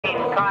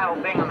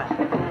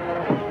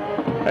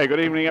Hey, good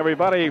evening,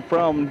 everybody,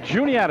 from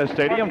Juniata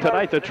Stadium.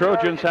 Tonight, the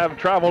Trojans have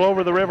traveled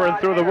over the river and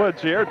through the woods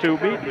here to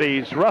meet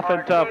these rough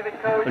and tough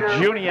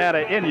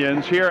Juniata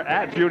Indians here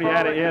at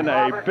Juniata in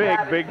a big,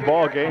 big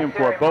ball game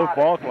for both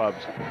ball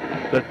clubs.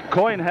 The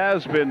coin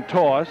has been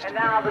tossed.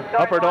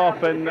 Upper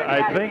Dauphin,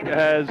 I think,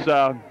 has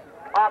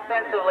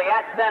offensively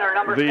at center,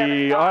 number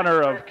the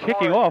honor of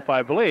kicking off,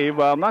 I believe.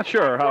 I'm not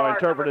sure how I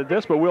interpreted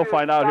this, but we'll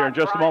find out here in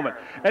just a moment.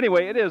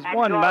 Anyway, it is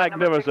one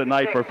magnificent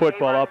night for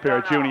football up here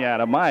at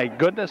Juniata. My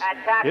goodness,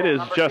 it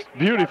is just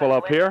beautiful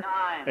up here,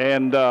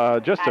 and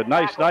just a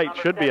nice night.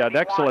 Should be an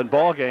excellent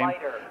ball game.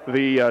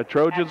 The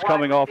Trojans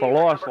coming off a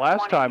loss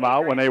last time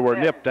out when they were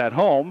nipped at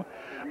home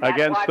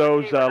against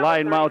those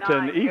Lion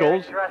Mountain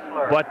Eagles,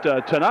 but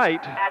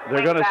tonight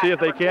they're going to see if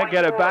they can't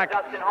get it back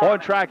on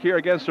track here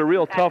against a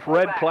real tough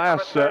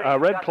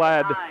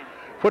red-clad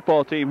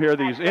football team here,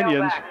 these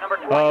Indians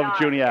of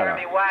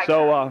Juniata.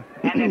 So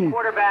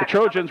the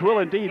Trojans will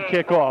indeed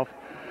kick off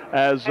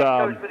as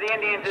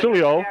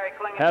Sulio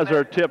has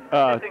her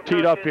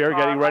teed up here,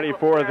 getting ready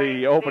for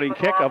the opening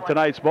kick of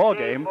tonight's ball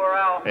game.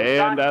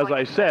 And as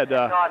I said,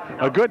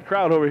 a good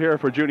crowd over here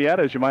for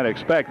Juniata, as you might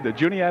expect. The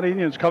Juniata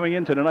Indians coming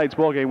into tonight's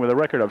ball game with a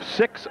record of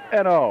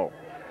 6-0.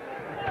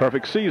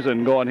 Perfect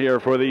season going here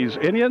for these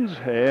Indians,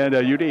 and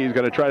UD is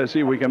going to try to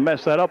see if we can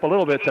mess that up a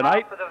little bit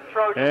tonight.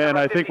 And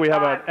I think we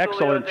have an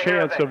excellent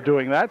chance of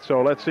doing that,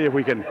 so let's see if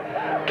we can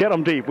get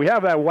them deep. We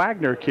have that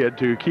Wagner kid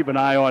to keep an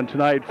eye on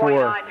tonight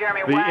for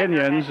the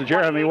Indians.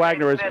 Jeremy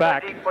Wagner is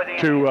back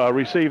to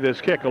receive this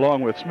kick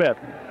along with Smith.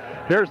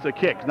 Here's the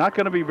kick. Not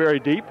going to be very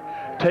deep.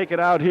 Taken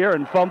out here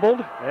and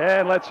fumbled,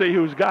 and let's see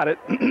who's got it.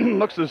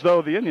 Looks as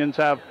though the Indians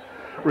have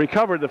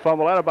recovered the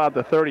fumble at about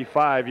the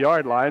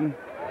 35-yard line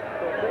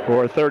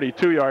or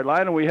 32-yard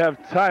line, and we have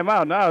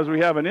timeout now as we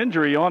have an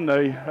injury on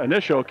the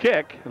initial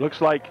kick. It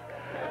looks like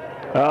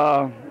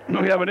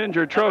we have an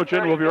injured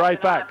Trojan. We'll be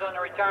right back.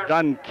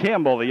 John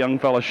Campbell, the young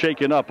fella,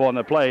 shaken up on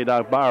the play.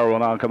 Doc Bauer will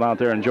now come out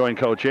there and join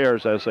Coach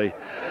Ayers as they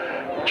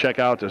check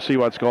out to see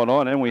what's going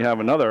on, and we have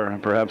another,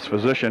 perhaps,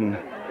 physician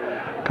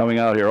coming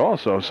out here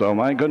also. So,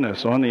 my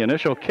goodness, on the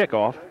initial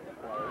kickoff,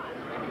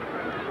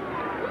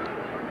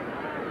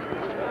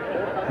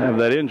 have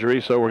that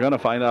injury, so we're going to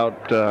find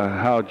out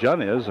how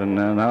John is, and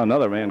now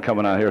another man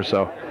coming out here.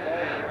 So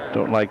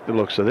don't like the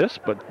looks of this,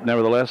 but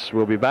nevertheless,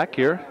 we'll be back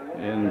here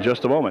in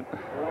just a moment.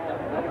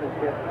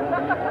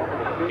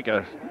 Take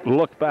a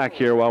look back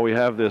here while we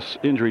have this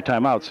injury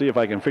timeout, see if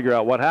I can figure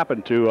out what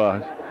happened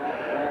to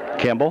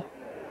Campbell.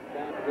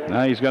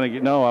 Now he's going to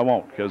get, no, I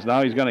won't, because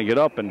now he's going to get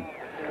up and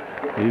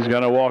he's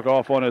going to walk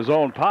off on his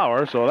own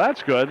power, so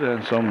that's good.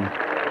 And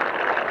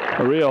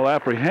a real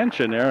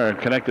apprehension there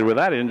connected with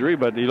that injury,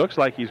 but he looks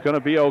like he's going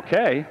to be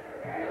okay,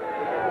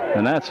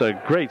 and that's a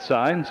great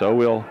sign. So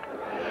we'll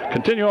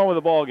continue on with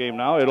the ball game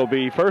now. It'll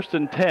be 1st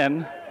and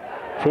 10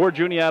 for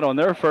Juniata on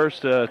their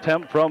first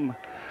attempt from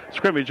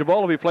scrimmage. The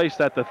ball will be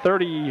placed at the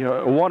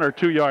 31 or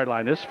 2-yard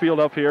line. This field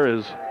up here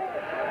is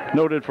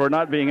noted for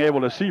not being able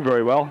to see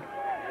very well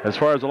as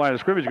far as the line of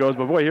scrimmage goes,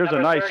 but boy, here's a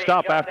nice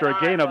stop after a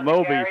gain of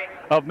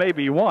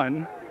maybe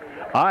 1.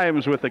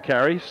 Imes with the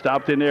carry,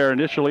 stopped in there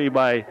initially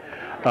by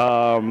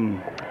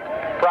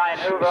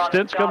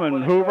Stinscombe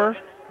and Hoover,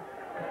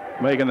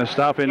 making the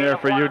stop in there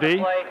for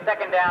UD.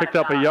 Picked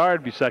up a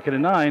yard, be 2nd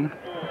and 9.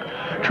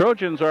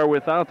 Trojans are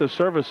without the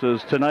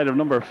services tonight of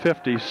number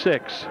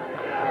 56,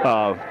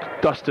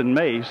 Dustin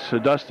Mace.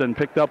 Dustin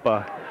picked up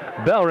a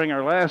bell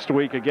ringer last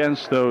week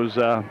against those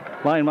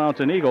Lion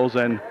Mountain Eagles,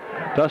 and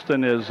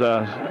Dustin is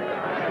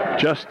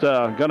just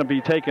going to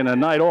be taking a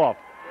night off.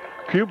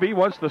 QB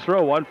wants to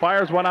throw one,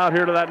 fires one out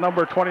here to that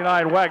number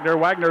 29, Wagner.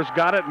 Wagner's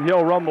got it, and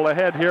he'll rumble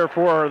ahead here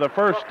for the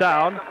first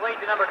down.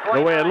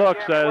 The way it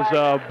looks as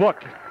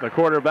Book, the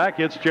quarterback,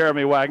 hits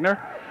Jeremy Wagner.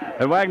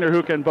 And Wagner,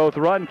 who can both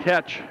run,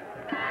 catch,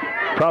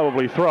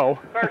 probably throw,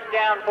 first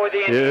down for the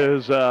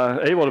Indians, is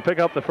able to pick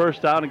up the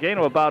first down, a gain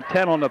of about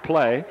 10 on the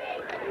play.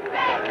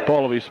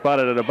 Ball will be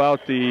spotted at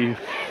about the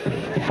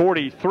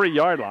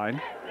 43-yard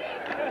line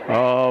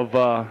of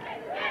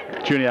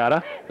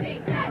Juniata.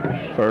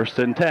 1st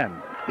and 10.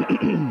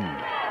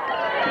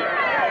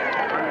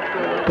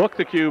 Book,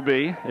 the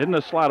QB, in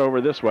the slot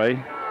over this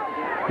way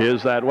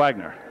is that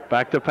Wagner.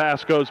 Back to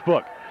pass goes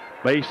Book.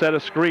 May set a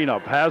screen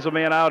up, has a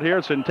man out here.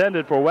 It's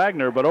intended for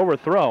Wagner, but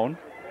overthrown.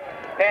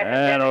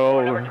 And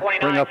it'll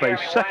bring up a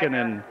 2nd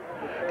and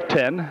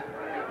 10.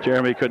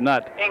 Jeremy could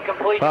not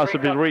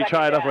possibly reach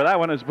high enough for that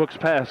one as Book's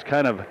pass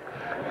kind of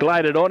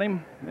glided on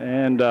him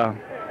and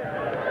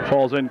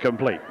falls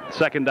incomplete.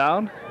 2nd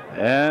down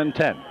and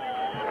 10.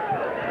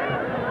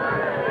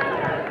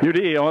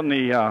 UD on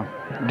the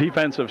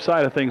defensive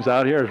side of things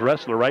out here is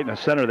Wrestler right in the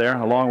center there,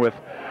 along with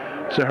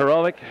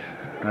Zaharovic.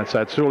 That's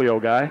that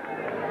Sulio guy.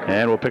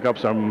 And we'll pick up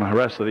some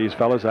rest of these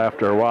fellas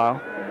after a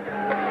while.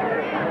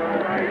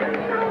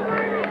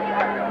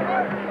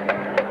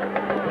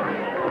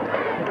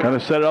 Going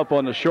to set it up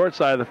on the short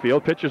side of the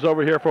field. Pitches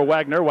over here for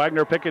Wagner.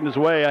 Wagner picking his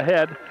way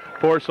ahead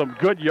for some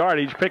good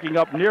yardage, picking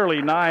up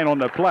nearly 9 on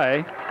the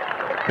play.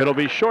 It'll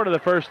be short of the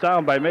first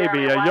down by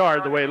maybe a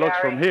yard the way it looks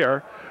from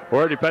here,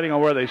 or depending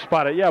on where they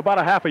spot it. Yeah, about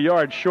a half a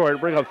yard short.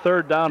 Bring up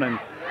third down and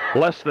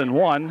less than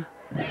 1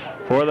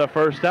 for the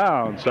first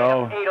down.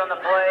 So 8 on the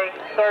play,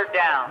 third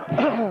down.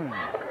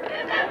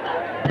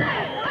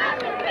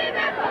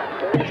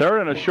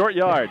 Third and a short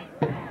yard.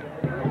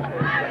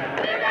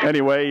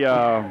 Anyway,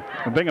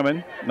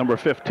 Bingaman, number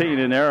 15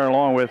 in there,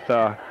 along with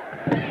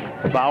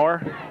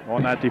Bauer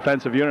on that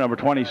defensive unit, number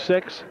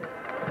 26.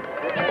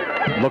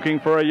 Looking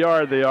for a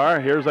yard they are.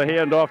 Here's a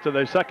handoff to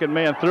the second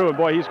man through, and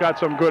boy, he's got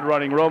some good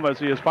running room as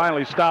he is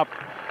finally stopped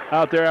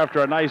out there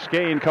after a nice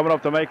gain. Coming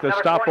up to make the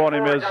stop on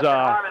him is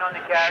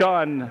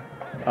Sean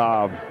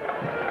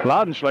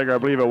Laudenschlager, I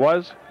believe it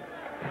was,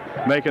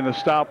 making the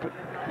stop.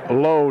 A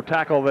low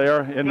tackle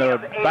there in the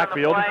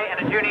backfield.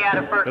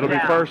 It'll be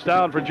first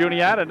down for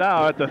Juniata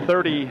now at the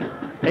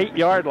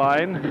 38-yard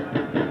line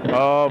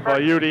of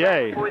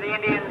UDA. For the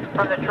Indians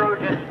from the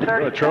Trojans.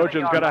 The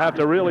Trojans going to have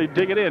to really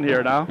dig it in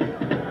here now.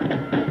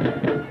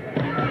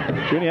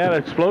 Juniata,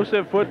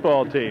 explosive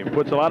football team,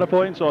 puts a lot of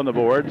points on the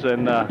boards,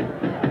 and UD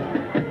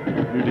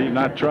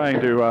not trying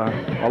to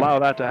allow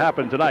that to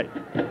happen tonight.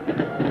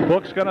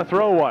 Book's going to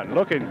throw one.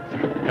 Looking,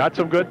 got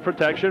some good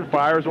protection.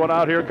 Fires one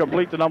out here,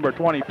 complete to number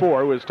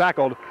 24, who was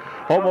tackled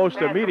almost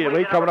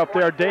immediately. Coming up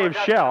there, Dave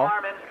Schell,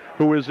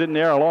 who is in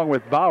there along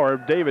with Bauer,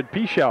 David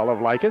Pichel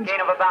of Likens.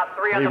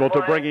 Able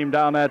to bring him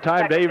down that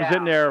time. Dave's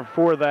in there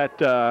for that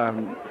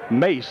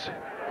mace.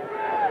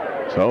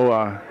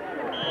 So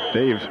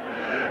Dave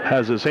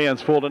has his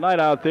hands full tonight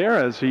out there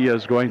as he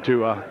is going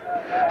to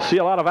see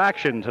a lot of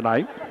action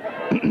tonight.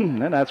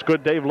 And that's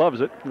good. Dave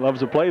loves it. He loves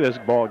to play this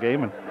ball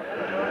game,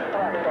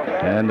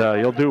 and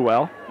he'll do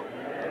well.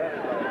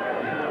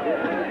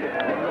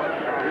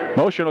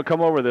 Motion will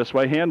come over this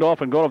way. Hand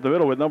off and go up the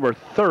middle with number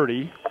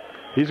 30.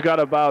 He's got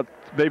about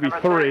maybe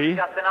 3.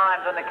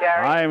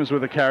 Imes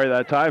with the carry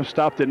that time.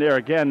 Stopped in there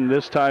again,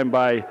 this time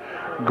by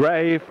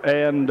Grave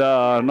and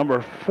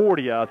number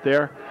 40 out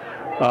there.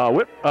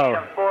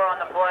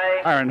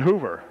 Aaron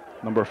Hoover,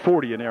 number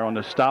 40 in there on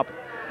the stop.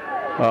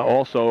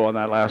 Also on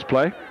that last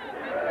play.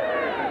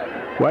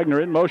 Wagner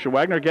in motion.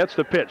 Wagner gets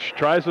the pitch.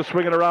 Tries to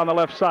swing it around the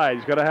left side.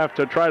 He's going to have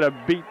to try to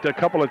beat a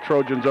couple of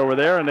Trojans over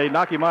there, and they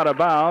knock him out of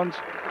bounds.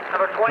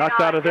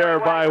 Knocked out of there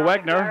by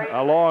Wagner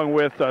along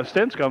with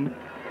Stinscomb.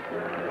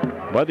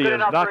 But he is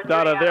knocked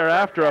out of there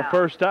after a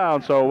first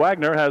down, so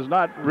Wagner has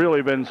not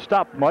really been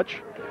stopped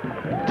much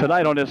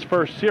tonight on his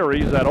first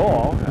series at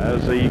all,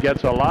 as he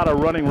gets a lot of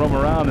running room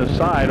around his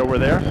side over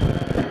there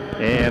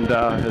and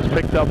has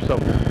picked up some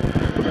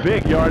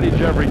big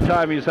yardage every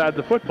time he's had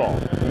the football.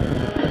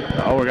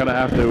 Oh, we're going to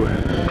have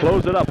to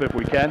close it up if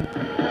we can.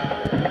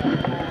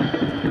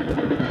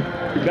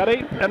 Got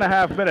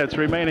 8.5 minutes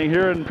remaining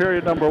here in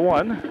period number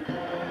 1.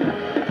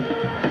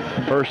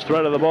 First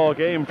threat of the ball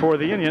game for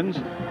the Indians.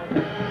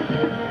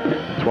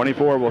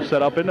 24 will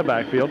set up in the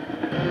backfield.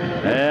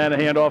 And the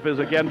handoff is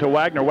again to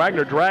Wagner.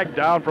 Wagner dragged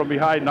down from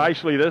behind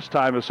nicely this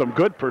time with some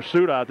good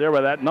pursuit out there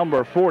by that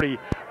number 40,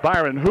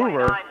 Byron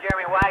Hoover.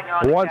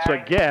 Once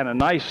again, a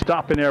nice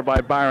stop in there by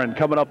Byron,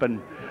 coming up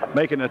and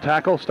making the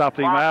tackle,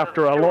 stopping him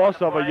after a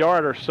loss of a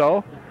yard or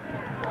so.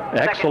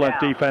 Excellent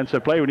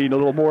defensive play. We need a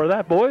little more of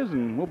that, boys,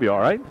 and we'll be all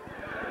right.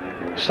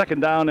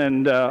 Second down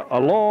and a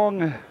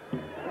long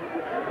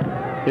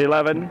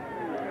 11.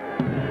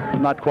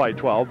 Not quite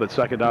 12, but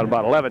second down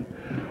about 11.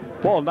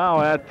 Ball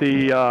now at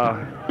the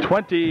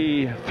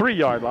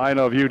 23-yard line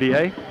of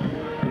UDA.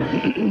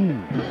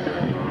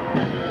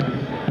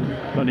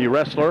 Sonny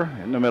Wrestler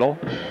in the middle.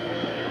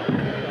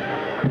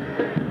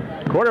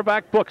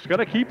 Quarterback Book's going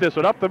to keep this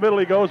one. Up the middle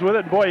he goes with it.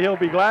 And boy, he'll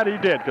be glad he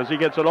did, because he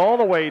gets it all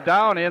the way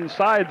down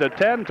inside the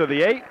 10 to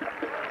the 8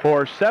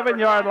 or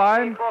 7-yard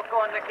line.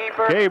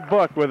 Gabe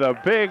Book with a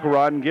big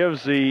run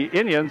gives the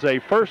Indians a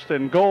first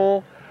and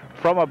goal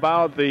from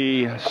about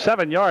the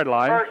 7-yard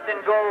line. First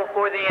and goal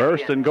for the Indians.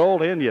 First and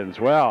goal Indians.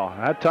 Well,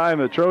 that time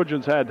the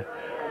Trojans had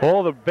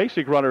all the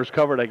basic runners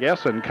covered, I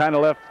guess, and kind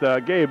of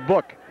left Gabe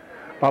Book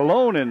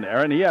alone in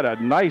there, and he had a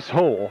nice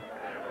hole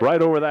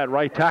right over that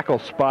right tackle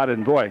spot,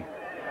 and boy,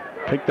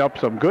 picked up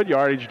some good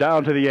yardage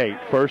down to the 8.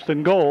 First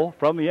and goal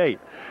from the 8.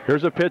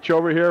 Here's a pitch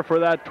over here for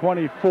that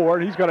 24,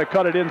 and he's going to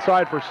cut it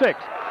inside for 6.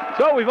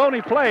 So we've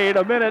only played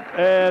a minute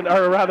and,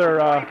 or rather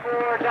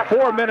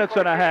 4 minutes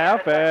and a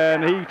half,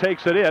 and he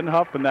takes it in.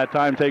 Huffman that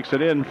time takes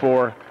it in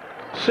for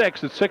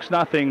 6. It's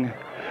 6-0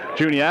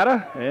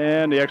 Juniata,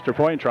 and the extra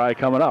point try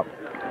coming up.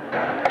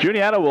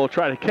 Juniata will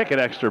try to kick an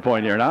extra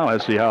point here now.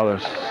 Let's see how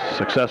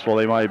successful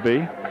they might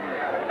be.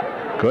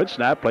 Good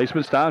snap,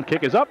 placement's down,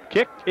 kick is up,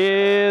 kick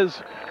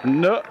is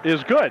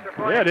good.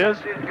 Yeah, it is.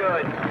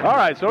 All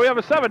right, so we have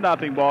a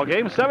 7-0 ball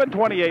game.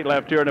 7:28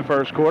 left here in the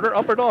first quarter.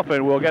 Upper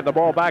Dauphin will get the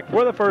ball back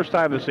for the first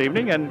time this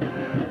evening, and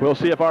we'll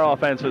see if our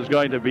offense is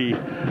going to be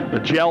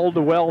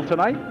gelled well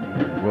tonight.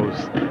 We'll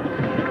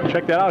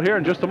check that out here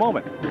in just a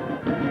moment.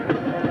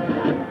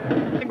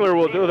 Engler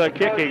will do the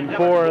kicking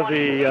for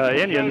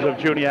the Indians of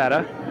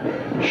Juniata.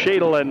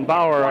 Shadle and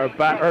Bauer are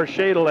back, or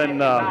Shadle and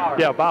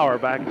Bauer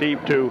back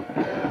deep to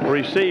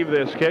receive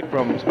this kick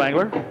from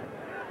Spangler.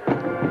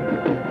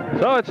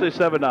 So it's a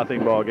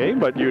 7-0 ball game,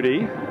 but UD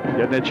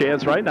getting a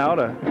chance right now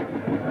to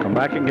come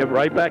back and get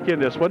right back in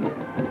this one.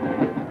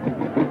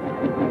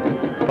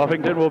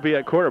 Buffington will be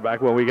at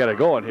quarterback when we get it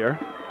going here.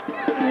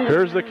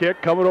 Here's the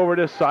kick coming over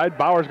this side.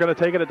 Bauer's going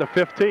to take it at the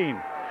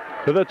 15,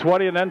 to the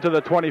 20, and then to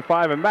the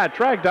 25. And Matt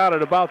dragged down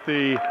at about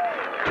the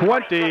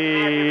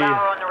 20.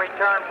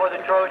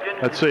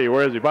 Let's see,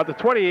 where is he? About the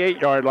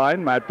 28-yard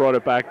line. Matt brought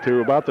it back to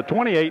about the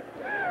 28.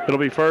 It'll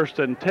be 1st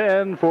and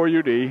 10 for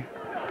UD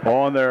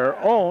on their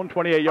own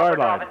 28-yard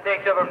line.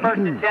 Takes over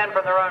 1st and 10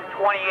 from their own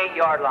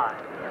 28-yard line.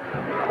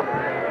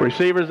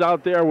 Receivers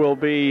out there will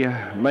be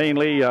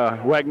mainly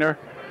Wegner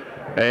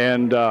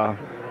and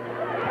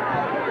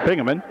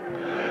Bingaman.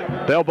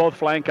 They'll both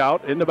flank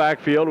out in the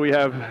backfield. We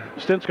have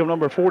Stinson,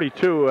 number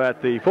 42,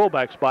 at the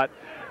fullback spot,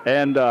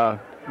 and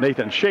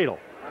Nathan Shadle.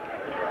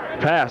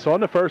 Pass on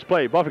the first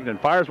play. Buffington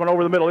fires one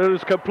over the middle. It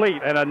is complete,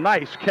 and a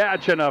nice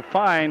catch and a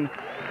fine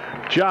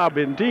job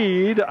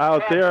indeed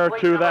out there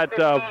to that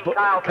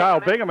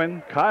Kyle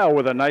Bingaman. Kyle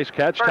with a nice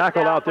catch,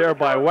 tackled out there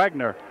by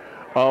Wagner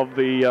of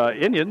the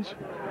Indians.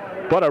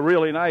 But a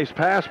really nice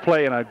pass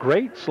play and a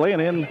great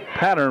slant in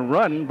pattern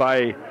run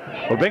by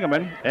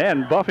Bingaman,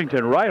 and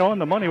Buffington right on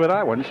the money with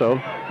that one. So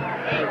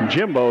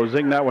Jimbo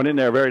zinged that one in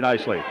there very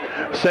nicely.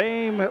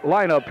 Same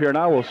lineup here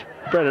now. We'll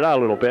spread it out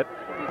a little bit.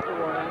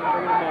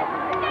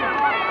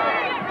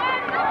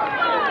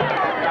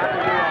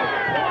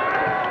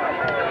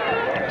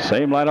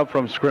 Same lineup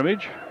from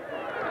scrimmage.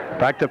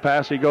 Back to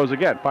pass he goes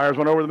again. Fires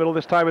one over the middle.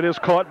 This time it is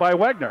caught by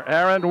Wegner.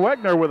 Aaron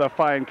Wegner with a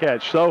fine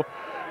catch. So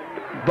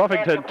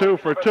Buffington 2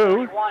 for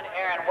 2.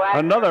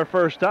 Another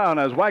first down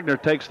as Wagner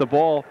takes the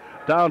ball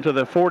down to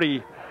the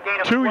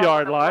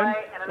 42-yard line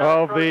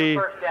of the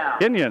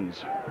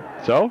Indians.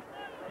 So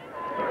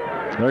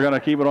they're going to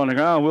keep it on the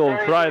ground. We'll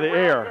try the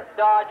air.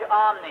 Dodge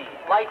Omni,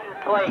 license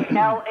plate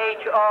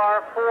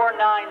LHR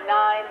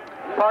 499.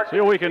 See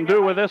what we can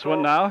do with this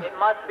one now. It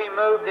must be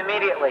moved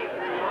immediately.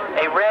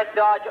 A red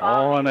Dodge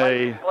Omni, on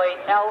a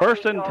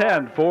 1st and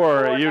 10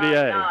 for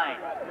UDA.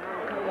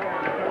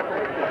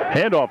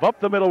 Handoff up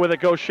the middle with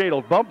it goes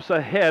Shadle. Bumps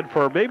ahead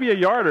for maybe a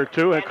yard or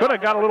two. It could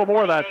have got a little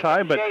more that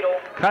time, but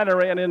kind of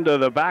ran into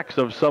the backs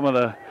of some of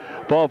the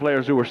ball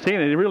players who were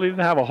standing. He really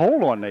didn't have a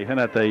hold on Nathan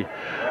at the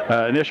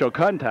initial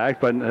contact,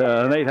 but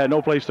Nate had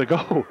no place to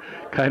go.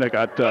 Kind of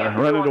got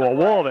run into a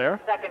wall there.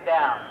 Second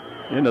down.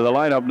 Into the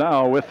lineup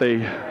now with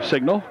the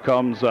signal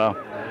comes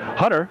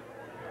Hunter.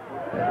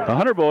 The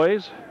Hunter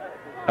boys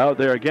out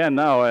there again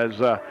now as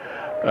the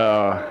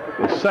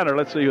center.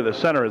 Let's see who the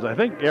center is. I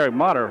think Eric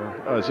Motter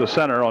is the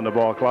center on the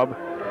ball club.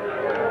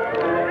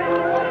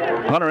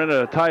 Hunter in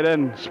a tight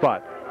end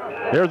spot.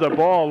 Here's the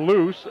ball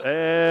loose,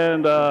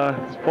 and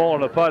it's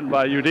falling a punt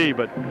by UD,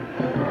 but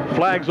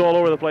flags all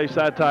over the place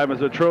that time as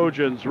the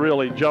Trojans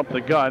really jumped the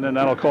gun, and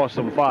that'll cost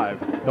them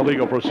 5.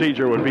 Illegal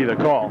procedure would be the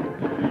call.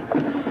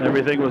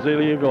 Everything was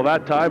illegal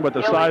that time, but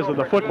the size of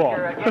the football.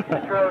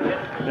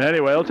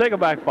 Anyway, they'll take them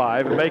back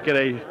 5 and make it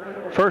a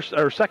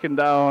 2nd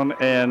down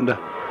and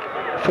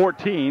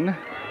 14.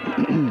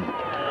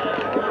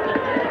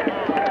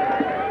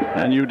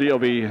 And UD will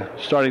be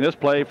starting this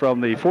play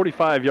from the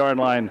 45-yard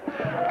line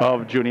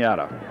of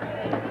Juniata.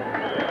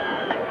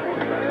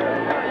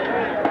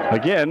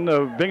 Again,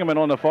 Bingaman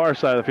on the far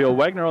side of the field,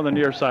 Wagner on the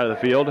near side of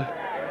the field.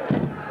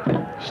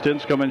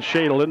 Stinscombe and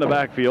Shadle in the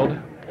backfield.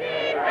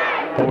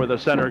 Over the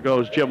center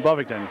goes Jim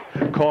Buffington,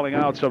 calling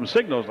out some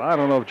signals. I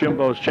don't know if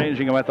Jimbo's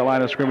changing them at the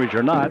line of scrimmage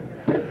or not.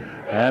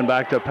 And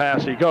back to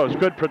pass he goes.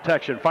 Good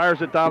protection.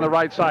 Fires it down the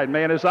right side.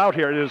 Man is out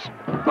here. It is,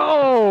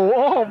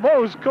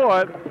 almost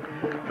caught.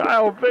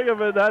 Kyle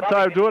Bingaman that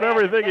time doing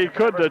everything he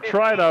could to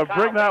try to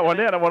bring that one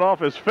in. It went off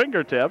his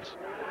fingertips.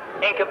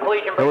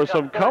 There was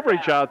some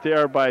coverage out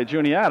there by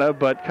Juniata,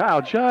 but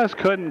Kyle just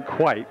couldn't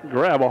quite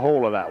grab a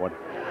hold of that one.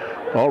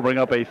 I'll bring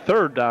up a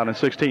 3rd down and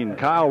 16.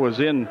 Kyle was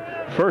in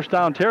 1st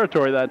down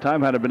territory that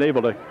time, hadn't been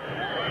able to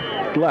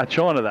latch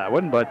onto that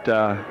one, but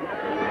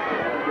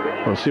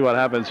we'll see what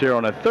happens here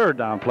on a 3rd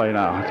down play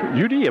now.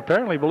 UD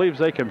apparently believes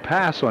they can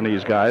pass on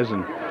these guys,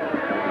 and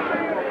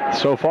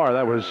so far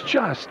that was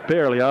just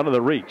barely out of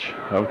the reach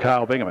of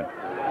Kyle Bingaman.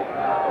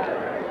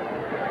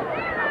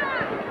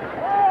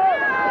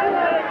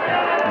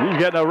 He's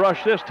getting a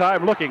rush this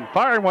time,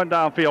 firing one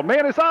downfield.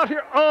 Man, it's out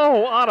here.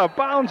 Oh, out of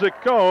bounds it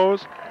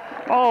goes.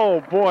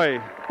 Oh, boy.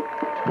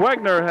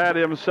 Wegner had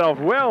himself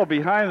well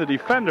behind the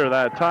defender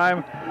that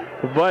time,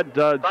 but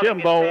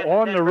Jimbo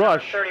on the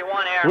rush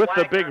with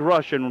the big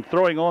rush and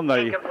throwing on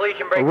the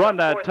run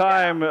that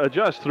time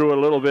just threw a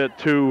little bit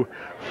too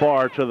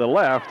far to the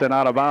left, and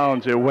out of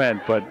bounds it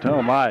went. But,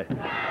 oh, my,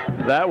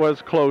 that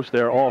was close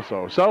there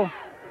also. So,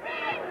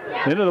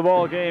 into the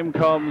ball game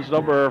comes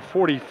number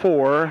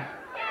 44.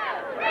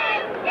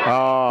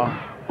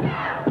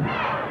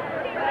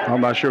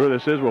 I'm not sure who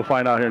this is. We'll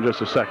find out here in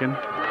just a second.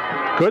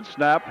 Good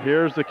snap.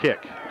 Here's the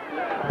kick.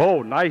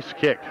 Oh, nice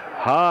kick.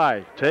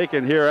 High.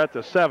 Taken here at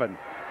the 7.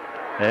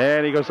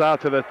 And he goes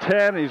out to the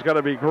 10. He's going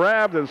to be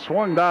grabbed and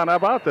swung down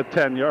about the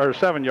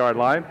 7-yard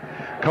line.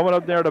 Coming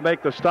up there to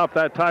make the stop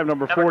that time,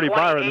 number 40,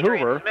 Byron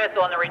Hoover,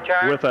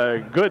 with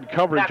a good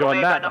coverage on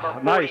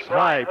that nice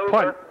high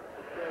punt.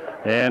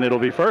 And it'll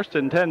be 1st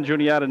and 10,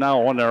 Juniata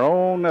now on their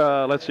own.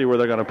 Let's see where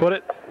they're going to put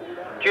it.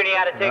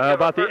 Juniata takes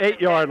about the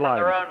 8-yard line.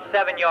 Their own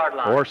 7-yard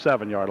line. Or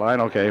 7-yard line.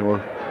 Okay,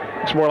 well,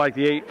 it's more like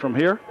the 8 from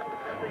here.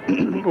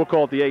 We'll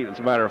call it the 8, as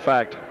a matter of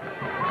fact.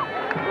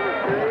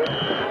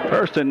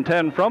 1st and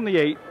 10 from the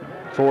 8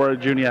 for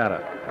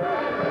Juniata.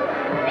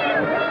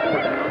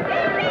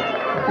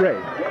 Ray.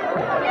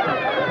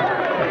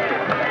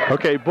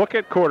 Okay, Book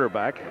at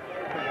quarterback.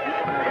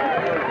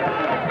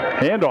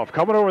 Handoff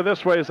coming over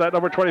this way is that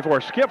number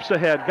 24. Skips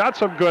ahead, got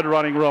some good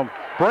running room.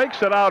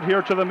 Breaks it out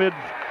here to the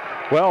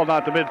well,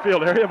 not the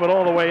midfield area, but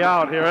all the way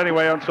out here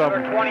anyway on some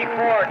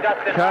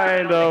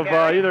kind of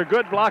either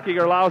good blocking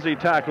or lousy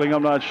tackling.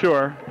 I'm not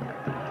sure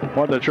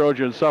what the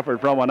Trojans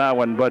suffered from on that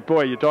one. But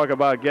boy, you talk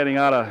about getting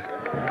out of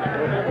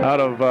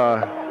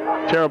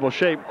terrible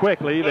shape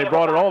quickly. They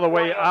brought it all the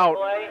way out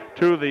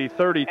to the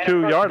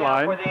 32-yard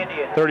line,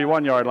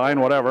 31-yard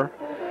line, whatever.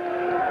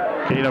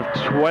 Gain of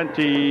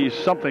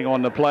 20-something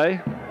on the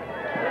play.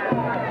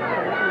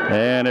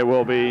 And it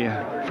will be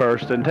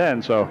 1st and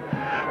 10. So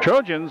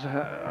Trojans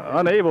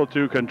unable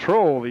to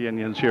control the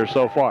Indians here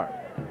so far.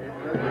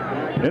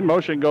 In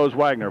motion goes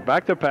Wagner.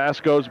 Back to pass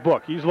goes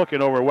Book. He's looking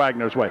over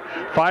Wagner's way.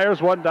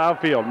 Fires one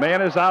downfield.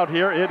 Man is out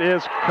here. It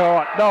is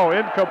caught. No,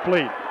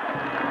 incomplete.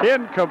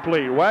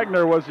 Incomplete.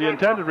 Wagner was the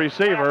intended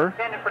receiver.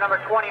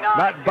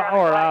 Matt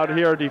Bauer out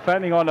here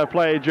defending on the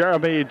play.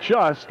 Jeremy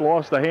just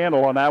lost the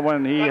handle on that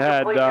one. He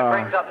had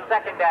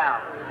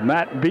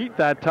Matt beat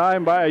that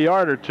time by a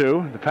yard or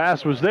two. The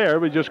pass was there,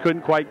 but just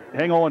couldn't quite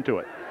hang on to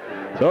it.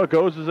 So it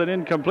goes as an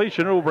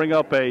incompletion. It will bring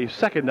up a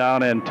 2nd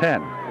down and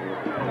 10.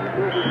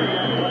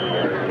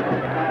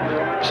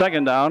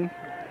 2nd down.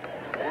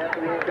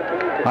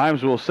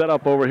 Imes will set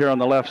up over here on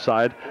the left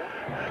side.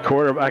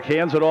 Quarterback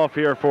hands it off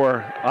here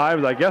for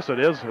Imes, I guess it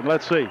is. And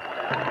let's see.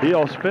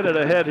 He'll spin it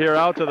ahead here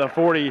out to the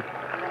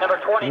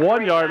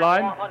 41-yard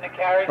line.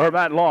 Or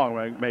Matt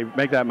Long.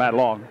 Make that Matt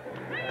Long.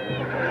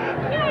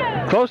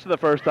 Close to the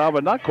 1st down,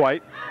 but not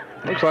quite.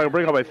 Looks like it'll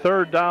bring up a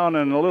 3rd down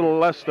and a little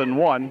less than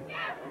 1.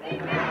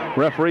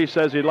 Referee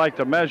says he'd like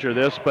to measure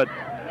this, but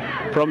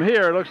from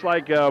here it looks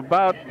like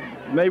about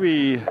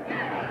maybe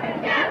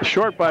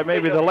short by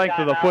maybe the length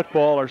of the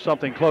football or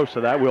something close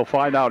to that. We'll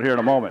find out here in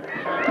a moment.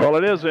 Well,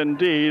 it is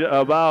indeed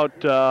about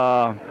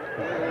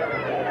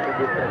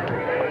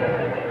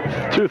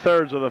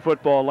 2/3 of the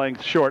football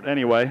length short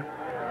anyway.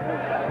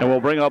 And we'll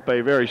bring up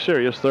a very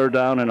serious 3rd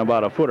down in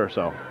about a foot or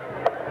so.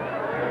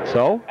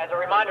 So, as a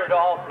reminder to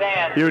all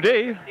fans,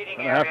 UD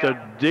gonna have to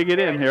dig it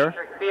in here.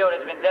 Field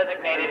has been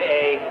designated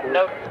a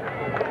no.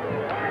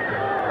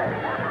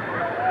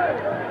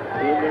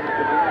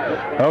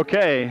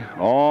 Okay,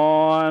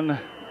 on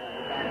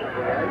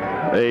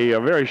a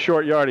very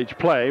short yardage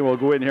play, we'll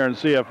go in here and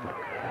see if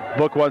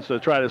Book wants to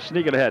try to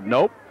sneak it ahead.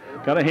 Nope.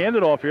 Got to hand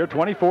it off here.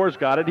 24's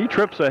got it. He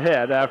trips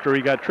ahead after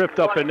he got tripped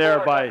up in there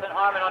by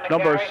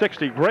number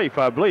 60, Grafe,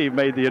 I believe,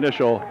 made the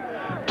initial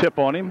tip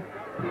on him.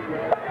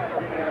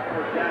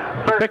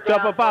 Picked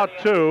up about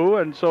 2,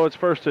 and so it's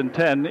 1st and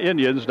 10.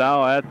 Indians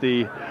now at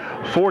the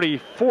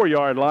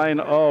 44-yard line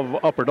of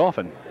Upper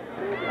Dauphin.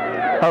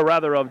 Or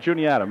rather of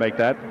Juniata, make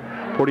that.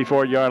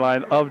 44-yard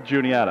line of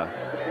Juniata.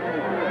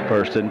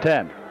 1st and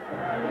 10.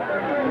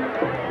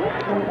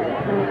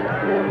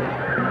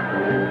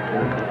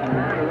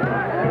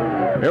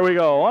 Here we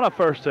go on a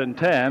 1st and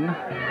 10.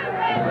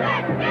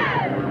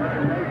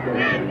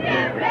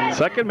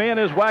 2nd man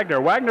is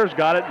Wagner. Wagner's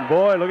got it, and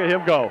boy, look at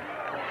him go.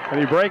 Can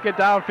he break it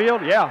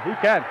downfield? Yeah, he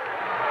can.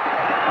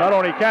 Not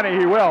only can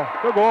he will.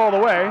 He'll go all the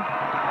way.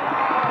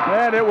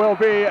 And it will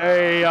be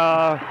a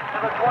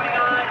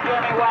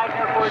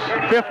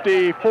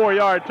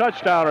 54-yard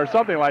touchdown or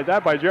something like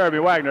that by Jeremy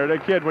Wagner. The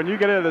kid, when you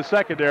get into the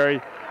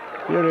secondary,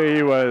 you know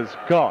he was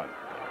gone.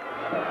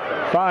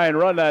 Fine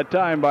run that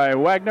time by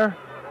Wagner.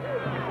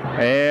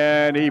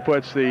 And he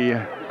puts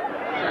the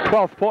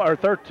 12th point or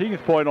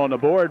 13th point on the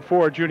board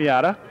for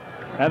Juniata.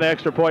 And the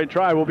extra point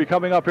try will be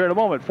coming up here in a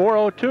moment.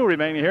 4:02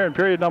 remaining here in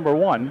period number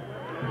 1.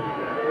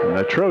 And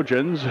the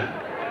Trojans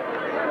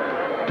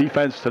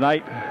defense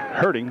tonight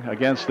hurting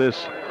against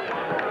this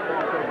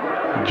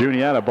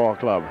Juniata ball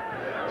club.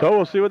 So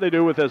we'll see what they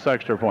do with this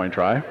extra point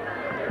try.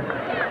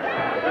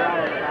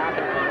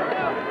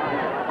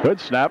 Good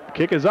snap.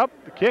 Kick is up.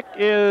 The kick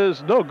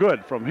is no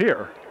good from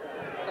here.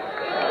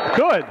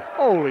 Good.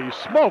 Holy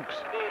smokes.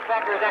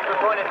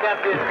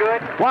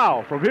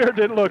 Wow, from here it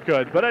didn't look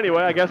good. But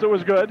anyway, I guess it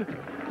was good.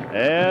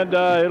 And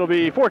it'll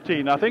be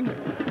 14-0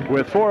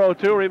 with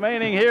 4:02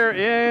 remaining here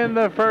in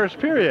the first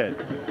period.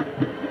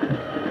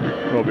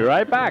 We'll be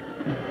right back.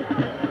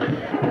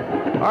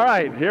 All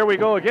right, here we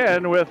go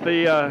again with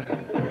the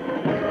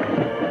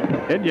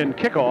Indian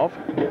kickoff.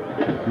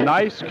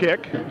 Nice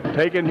kick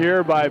taken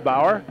here by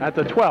Bauer at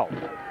the 12.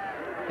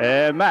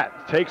 And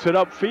Matt takes it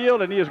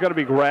upfield, and he is going to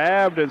be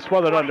grabbed and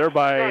smothered under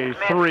by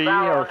 3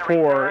 or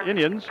 4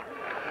 Indians.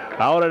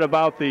 Out at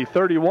about the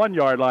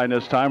 31-yard line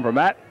this time for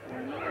Matt.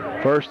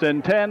 1st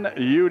and 10,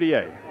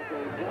 UDA.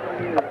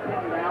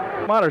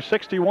 Mater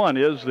 61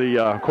 is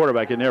the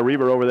quarterback in there.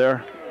 Reber over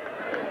there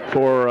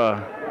for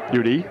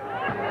UD.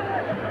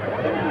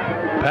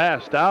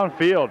 Pass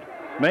downfield.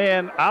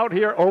 Man out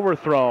here,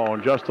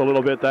 overthrown just a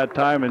little bit that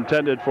time,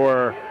 intended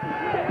for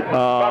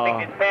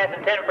pass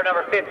intended for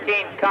number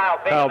 15, Kyle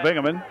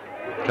Bingaman.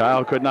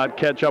 Kyle could not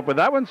catch up with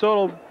that one, so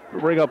it'll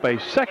bring up a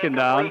second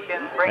down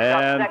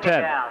and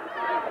 10.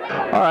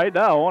 All right,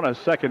 now on a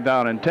second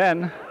down and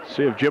 10.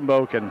 See if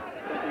Jimbo can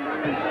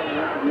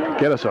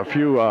get us a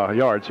few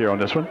yards here on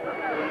this one.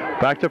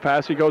 Back to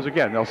pass he goes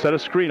again. They'll set a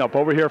screen up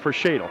over here for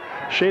Shadle.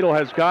 Shadle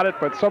has got it,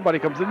 but somebody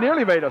comes in,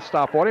 nearly made a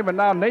stop on him, and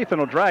now Nathan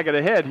will drag it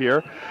ahead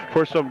here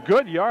for some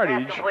good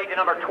yardage,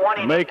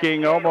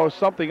 making almost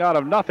something out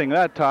of nothing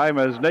that time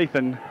as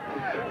Nathan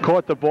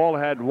caught the ball,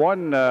 had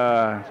one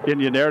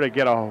Indian there to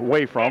get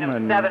away from,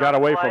 and got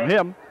away from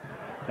him,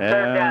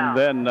 and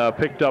then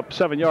picked up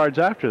 7 yards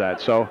after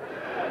that. So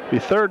the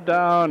third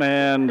down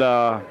and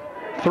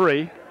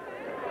 3.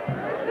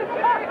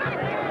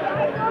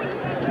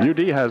 UD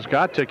has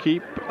got to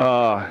keep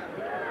some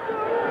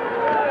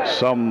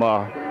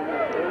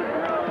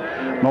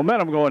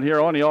momentum going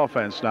here on the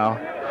offense now.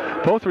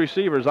 Both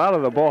receivers out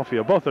of the ball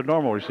field, both the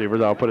normal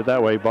receivers, I'll put it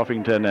that way,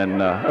 Buffington and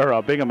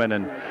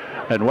Bingaman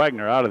and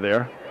Wagner out of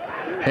there.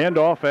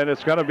 Handoff, and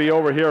it's going to be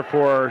over here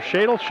for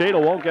Shadle.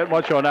 Shadle won't get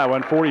much on that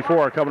one.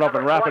 44 coming up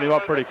and wrapping him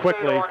up pretty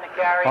quickly,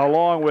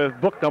 along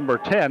with book number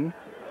 10.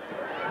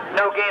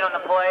 No gain on the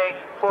play.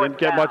 Didn't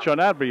get much on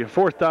that, but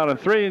 4th down and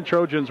 3, and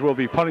Trojans will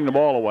be punting the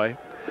ball away.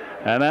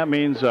 And that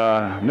means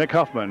Nick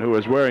Huffman, who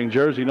is wearing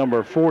jersey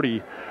number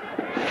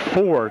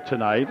 44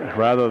 tonight,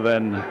 rather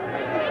than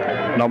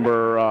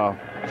number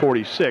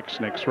 46,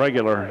 Nick's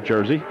regular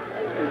jersey,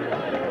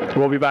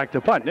 will be back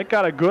to punt. Nick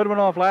got a good one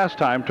off last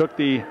time, took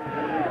the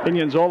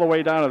Indians all the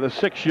way down to the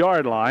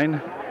 6-yard line,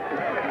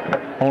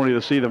 only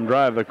to see them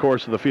drive the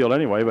course of the field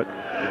anyway. But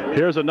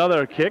here's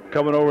another kick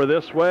coming over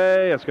this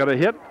way. It's going to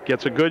hit,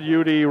 gets a good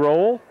UD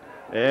roll,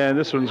 and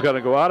this one's going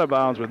to go out of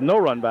bounds with no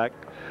run back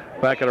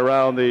at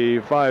around the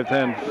 5,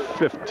 10,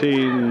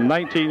 15,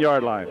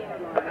 19-yard line.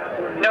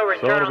 No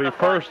return. So it'll be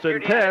 1st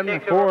and 10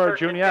 for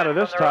Juniata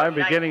this time,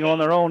 beginning on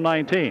their own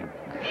 19.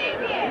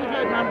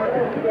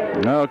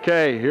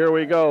 Okay, here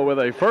we go with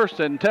a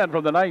 1st and 10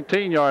 from the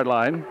 19-yard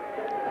line.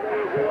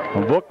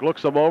 Book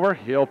looks them over.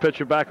 He'll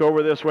pitch it back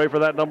over this way for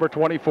that number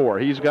 24.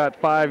 He's got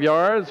 5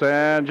 yards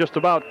and just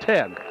about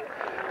 10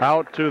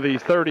 out to the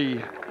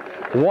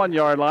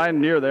 31-yard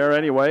line, near there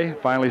anyway.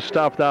 Finally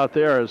stopped out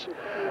there as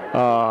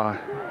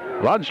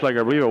Rodenschlager,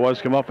 I believe it was,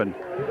 come up and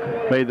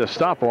made the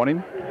stop on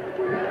him.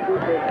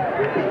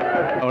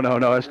 Oh,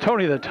 no, it's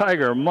Tony the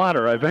Tiger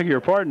Motter. I beg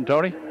your pardon,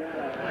 Tony.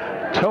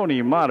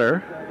 Tony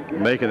Motter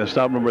making the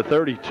stop, number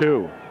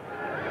 32.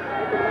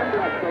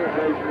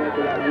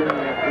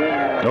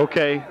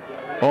 Okay,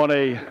 on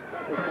a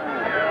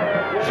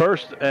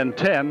 1st and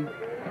 10,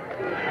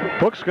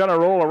 Book's going to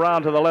roll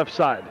around to the left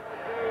side.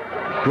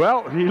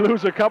 Well, he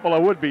loses a couple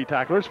of would-be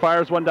tacklers,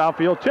 fires one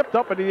downfield, tipped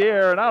up into the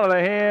air and out of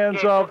the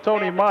hands of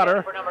Tony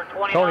Motter.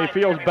 Tony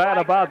feels bad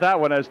about that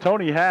one, as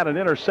Tony had an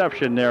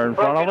interception there in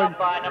front of him,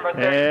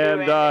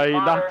 and he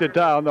knocked it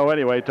down, though,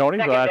 anyway, Tony,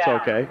 so that's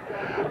okay.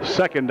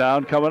 2nd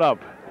down coming up.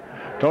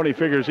 Tony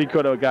figures he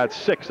could have got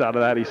 6 out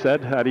of that, he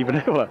said, had he been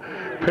able to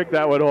pick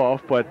that one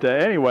off. But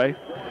anyway,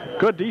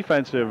 good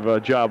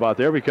defensive job out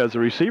there, because the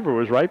receiver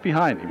was right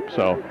behind him,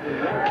 so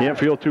can't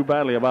feel too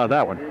badly about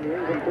that one.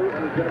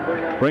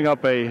 Bring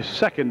up a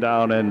 2nd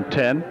down and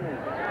 10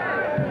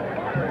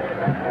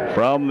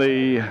 from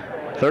the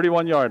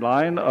 31-yard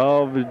line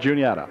of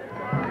Juniata.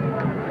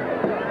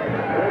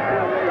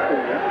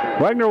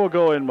 Wagner will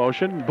go in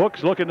motion.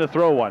 Book's looking to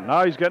throw one.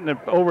 Now he's getting it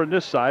over on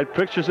this side.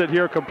 Pitches it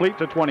here complete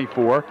to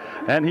 24.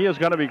 And he is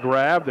going to be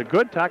grabbed. A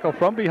good tackle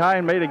from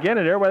behind made again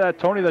in there by that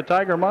Tony the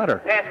Tiger Motter.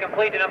 Pass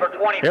complete to number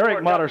 24.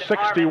 Eric Motter,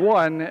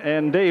 61,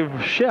 and Dave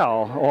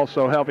Shell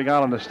also helping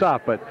out on the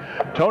stop. But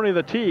Tony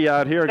the T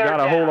out here got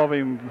a hold of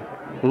him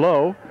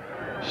low.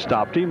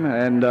 Stopped him,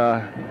 and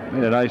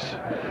made a nice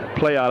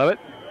play out of it.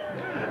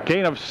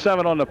 Gain of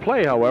 7 on the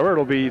play, however.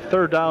 It'll be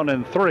 3rd down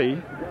and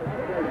 3.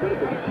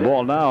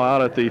 Ball now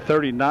out at the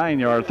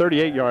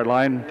 38-yard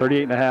line,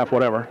 38 and a half,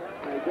 whatever.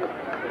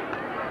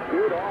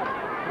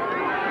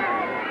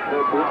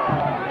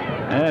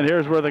 And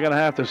here's where they're going to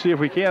have to see if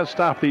we can't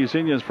stop these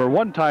Indians for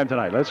one time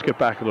tonight. Let's get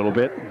back a little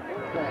bit.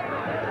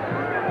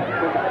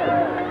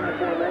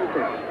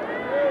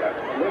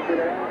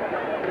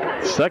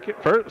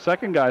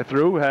 Second guy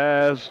through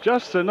has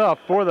just enough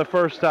for the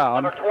 1st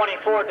down. Number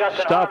 24,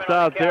 Dustin Stopped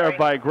out there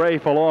by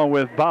Grafe along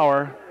with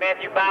Bauer.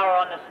 Matthew Bauer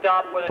on the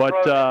stop with the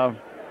But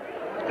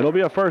it'll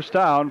be a 1st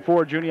down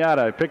for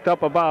Juniata. Picked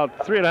up about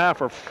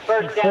 3.5 or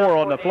 4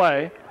 on the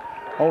play.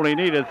 Only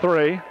needed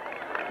 3.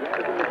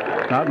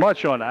 Not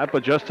much on that,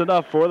 but just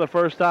enough for the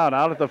 1st down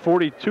out at the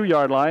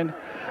 42-yard line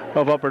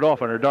of Upper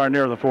Dauphin, or darn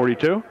near the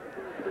 42.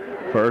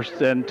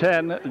 1st and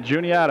 10,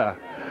 Juniata.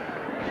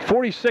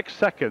 46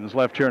 seconds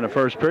left here in the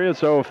 1st period,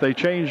 so if they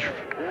change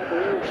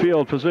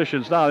field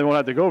positions now, they won't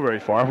have to go very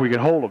far if we can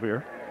hold them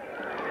here.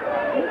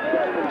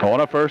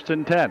 On a 1st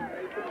and 10.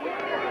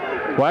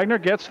 Wagner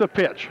gets the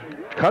pitch,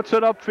 cuts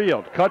it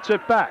upfield, cuts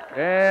it back,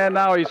 and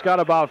now he's got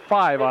about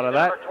 5 out of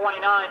that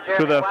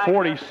to the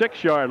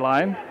 46-yard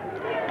line.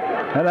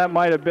 And that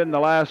might have been the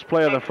last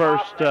play of the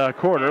first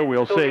quarter.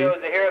 We'll see.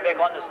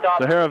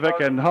 Zaharovic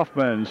and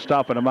Huffman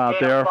stopping him out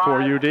there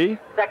for UD.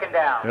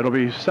 It'll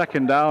be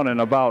second down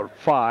and about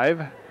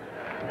 5.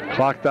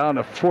 Clock down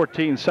to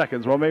 14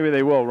 seconds. Well, maybe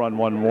they will run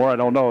one more. I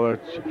don't know.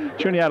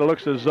 Juniata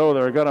looks as though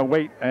they're going to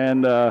wait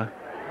and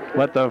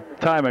let the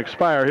time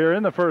expire here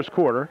in the first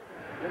quarter.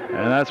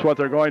 And that's what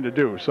they're going to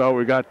do. So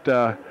we got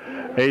a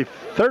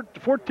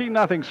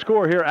 14-0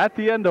 score here at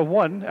the end of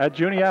 1 at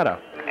Juniata.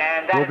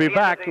 We'll be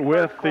back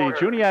with the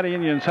Juniata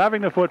Indians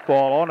having the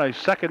football on a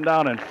second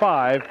down and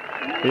 5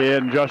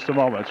 in just a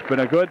moment. It's been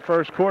a good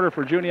first quarter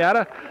for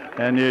Juniata,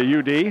 and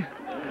UD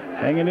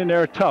hanging in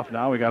there tough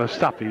now. We got to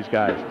stop these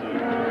guys.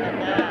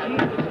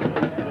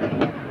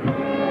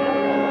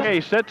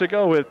 Okay, set to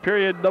go with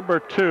period number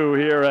 2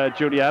 here at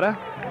Juniata.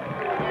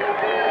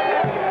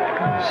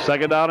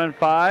 Second down and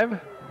 5.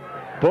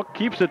 Book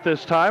keeps it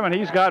this time, and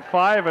he's got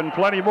 5 and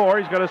plenty more.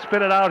 He's going to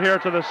spin it out here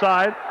to the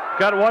side.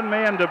 Got 1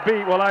 man to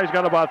beat. Well, now he's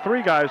got about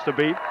 3 guys to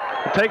beat.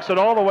 Takes it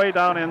all the way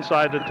down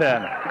inside the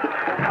 10.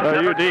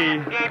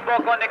 UD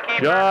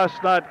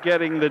just not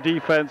getting the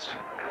defense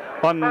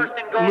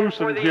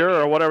unloosened here,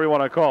 or whatever you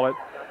want to call it.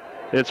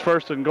 It's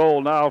first and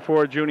goal now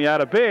for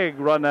Juniata. Big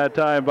run that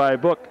time by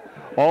Book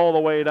all the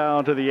way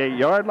down to the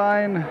 8-yard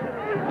line.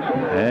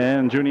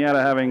 And Juniata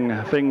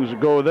having things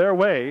go their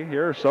way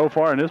here so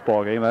far in this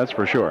ball game, that's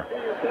for sure.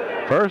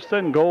 First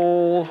and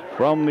goal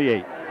from the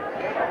 8.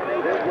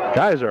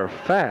 Guys are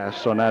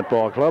fast on that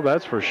ball club,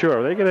 that's for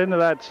sure. They get into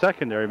that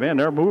secondary, man,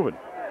 they're moving.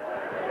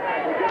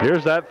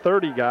 Here's that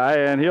 30 guy,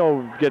 and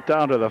he'll get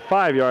down to the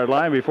 5-yard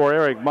line before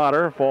Eric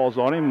Motter falls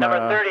on him.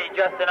 Number 30,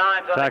 Justin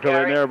Imes. Tackled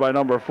in there by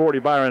number 40,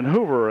 Byron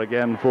Hoover,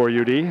 again for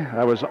UD.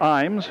 That was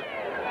Imes.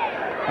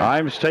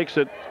 Imes takes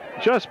it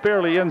just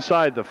barely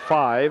inside the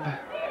 5.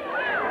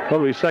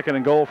 It'll be second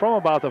and goal from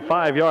about the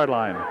 5-yard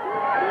line.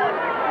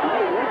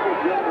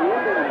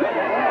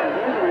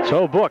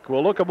 So Book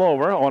will look him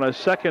over on a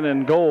second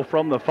and goal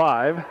from the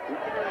 5.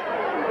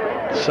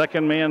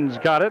 Second man's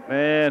got it,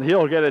 and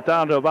he'll get it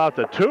down to about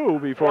the 2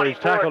 before he's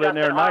tackled in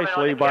there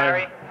nicely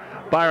by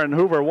Byron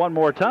Hoover one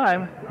more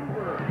time.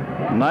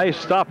 Nice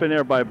stop in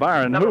there by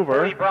Byron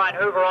Hoover. Brian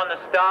Hoover on the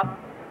stop.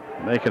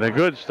 Making a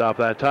good stop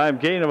that time.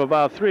 Gain of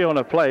about 3 on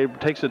the play.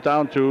 Takes it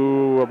down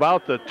to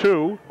about the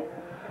 2.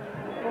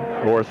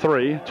 Or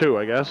 2,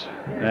 I guess.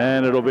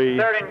 And it'll be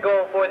third and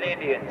goal for the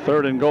Indians.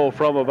 Third and goal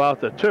from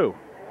about the 2.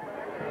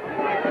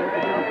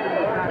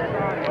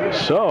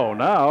 So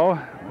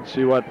now, let's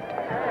see what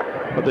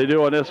they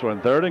do on this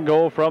one. Third and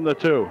goal from the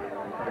 2.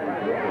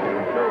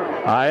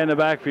 High in the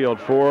backfield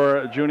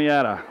for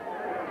Juniata.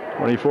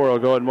 24 will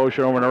go in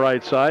motion over on the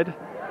right side.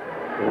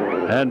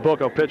 And Book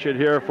will pitch it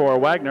here for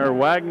Wagner.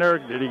 Wagner,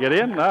 did he get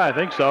in? I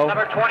think so.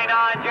 Number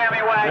 29,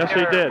 Jeremy Wagner. Yes,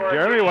 he did.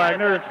 Jeremy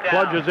Wagner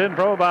plunges in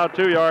from about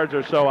 2 yards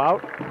or so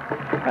out.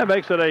 That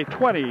makes it a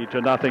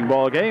 20-0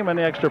 ball game, and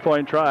the extra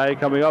point try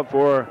coming up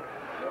for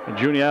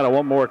Juniata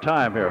one more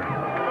time here.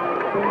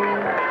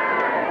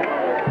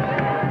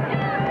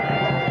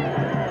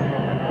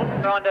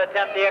 On to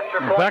attempt the extra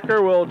point.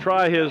 Becker will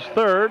try his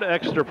 3rd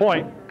extra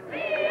point.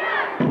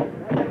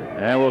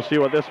 And we'll see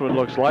what this one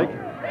looks like.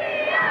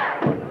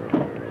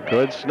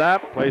 Good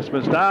snap,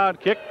 placement's down,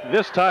 kick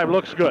this time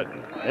looks good,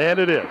 and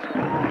it is.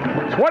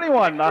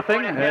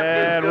 21-0,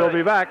 and we'll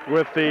be back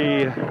with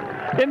the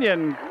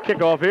Indian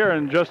kickoff here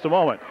in just a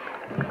moment.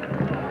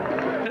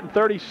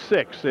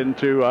 36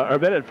 into, or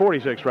minute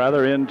 46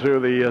 rather,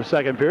 into the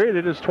second period.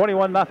 It is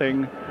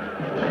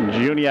 21-0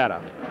 Juniata.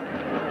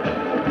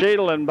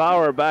 Jadel and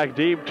Bauer back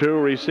deep to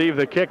receive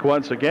the kick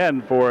once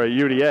again for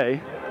UDA.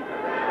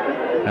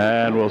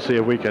 And we'll see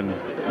if we can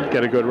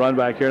get a good run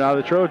back here. Now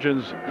the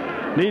Trojans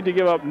need to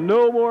give up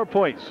no more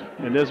points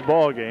in this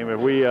ball game if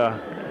we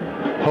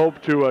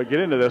hope to get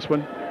into this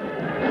one.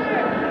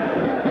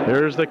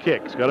 Here's the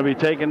kick. It's going to be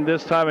taken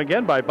this time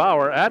again by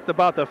Bauer at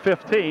about the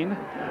 15.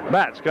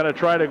 Matt's going to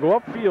try to go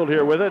upfield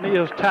here with it, and he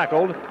is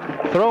tackled,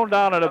 thrown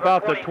down at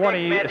about the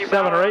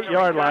 27 or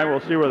 8-yard line.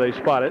 We'll see where they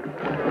spot it.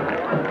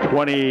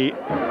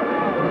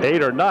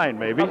 28 or 9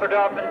 maybe. Upper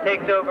Dolphin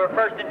takes over,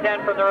 1st and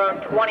 10 from their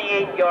own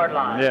 28-yard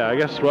line. Yeah, I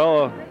guess,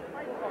 well,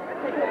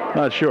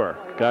 not sure.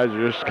 Guys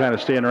are just kind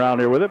of staying around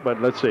here with it, but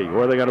let's see.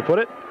 Where are they going to put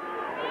it?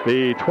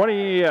 The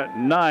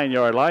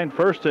 29-yard line,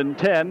 1st and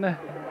 10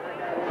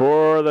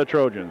 for the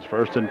Trojans.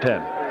 1st and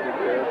 10.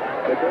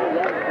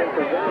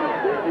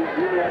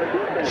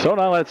 So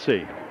now let's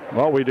see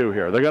what we do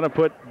here. They're going to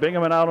put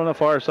Bingaman out on the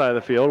far side of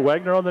the field,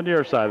 Wagner on the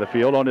near side of the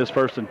field on his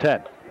 1st and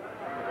 10.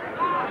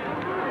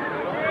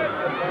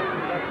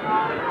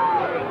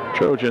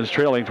 Trojans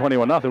trailing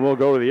 21-0. We'll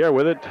go to the air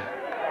with it.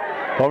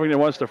 Covington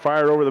wants to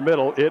fire it over the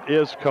middle. It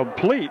is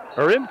complete,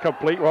 or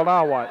incomplete. Well,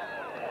 now what?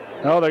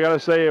 No, they're going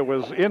to say it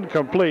was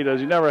incomplete as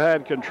he never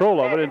had control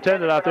of it.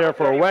 Intended out there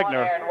for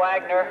Wagner.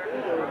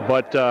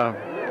 But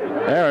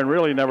Aaron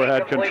really never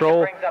had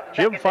control.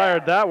 Jim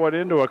fired that one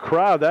into a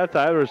crowd that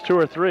time. There was 2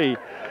 or 3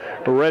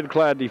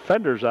 red-clad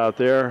defenders out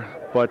there,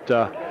 but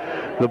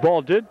the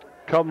ball did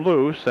come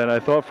loose, and I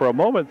thought for a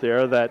moment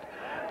there that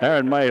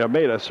Aaron might have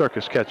made a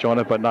circus catch on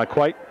it, but not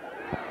quite.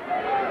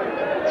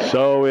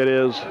 So it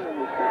is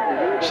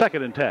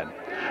 2nd and 10.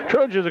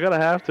 Trojans are going to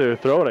have to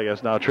throw it, I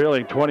guess, now,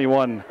 trailing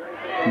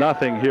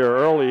 21-0 here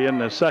early in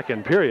the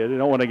second period. They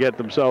don't want to get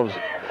themselves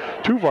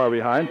too far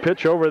behind.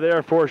 Pitch over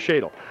there for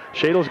Shadle.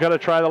 Shadle's going to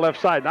try the left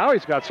side. Now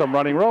he's got some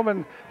running room,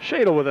 and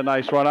Shadle with a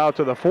nice run out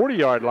to the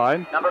 40-yard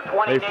line.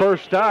 A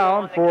first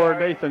down for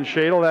Nathan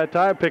Shadle that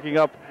time, picking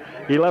up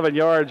 11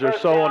 yards or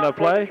so on the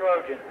play.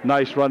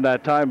 Nice run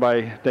that time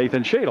by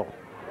Nathan Shadle.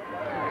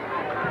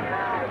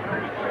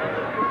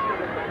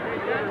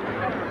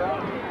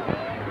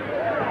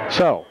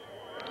 So,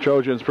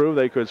 Trojans prove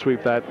they could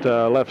sweep that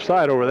left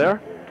side over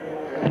there.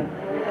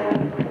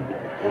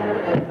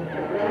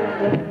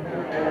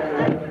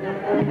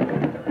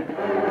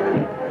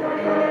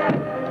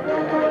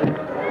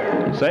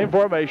 Same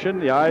formation,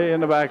 the eye in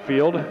the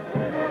backfield.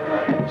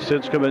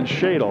 Sinscombe and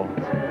Shadle.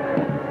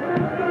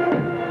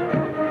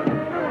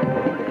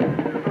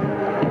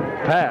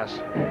 Pass.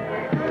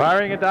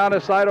 Firing it down the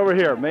side over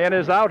here. Man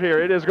is out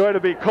here. It is going to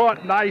be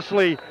caught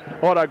nicely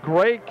on a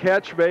great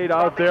catch made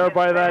out there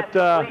by that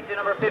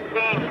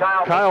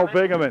Kyle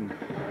Bingaman.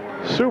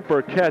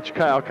 Super catch,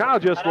 Kyle. Kyle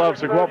just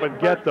loves to go up and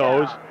get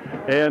those.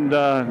 And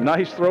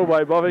nice throw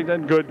by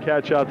Buffington. Good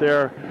catch out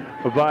there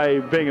by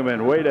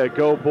Bingaman. Way to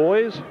go,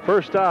 boys.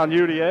 First down,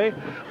 UDA.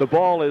 The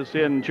ball is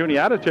in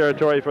Juniata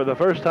territory for the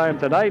first time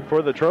tonight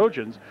for the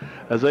Trojans,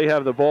 as they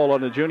have the ball on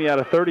the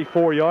Juniata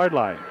 34-yard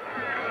line.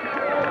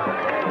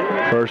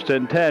 1st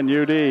and 10,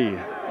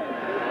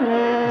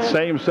 UD.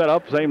 Same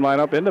setup, same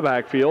lineup in the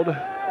backfield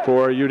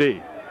for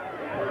UD.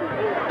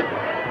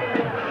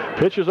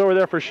 Pitches over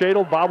there for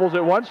Shadle, bobbles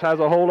it once, has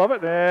a hold of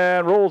it,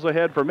 and rolls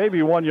ahead for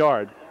maybe 1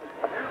 yard.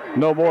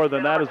 No more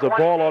than that as the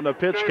ball on the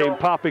pitch came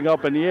popping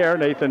up in the air.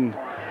 Nathan,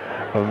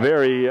 a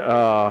very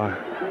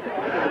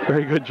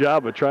good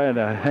job of trying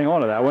to hang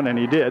on to that one, and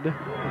he did.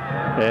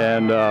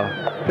 And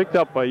picked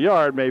up a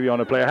yard maybe on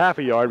the play, half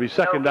a yard. Be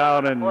 2nd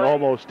down and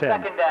almost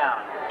 10.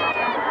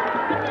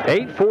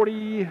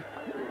 8:40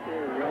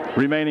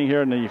 remaining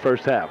here in the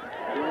first half.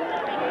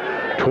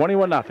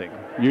 21-0.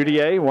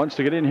 UDA wants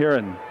to get in here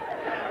and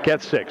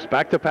get 6.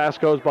 Back to pass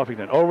goes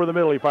Buffington. Over the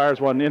middle, he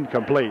fires one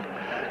incomplete.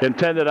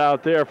 Intended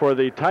out there for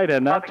the tight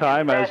end that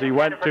time as he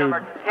went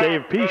to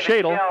Dave P.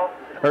 Shale,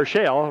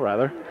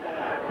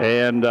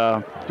 and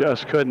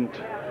just couldn't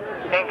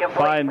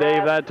find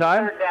Dave that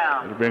time.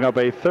 It'll bring up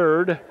a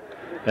 3rd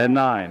and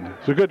 9.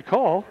 It's a good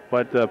call,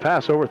 but the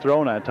pass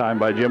overthrown that time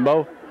by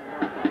Jimbo.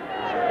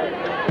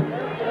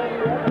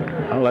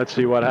 Well, let's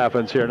see what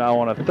happens here now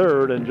on a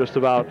 3rd and just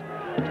about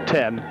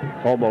 10,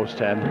 almost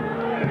 10.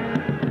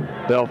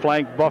 They'll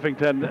flank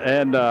Buffington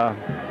and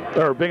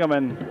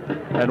Bingaman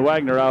and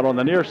Wagner out on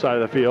the near side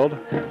of the field.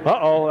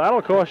 Uh-oh,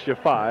 that'll cost you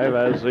 5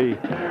 as he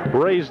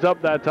raised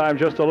up that time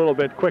just a little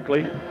bit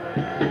quickly.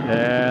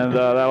 And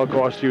that'll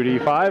cost UD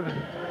 5.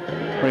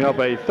 Bring up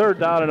a 3rd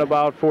down and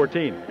about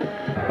 14.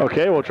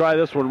 Okay, we'll try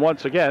this one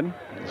once again.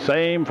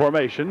 Same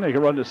formation. They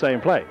can run the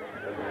same play.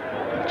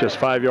 Just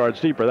 5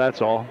 yards deeper,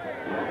 that's all.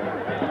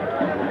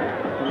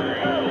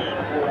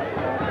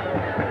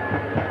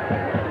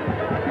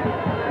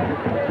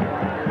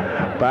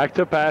 Back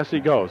to pass he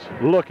goes,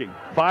 looking,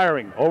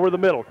 firing, over the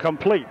middle,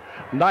 complete.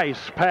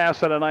 Nice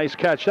pass and a nice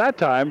catch that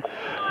time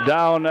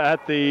down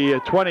at the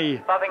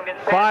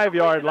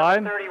 25-yard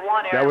line.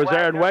 That was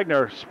Aaron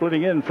Wagner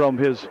splitting in from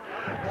his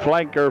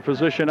flanker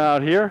position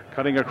out here,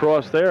 cutting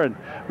across there and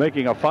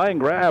making a fine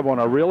grab on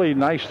a really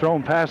nice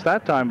thrown pass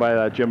that time by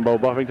that Jimbo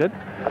Buffington.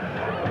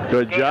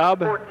 Good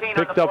job.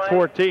 Picked up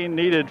 14,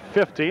 needed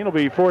 15. It'll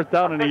be 4th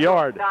down and a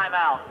yard.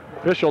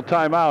 Official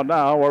timeout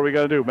now. What are we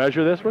going to do,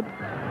 measure this one?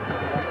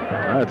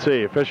 Let's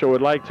see, official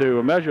would like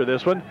to measure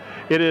this one.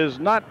 It is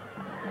not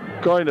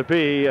going to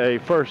be a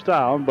first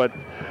down, but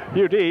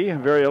UD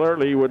very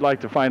alertly would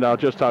like to find out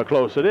just how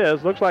close it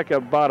is. Looks like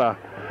about a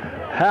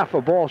half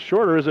a ball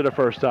shorter. Is it a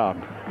first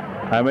down?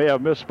 I may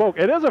have misspoke.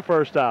 It is a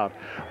first down.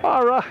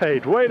 All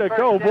right, way to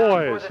go,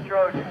 boys.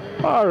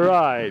 All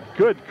right,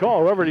 good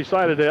call. Whoever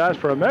decided to ask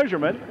for a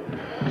measurement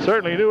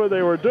certainly knew what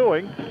they were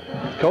doing.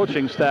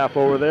 Coaching staff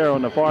over there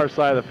on the far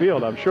side of the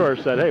field, I'm sure,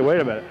 said, hey, wait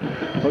a minute.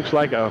 Looks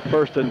like a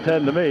 1st and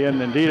 10 to me, and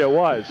indeed it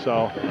was.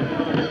 So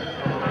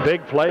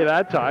big play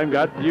that time.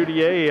 Got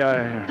UDA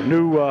a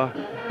new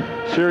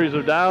series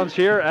of downs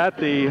here at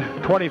the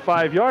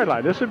 25-yard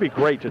line. This would be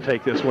great to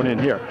take this one in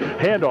here.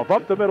 Handoff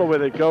up the middle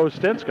with it goes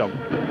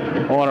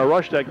Stinscombe on a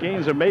rush that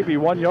gains him maybe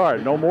 1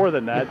 yard, no more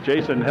than that.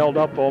 Jason held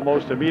up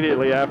almost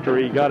immediately after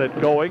he got it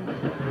going.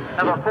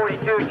 Number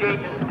 42,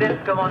 Jason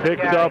Stinscombe on the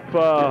carry. Picked up,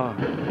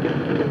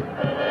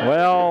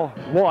 well,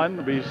 1.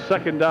 It'll be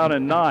 2nd down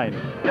and 9.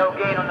 No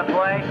gain on the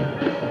play.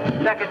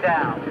 2nd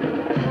down.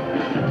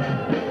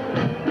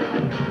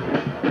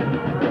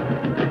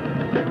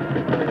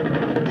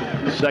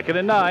 Second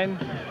and 9.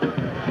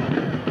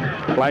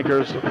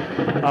 Flankers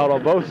out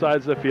on both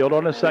sides of the field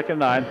on the 2nd and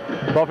 9.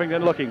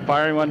 Buffington looking,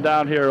 firing one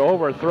down here,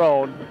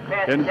 overthrown,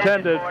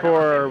 intended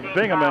for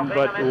Bingaman,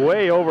 but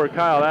way over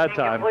Kyle that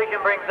time.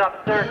 Brings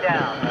up third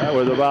down. That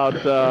was about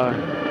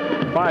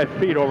 5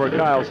 feet over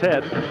Kyle's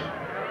head,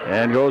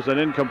 and goes an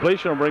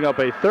incompletion, will bring up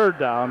a third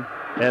down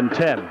and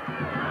 10.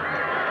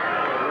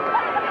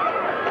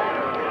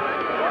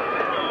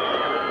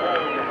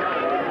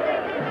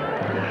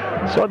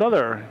 So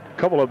another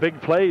couple of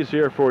big plays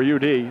here for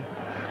UD.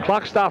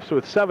 Clock stops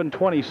with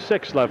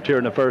 7:26 left here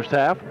in the first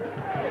half.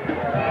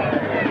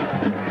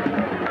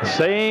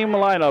 Same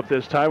lineup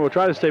this time. We'll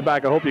try to stay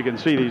back. I hope you can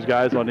see these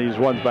guys on these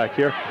ones back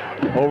here.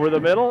 Over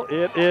the middle,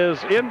 it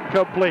is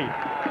incomplete.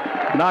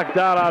 Knocked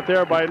down out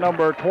there by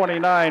number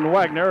 29,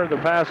 Wagner. The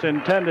pass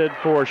intended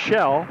for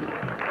Shell.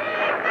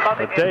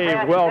 But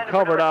Dave well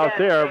covered out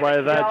there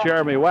by that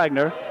Jeremy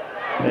Wagner.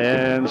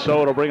 And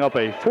so it'll bring up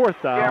a fourth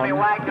down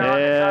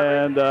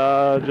and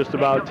just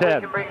about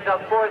 10.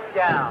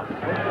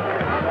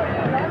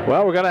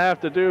 Well, we're going to have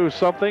to do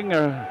something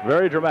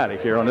very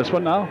dramatic here on this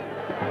one now.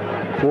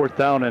 Fourth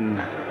down and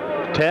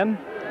 10.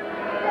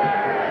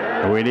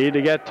 We need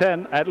to get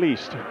 10 at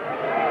least.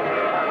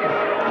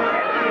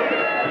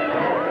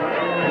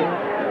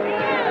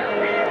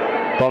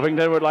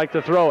 Buffington would like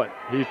to throw it.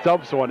 He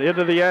thumps one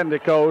into the end.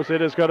 It goes.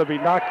 It is going to be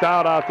knocked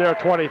out there.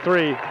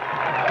 23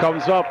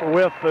 comes up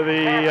with the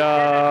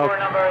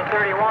number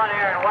 31,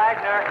 Aaron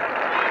Wagner.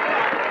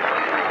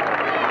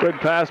 Good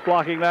pass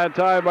blocking that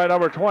time by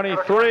number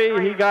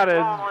 23. He got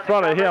in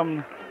front of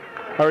him,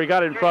 or he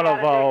got in front of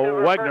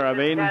Wagner, I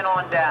mean.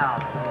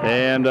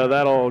 And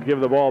that'll give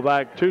the ball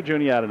back to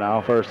Juniata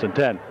now, first and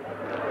 10.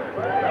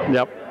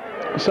 Yep.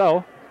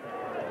 So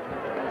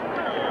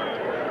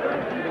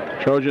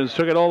Trojans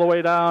took it all the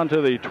way down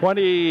to the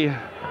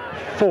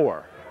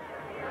 24.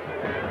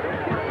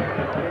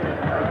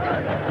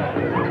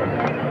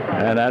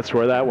 And that's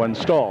where that one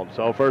stalled.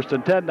 So first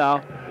and 10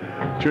 now.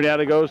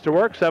 Juniata goes to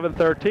work.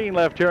 7:13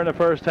 left here in the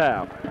first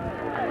half.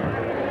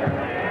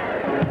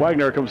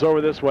 Wagner comes over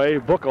this way.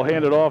 Book will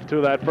hand it off to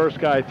that first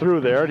guy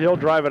through there. He'll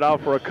drive it out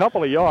for a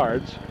couple of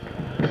yards.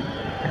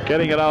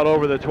 Getting it out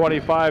over the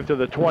 25 to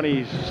the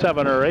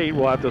 27 or 8.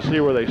 We'll have to see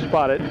where they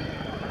spot it.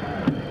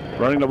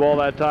 Running the ball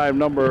that time,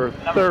 number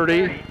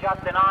 30.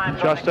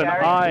 Justin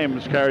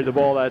Imes carried the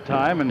ball that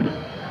time, and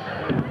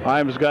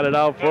Imes got it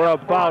out for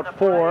about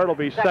 4. It'll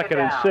be second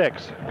and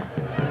 6.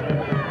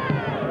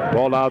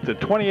 Ball out to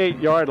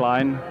 28-yard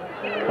line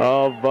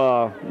of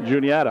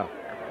Juniata.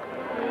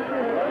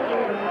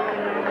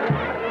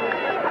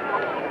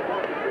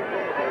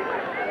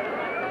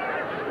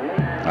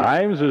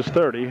 Imes is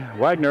 30.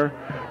 Wagner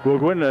will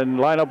go in and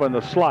line up on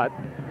the slot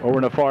over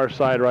in the far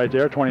side right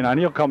there, 29.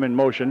 He'll come in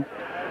motion.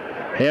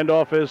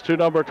 Handoff is to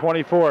number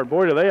 24.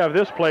 Boy, do they have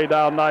this play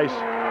down nice.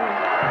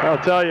 I'll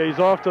tell you, he's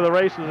off to the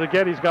races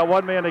again. He's got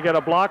one man to get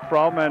a block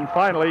from, and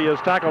finally he is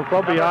tackled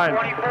from behind.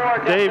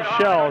 Dave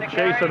Shell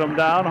chasing him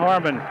down.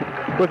 Harmon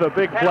with a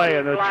big play,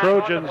 and the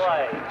Trojans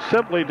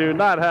simply do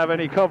not have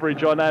any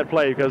coverage on that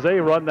play because they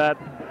run that.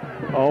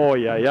 Oh,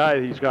 yeah,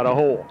 he's got a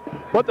hole.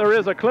 But there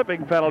is a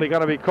clipping penalty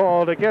going to be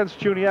called against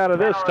Juniata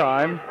this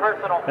time,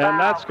 and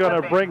that's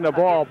going to bring the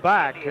ball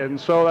back, and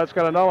so that's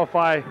going to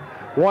nullify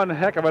one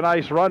heck of a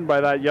nice run by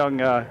that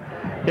young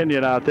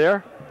Indian out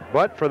there.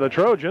 But for the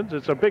Trojans,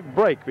 it's a big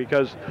break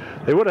because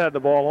they would have had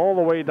the ball all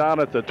the way down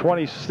at the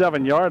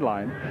 27-yard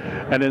line,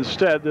 and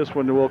instead this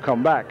one will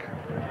come back.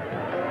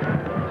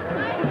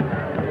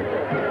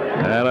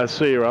 And let's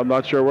see, I'm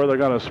not sure where they're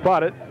going to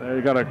spot it.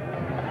 They're going to,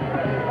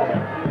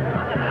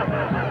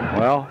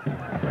 well,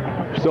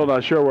 still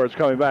not sure where it's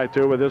coming back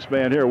to, but this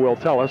man here will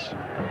tell us.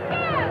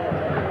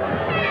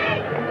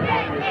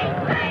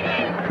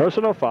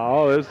 Personal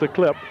foul is the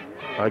clip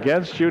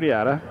against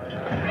Juniata.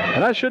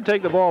 And that should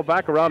take the ball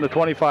back around the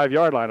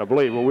 25-yard line, I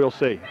believe, but we'll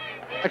see.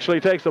 Actually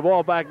takes the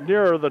ball back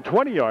nearer the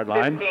 20-yard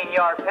line.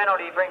 15-yard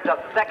penalty brings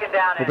up second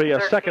down. It'll be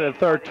a second and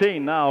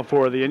 13 now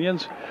for the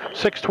Indians.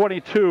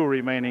 6:22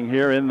 remaining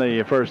here in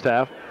the first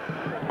half.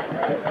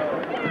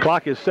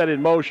 Clock is set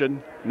in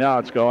motion. Now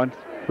it's going.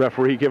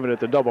 Referee giving it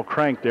the double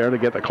crank there to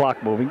get the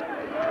clock moving.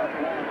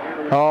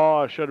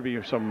 Oh, should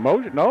be some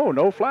motion.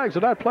 No flags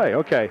in that play.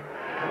 Okay.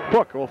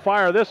 Book will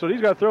fire this one. He's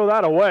going to throw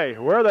that away.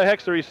 Where the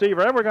heck's the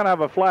receiver? And we're going to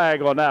have a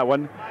flag on that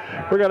one.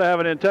 We're going to have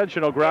an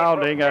intentional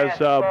grounding as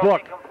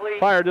Book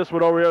fired this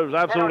one over here. There's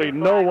absolutely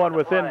no one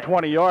within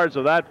 20 yards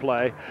of that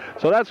play.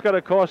 So that's going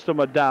to cost them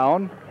a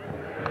down.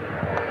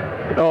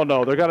 Oh,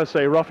 no, they're going to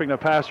say roughing the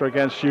passer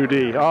against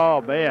UD.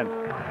 Oh, man.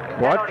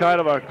 What kind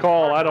of a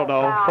call? I don't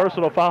know.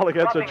 Personal foul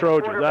against the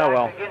Trojans. Ah,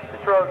 well.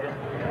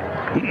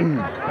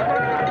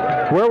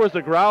 Where was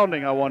the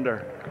grounding, I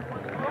wonder?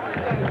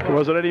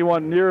 Wasn't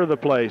anyone near the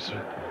place?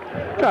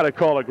 Got to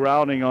call a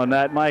grounding on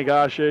that. My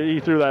gosh, he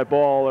threw that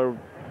ball. The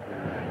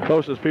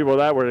closest people to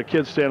that were the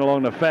kids standing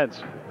along the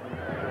fence.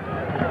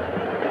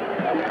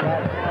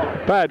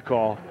 Bad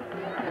call.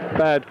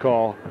 Bad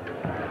call.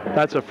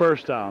 That's a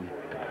first down.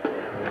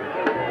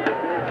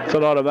 It's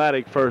an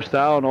automatic first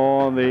down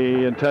on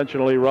the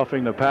intentionally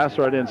roughing the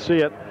passer. I didn't see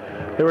it.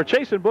 They were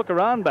chasing Book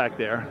around back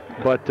there,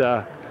 but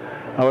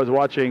I was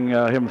watching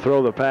him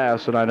throw the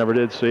pass, and I never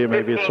did see it.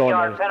 Maybe it's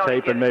on the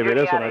tape, and maybe it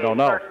isn't. I don't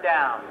know.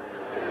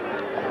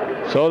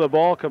 So the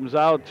ball comes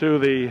out to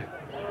the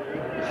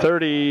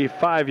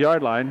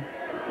 35-yard line.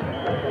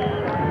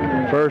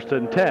 1st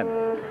and 10.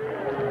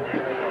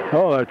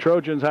 Oh, the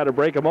Trojans had a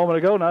break a moment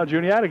ago. Now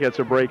Juniata gets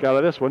a break out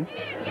of this one.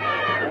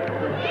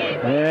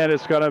 And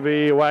it's going to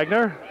be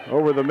Wagner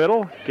over the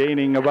middle,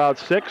 gaining about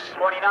 6.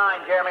 29,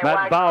 Jeremy Matt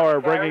Wagner Bauer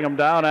bringing him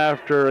down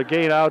after a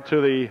gain out to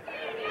the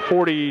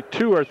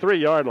 42 or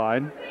 3-yard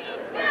line.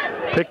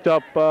 Picked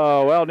up,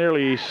 well,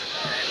 nearly 6,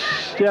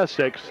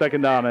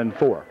 2nd down and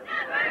 4.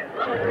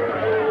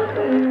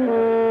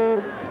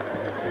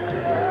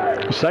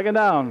 2nd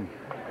down.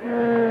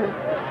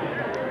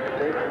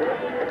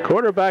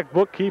 Quarterback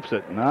book keeps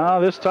it. Now,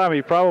 this time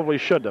he probably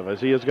should have,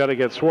 as he is going to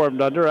get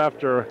swarmed under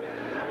after a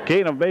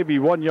gain of maybe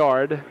 1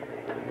 yard.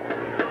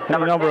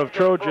 Any number of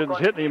Trojans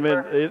hitting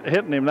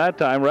him that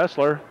time.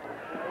 Wrestler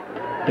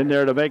in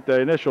there to make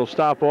the initial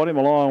stop on him,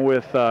 along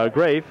with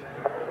Grafe.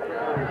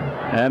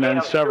 And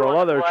then several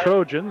other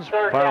Trojans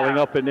piling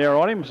up in there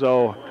on him,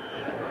 so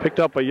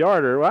picked up a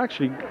yarder. Well,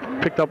 actually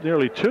picked up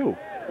nearly 2.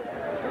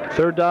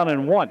 3rd down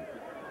and 1.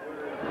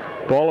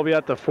 Ball will be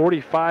at the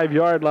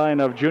 45-yard line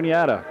of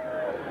Juniata.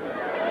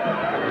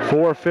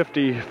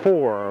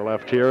 4:54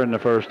 left here in the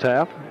first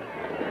half.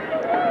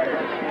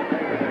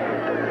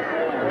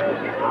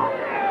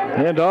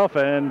 Handoff,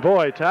 and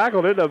boy,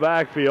 tackled in the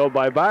backfield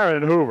by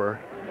Byron Hoover.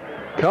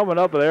 Coming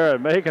up there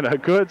and making a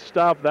good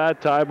stop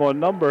that time on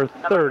number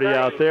 30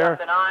 out there,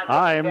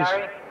 Imes.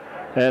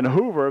 And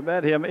Hoover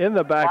met him in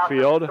the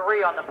backfield.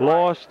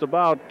 Lost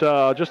about,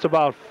 just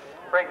about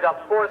brings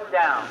up 4th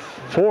down.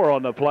 4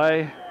 on the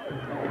play,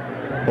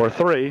 or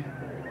 3.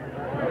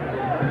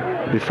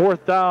 The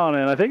 4th down,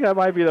 and I think that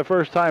might be the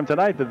first time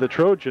tonight that the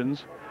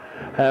Trojans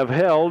have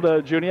held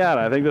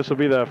Juniata. I think this will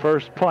be the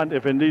first punt,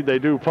 if indeed they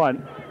do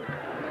punt.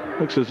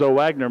 Looks as though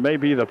Wagner may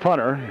be the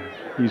punter.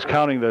 He's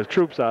counting the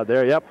troops out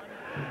there. Yep,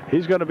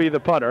 he's going to be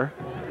the punter.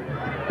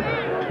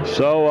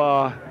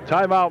 So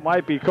timeout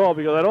might be called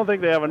because I don't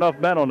think they have enough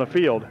men on the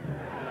field.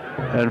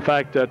 In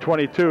fact,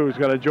 22 is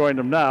going to join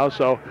them now.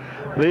 So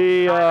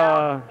the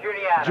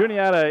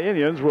Juniata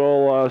Indians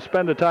will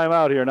spend a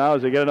timeout here now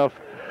as they get enough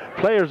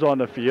players on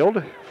the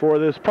field for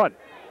this punt.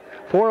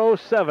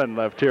 4:07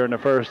 left here in the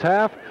first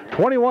half.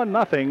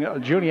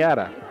 21-0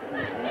 Juniata.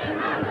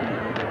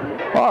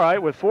 All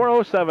right, with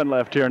 4:07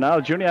 left here now,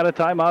 Juniata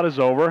timeout is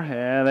over,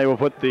 and they will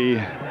put the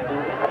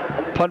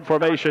punt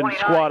formation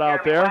squad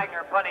out there.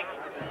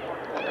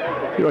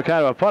 See what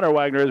kind of a punter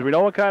Wagner is. We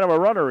know what kind of a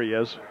runner he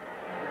is.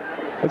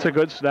 It's a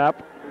good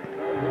snap.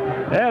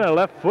 And a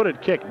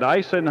left-footed kick,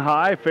 nice and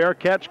high. Fair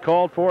catch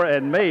called for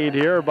and made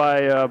here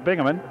by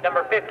Bingaman.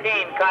 Number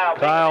 15, Kyle.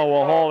 Kyle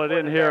will haul it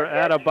in here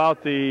at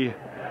about the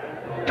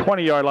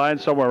 20-yard line,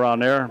 somewhere around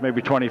there,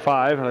 maybe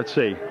 25. Let's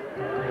see.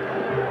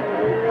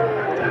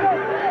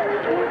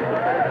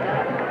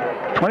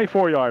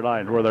 24-yard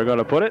line where they're going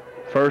to put it.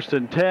 1st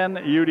and 10,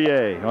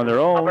 UDA on their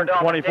own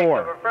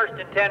 24. 1st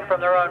and 10 from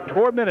their own.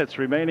 4 minutes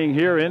remaining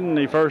here in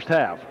the first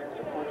half.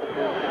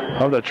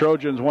 Oh, the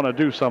Trojans want to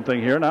do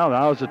something here.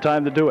 Now is the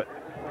time to do it.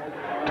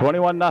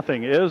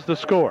 21-0 is the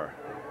score.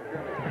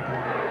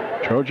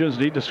 Trojans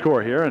need to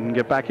score here and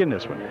get back in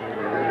this one.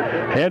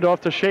 Hand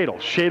off to Shadle.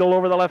 Shadle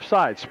over the left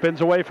side.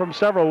 Spins away from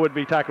several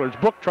would-be tacklers.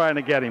 Book trying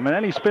to get him, and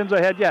then he spins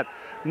ahead yet.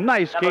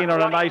 Nice gain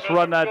on a nice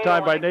run that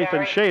time by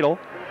Nathan Shadle.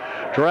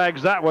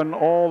 Drags that one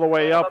all the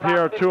way up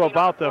here to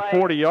about the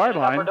 40-yard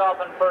line.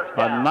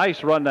 A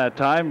nice run that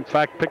time. In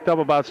fact, picked up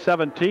about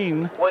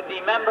 17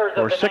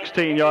 or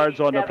 16 yards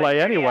on the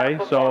play anyway.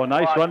 So a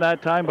nice run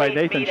that time by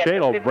Nathan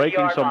Shadle,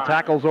 breaking some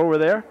tackles over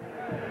there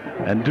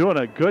and doing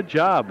a good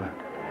job.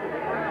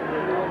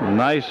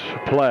 Nice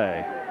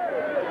play.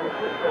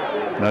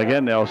 And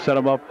again, they'll set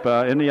them up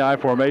in the I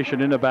formation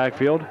in the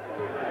backfield.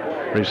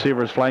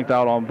 Receivers flanked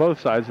out on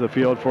both sides of the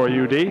field for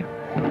UD.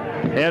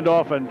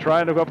 Handoff and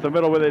trying to go up the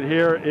middle with it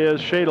here is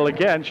Shadle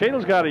again.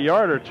 Shadle's got a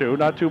yard or two,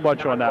 not too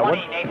much on that one.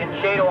 Nathan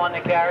Shadle on the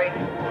carry.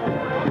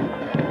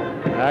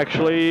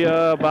 Actually,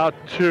 about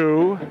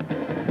 2.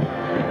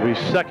 We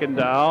 2nd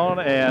down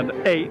and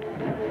 8.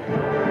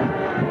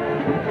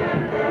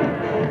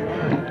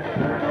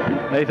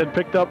 Nathan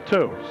picked up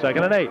 2,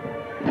 2nd and 8.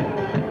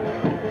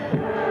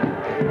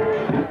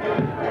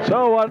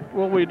 So what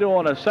will we do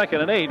on a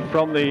 2nd and 8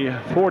 from the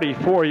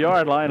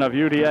 44-yard line of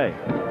UDA?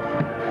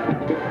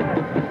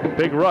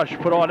 Big rush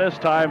put on this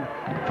time.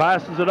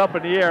 Passes it up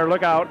in the air.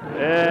 Look out.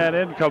 And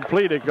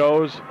incomplete it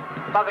goes.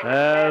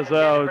 As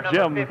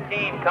Jim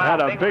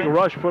had a big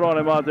rush put on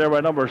him out there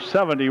by number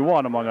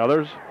 71, among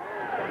others.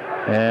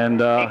 And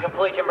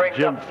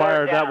Jim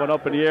fired that one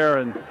up in the air.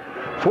 And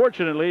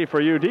fortunately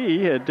for UD,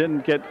 it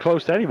didn't get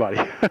close to anybody.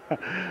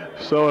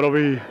 So it'll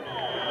be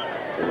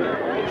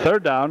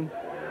 3rd down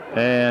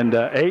and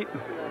 8.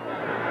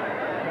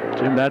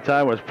 Jim that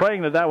time was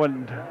praying that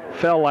one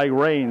fell like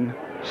rain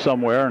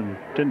somewhere and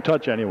didn't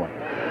touch anyone,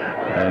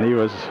 and he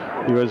was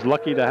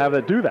lucky to have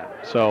it do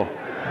that. So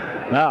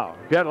now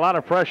got a lot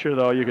of pressure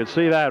though. You could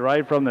see that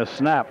right from the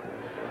snap.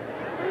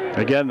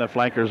 Again, the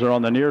flankers are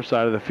on the near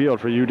side of the field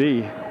for UD.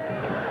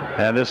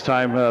 And this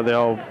time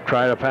they'll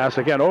try to pass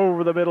again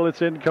over the middle.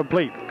 It's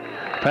incomplete.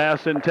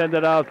 Pass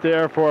intended out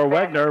there for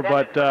Wegner,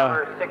 but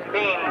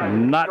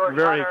not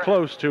very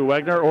close to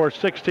Wegner or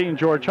 16,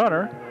 George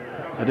Hunter.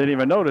 I didn't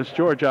even notice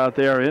George out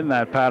there in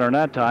that pattern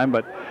that time,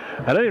 but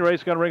at any rate,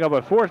 it's going to bring up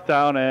a 4th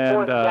down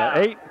and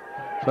 8.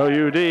 So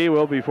UD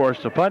will be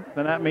forced to punt,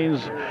 and that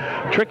means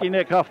tricky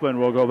Nick Huffman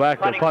will go back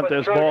to punt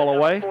this ball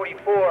away.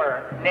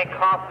 44, Nick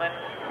Hoffman.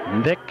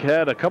 Nick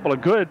had a couple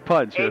of good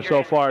punts here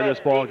so far in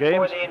this ball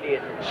game.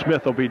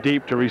 Smith will be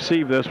deep to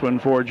receive this one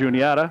for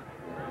Juniata.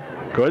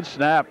 Good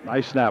snap,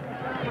 nice snap.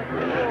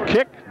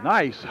 Kick,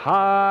 nice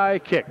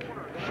high kick.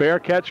 Fair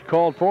catch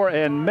called for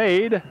and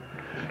made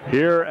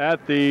here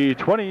at the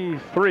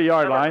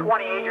 23-yard line.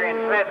 20, Adrian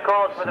Smith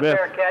calls for the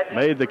fair catch.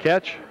 Made the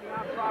catch,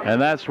 and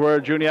that's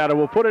where Juniata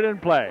will put it in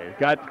play.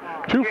 Got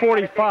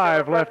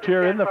 2:45 left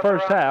here in the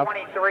first half.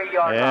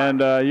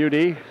 And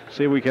UD,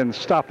 see if we can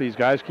stop these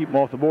guys, keep them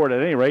off the board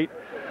at any rate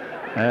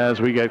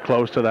as we get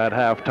close to that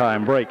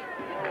halftime break.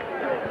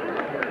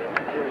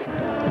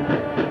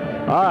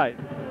 All right,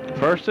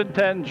 1st and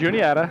 10,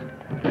 Juniata.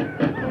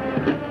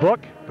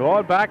 Book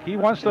going back, he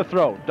wants to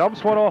throw.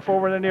 Dumps one off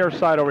over the near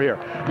side over here.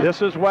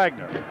 This is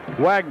Wagner.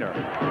 Wagner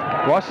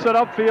busts it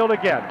upfield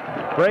again.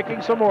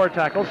 Breaking some more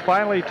tackles.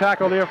 Finally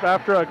tackled here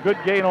after a good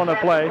gain on the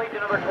play.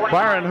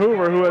 Byron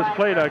Hoover, who has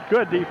played a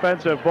good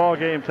defensive ball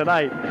game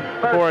tonight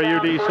for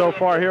UD so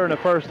far here in the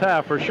first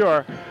half for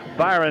sure.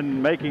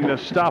 Byron making the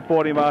stop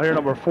on him out here,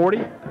 number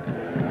 40.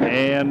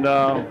 And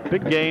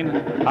big gain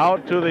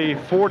out to the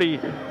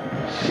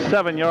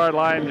 47-yard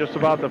line, just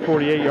about the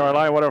 48-yard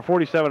line, whatever,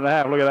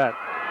 47.5. Look at that.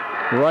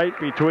 Right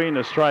between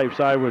the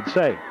stripes, I would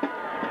say.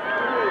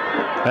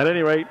 At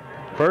any rate,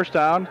 1st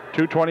down,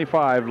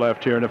 2:25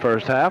 left here in the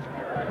first half.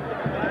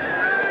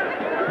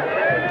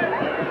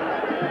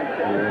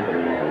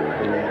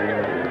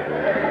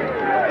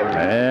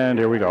 And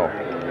here we go.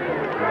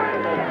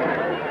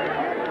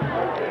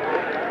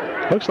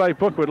 Looks like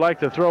Book would like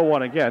to throw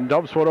one again.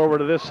 Dumps one over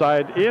to this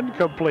side,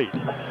 incomplete.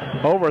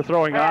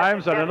 Overthrowing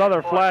Imes, and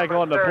another flag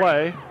on the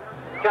play.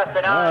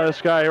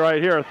 This guy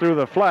right here threw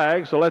the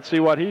flag, so let's see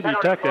what he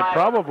detected.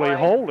 Probably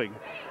holding.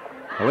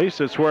 At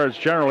least it's where it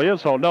generally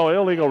is. So no,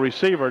 illegal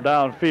receiver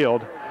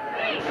downfield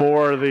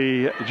for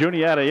the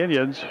Juniata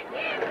Indians.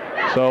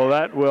 So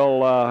that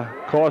will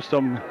cost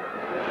them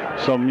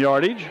some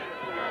yardage.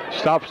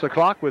 Stops the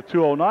clock with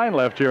 2:09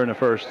 left here in the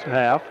first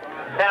half.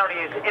 Penalty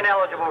is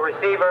ineligible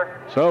receiver.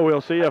 So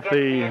we'll see if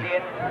the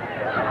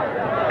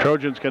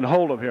Trojans can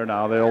hold them here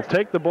now. They'll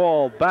take the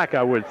ball back,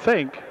 I would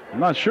think. I'm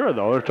not sure,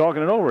 though. They're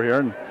talking it over here,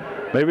 and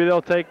maybe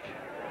they'll take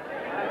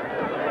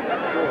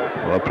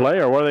a play,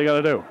 or what are they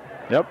going to do?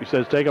 Yep, he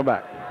says take them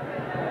back.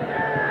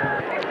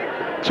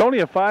 It's only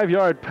a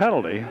 5-yard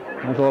penalty.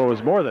 I thought it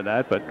was more than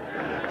that, but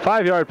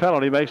 5-yard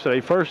penalty makes it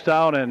a 1st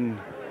down and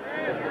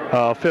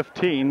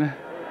 15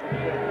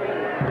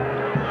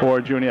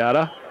 for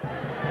Juniata.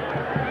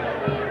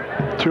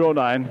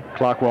 2:09.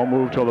 Clock won't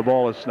move till the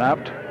ball is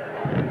snapped.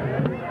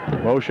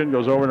 Motion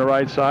goes over to the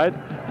right side.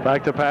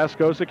 Back to pass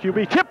goes to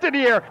QB. Tipped in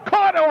the air.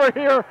 Caught over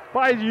here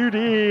by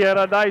UD. And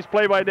a nice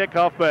play by Nick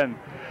Huffman.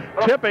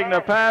 Tipping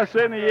the pass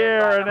in the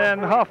air, and then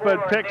Huffman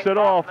picks it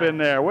off in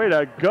there. Way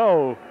to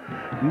go,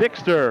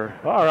 Nickster.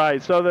 All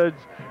right, so the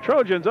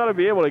Trojans ought to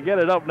be able to get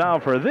it up now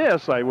for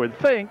this, I would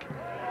think.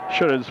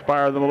 Should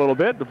inspire them a little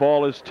bit. The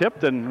ball is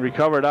tipped and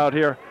recovered out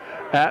here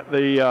at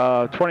the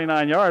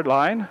 29-yard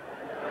line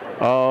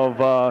of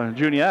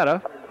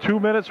Juniata. 2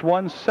 minutes,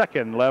 1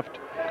 second left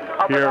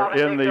here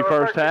in the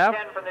first half.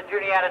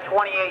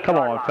 Come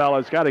on,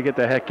 fellas, got to get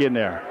the heck in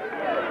there.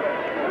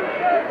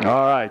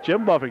 All right,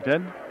 Jim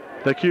Buffington,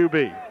 the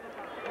QB.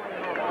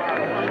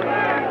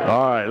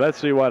 All right, let's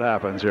see what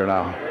happens here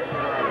now.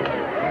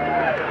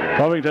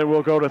 Buffington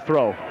will go to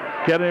throw.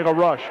 Getting a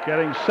rush,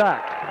 getting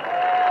sacked.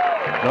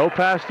 No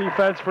pass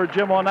defense for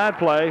Jim on that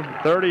play.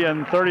 30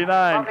 and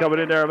 39 coming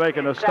in there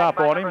making a stop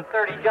on him.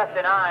 30,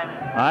 Justin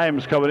Imes.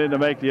 Imes coming in to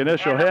make the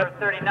initial hit.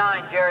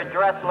 39, Jared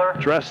Dressler.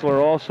 Dressler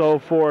also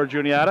for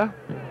Juniata.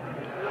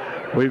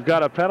 We've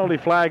got a penalty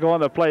flag on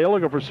the play.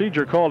 Illegal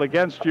procedure called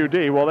against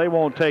UD. Well, they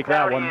won't take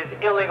that one.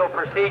 Is illegal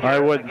procedure. I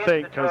wouldn't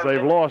think, because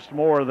they've lost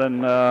more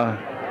than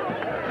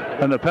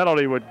the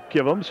penalty would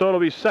give them. So it'll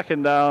be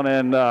 2nd down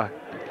and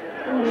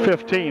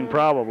 15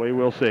 probably.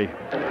 We'll see.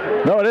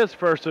 No, it is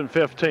 1st and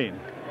 15.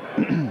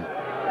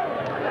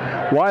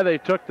 Why they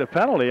took the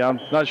penalty, I'm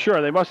not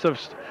sure. They must have.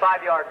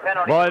 5-yard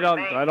penalty. Well, I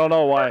don't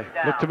know why.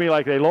 Looked to me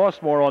like they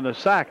lost more on the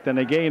sack than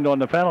they gained on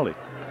the penalty.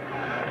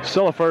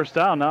 Still a 1st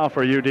down now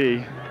for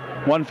UD.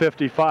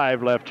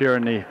 1:55 left here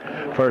in the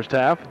first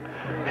half.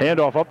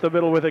 Handoff up the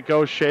middle with it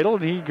goes Shadle,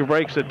 and he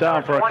breaks it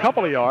down for a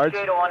couple of yards.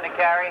 On the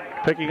carry.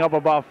 Picking up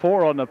about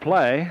 4 on the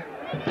play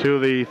to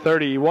the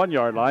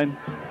 31-yard line.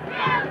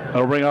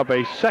 That'll bring up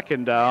a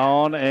 2nd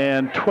down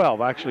and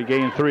 12. Actually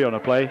gained 3 on the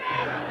play.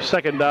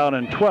 2nd down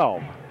and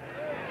 12.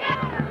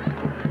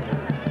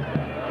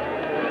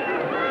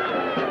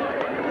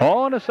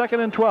 On a 2nd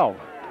and 12.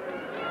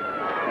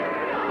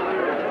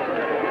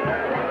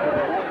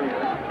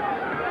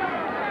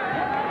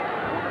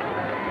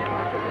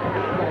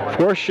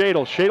 For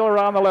Shadle. Shadle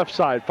around the left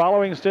side.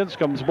 Following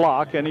Stinscombe's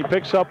block, and he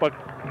picks up a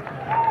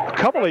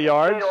couple of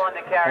yards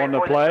on the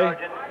play.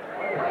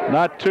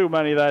 Not too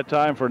many that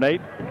time for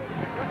Nate.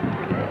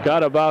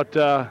 Got about,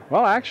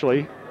 well,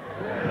 actually,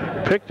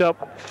 picked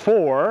up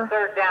 4.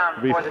 Third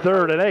down. It'll be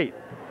 3rd and 8.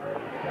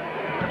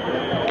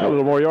 A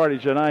little more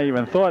yardage than I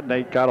even thought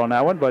Nate got on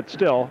that one, but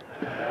still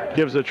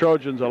gives the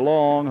Trojans a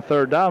long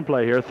 3rd down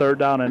play here, 3rd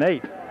down and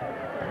 8.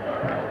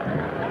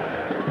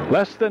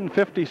 Less than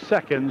 50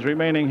 seconds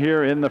remaining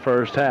here in the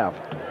first half.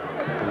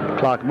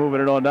 Clock moving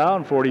it on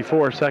down,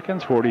 44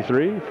 seconds,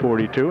 43,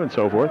 42, and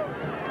so forth.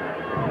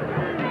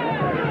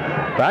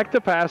 Back to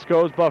pass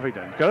goes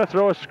Buffington. Going to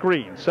throw a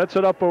screen. Sets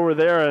it up over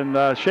there, and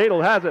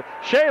Shadle has it.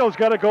 Shadle's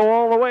going to go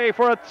all the way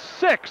for a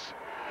 6.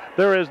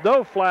 There is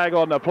no flag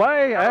on the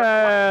play,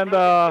 and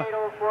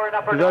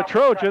the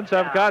Trojans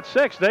have got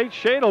 6. Nate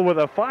Shadle with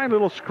a fine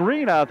little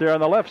screen out there on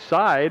the left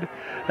side,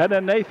 and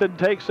then Nathan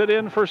takes it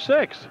in for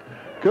 6.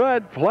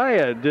 Good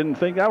play. I didn't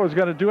think I was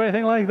going to do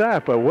anything like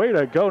that, but way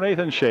to go,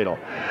 Nathan Shadle.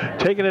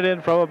 Taking it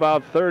in from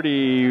about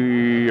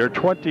 30 or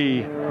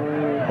 20.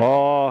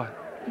 Oh,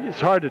 it's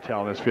hard to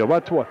tell in this field.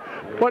 What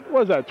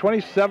was that,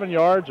 27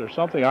 yards or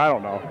something? I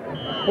don't know.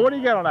 What do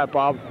you get on that,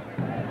 Bob?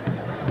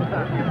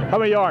 How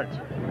many yards?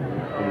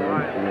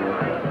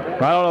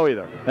 I don't know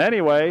either.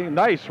 Anyway,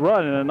 nice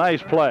run and a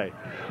nice play.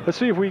 Let's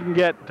see if we can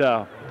get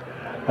an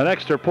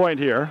extra point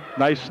here.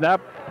 Nice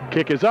snap.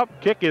 Kick is up.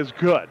 Kick is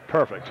good.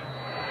 Perfect.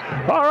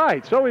 All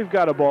right, so we've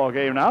got a ball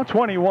game now,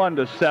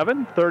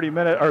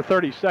 21-7,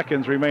 30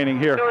 seconds remaining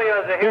here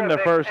in the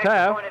first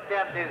half.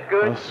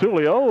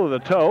 Sulio, the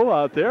toe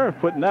out there,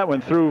 putting that one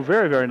through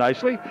very, very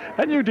nicely.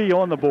 And UD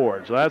on the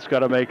board, so that's got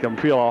to make them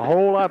feel a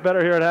whole lot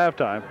better here at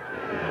halftime,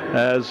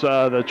 as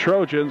the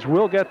Trojans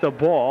will get the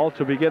ball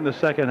to begin the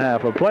second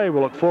half of play.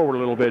 We'll look forward a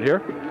little bit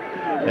here.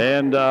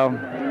 And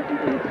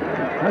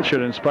that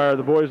should inspire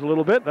the boys a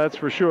little bit, that's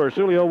for sure.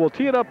 Sulio will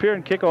tee it up here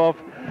and kick off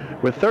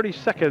with 30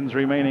 seconds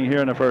remaining here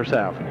in the first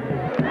half.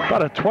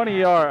 About a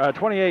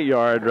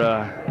 28-yard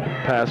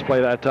pass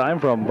play that time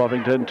from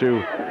Buffington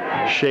to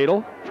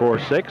Shadle for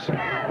 6.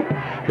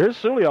 Here's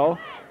Sulio,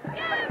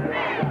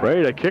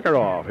 ready to kick her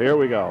off. Here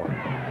we go.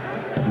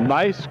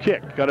 Nice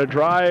kick. Got to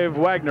drive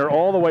Wagner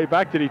all the way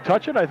back. Did he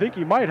touch it? I think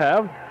he might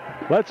have.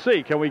 Let's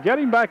see. Can we get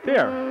him back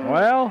there?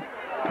 Well,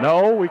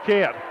 no, we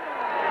can't.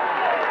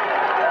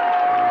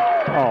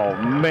 Oh,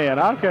 man,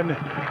 how can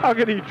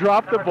he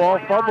drop the ball,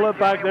 fumble it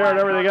back there and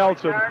everything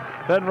else, and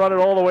then run it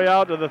all the way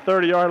out to the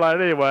 30-yard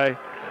line anyway?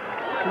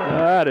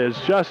 That is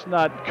just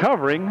not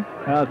covering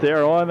out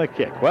there on the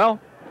kick. Well,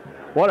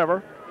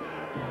 whatever.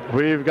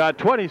 We've got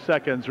 20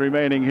 seconds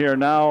remaining here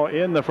now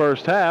in the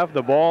first half.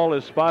 The ball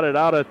is spotted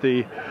out at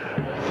the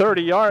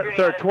 28-yard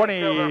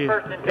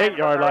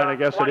line, I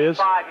guess it is,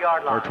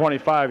 or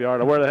 25-yard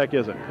line. Where the heck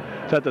is it?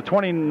 It's at the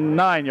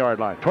 29-yard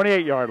line,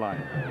 28-yard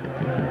line.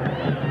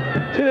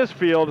 See this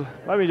field,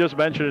 let me just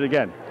mention it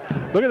again.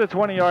 Look at the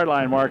 20-yard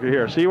line marker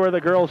here. See where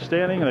the girl's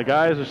standing and the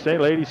guys are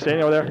standing, ladies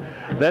standing over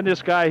there? Then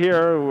this guy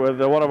here,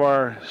 with one of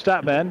our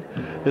stat men,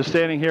 is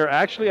standing here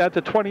actually at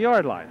the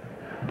 20-yard line.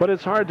 But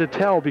it's hard to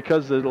tell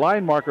because the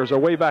line markers are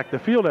way back. The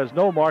field has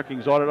no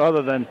markings on it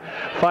other than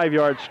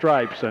 5-yard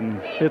stripes, and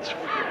it's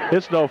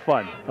no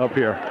fun up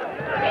here.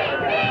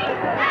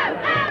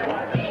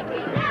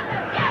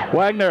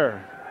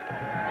 Wagner,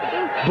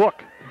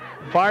 Book.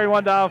 Firing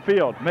one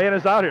downfield. Man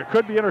is out here.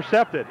 Could be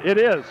intercepted. It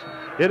is.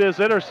 It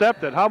is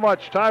intercepted. How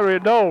much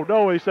time?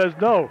 No. He says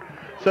no.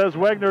 Says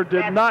Wagner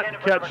did not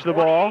catch the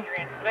ball.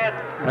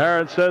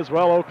 Aaron says,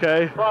 well,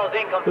 okay.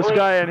 This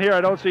guy in here, I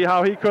don't see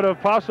how he could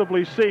have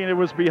possibly seen it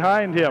was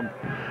behind him.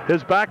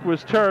 His back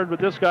was turned, but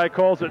this guy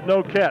calls it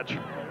no catch.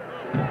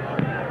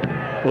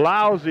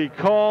 Lousy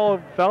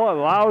call, fella.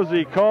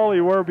 Lousy call.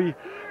 You were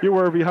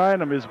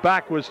behind him. His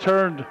back was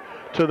turned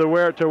to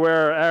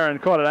where Aaron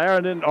caught it.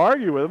 Aaron didn't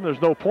argue with him. There's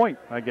no point,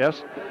 I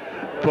guess.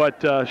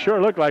 But sure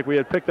looked like we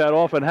had picked that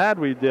off, and had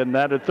we did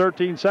that at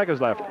 13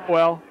 seconds left.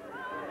 Well,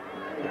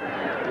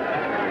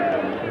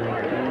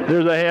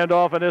 there's a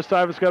handoff, and this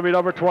time it's going to be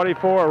number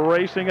 24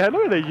 racing ahead.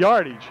 Look at the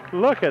yardage.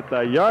 Look at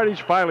the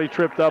yardage. Finally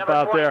tripped up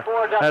out there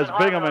as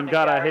Bingaman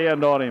got a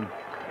hand on him.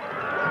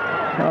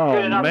 Oh,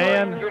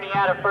 man.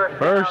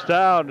 First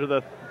down to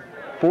the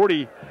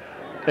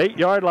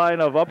 48-yard line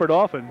of Upper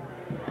Dauphin.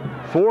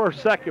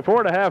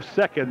 4.5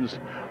 seconds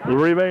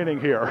remaining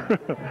here.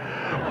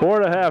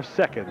 4.5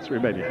 seconds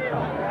remaining.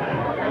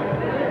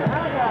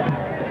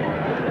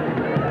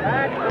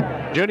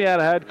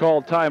 Juniata had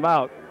called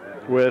timeout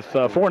with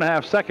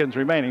 4.5 seconds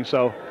remaining,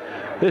 so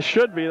this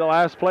should be the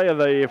last play of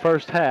the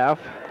first half.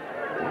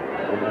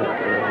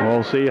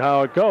 We'll see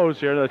how it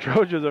goes here. The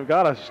Trojans have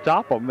got to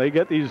stop them. They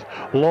get these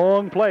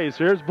long plays.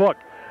 Here's Book,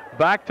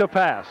 back to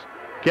pass,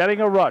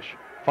 getting a rush,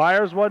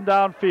 fires one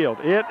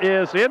downfield. It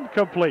is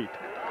incomplete.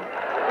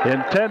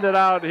 Intended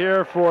out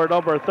here for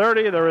number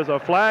 30. There is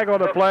a flag on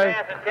the play.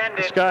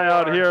 This guy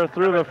out here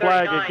threw the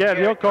flag again.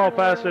 He'll call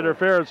pass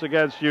interference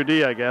against UD,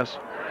 I guess.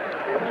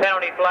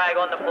 Penalty flag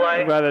on the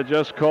play. Rather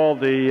just called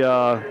the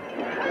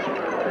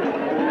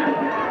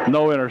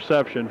no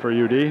interception for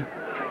UD.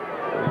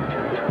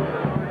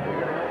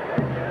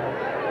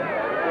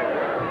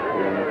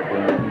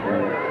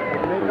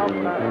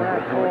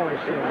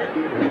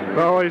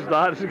 No, he's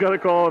not. He's going to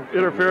call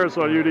interference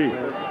on UD.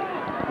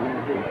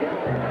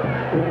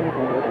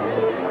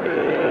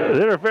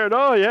 Interference.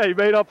 Oh, yeah, he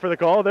made up for the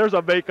call. There's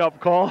a make-up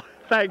call.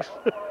 Thanks.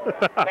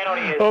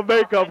 A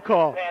make-up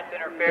call.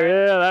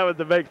 Yeah, that was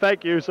the make.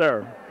 Thank you,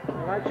 sir.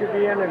 That should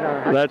be end of the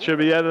half. That should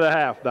be end of the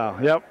half now.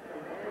 Yep.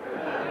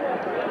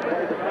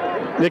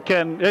 It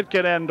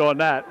can end on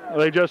that.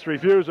 They just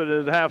refuse it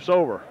and the half's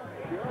over.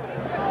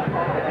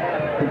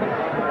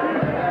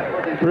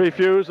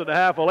 Refuse and the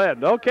half will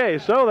end. Okay,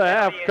 so the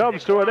half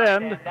comes to an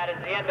end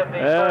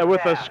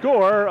with a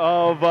score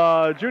of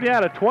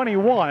Juniata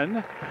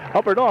 21,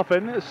 Upper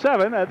Dauphin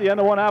 7 at the end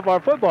of one half of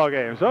our football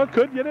game. So it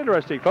could get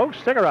interesting, folks.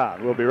 Stick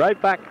around. We'll be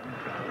right back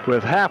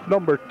with half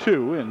number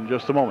 2 in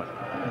just a moment.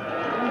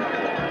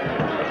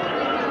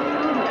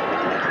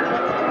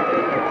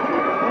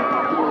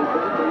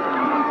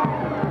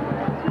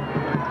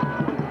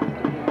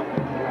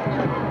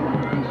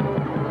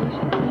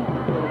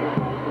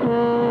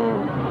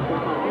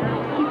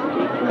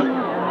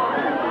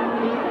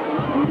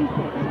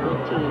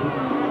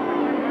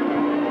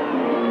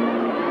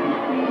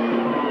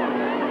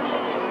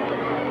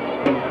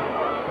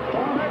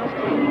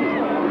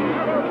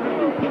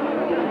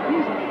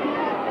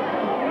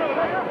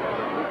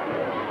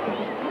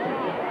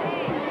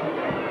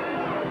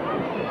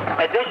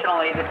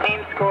 Additionally, the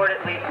team scored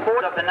at least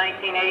 4 of the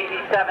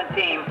 1987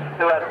 team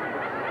who have...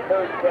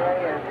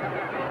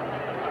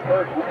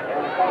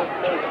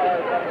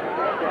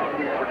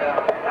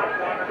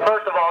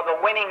 First of all, the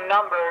winning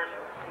numbers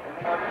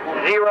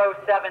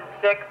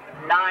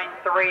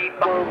 07693.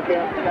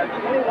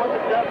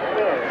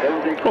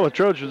 Well, the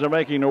Trojans are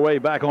making their way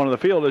back onto the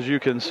field, as you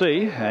can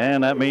see,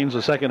 and that means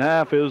the second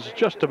half is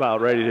just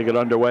about ready to get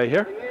underway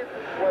here.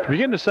 To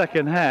begin the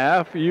second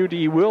half,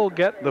 UD will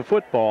get the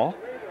football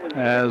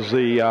as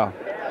the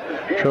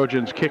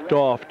Trojans kicked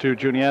off to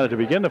Juniata to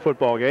begin the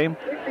football game.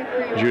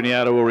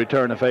 Juniata will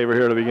return the favor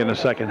here to begin the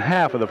second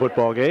half of the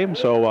football game.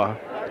 So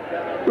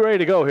we're ready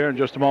to go here in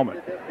just a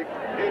moment.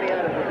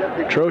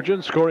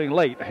 Trojans scoring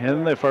late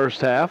in the first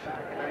half.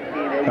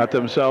 Got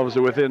themselves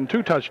within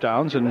 2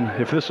 touchdowns. And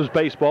if this is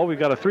baseball, we've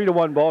got a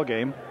 3-1 ball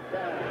game.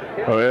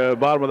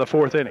 Bottom of the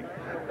 4th inning.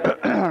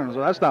 So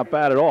that's not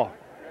bad at all.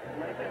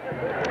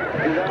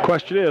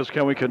 Question is,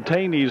 can we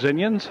contain these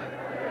Indians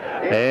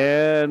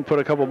and put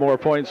a couple more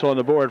points on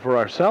the board for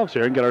ourselves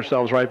here and get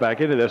ourselves right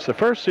back into this? The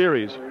first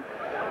series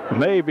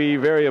may be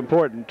very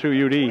important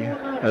to UD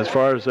as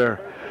far as their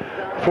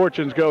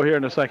fortunes go here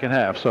in the second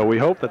half. So we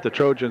hope that the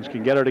Trojans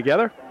can get her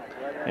together,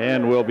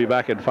 and we'll be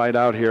back and find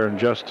out here in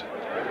just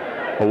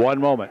one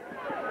moment.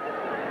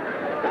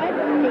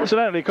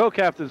 Incidentally,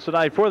 co-captains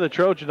tonight for the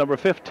Trojan, number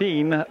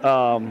 15,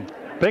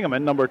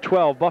 Bingaman, number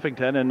 12,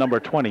 Buffington, and number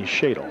 20,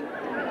 Shadle.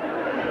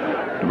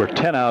 Number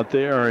 10 out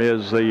there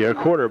is the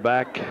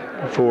quarterback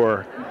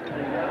for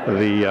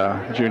the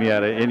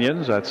Juniata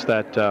Indians. That's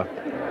that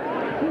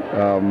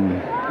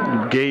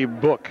Gabe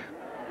Book.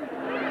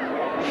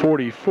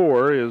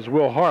 44 is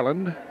Will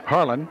Harlan,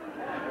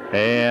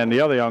 and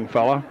the other young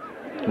fella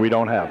we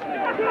don't have.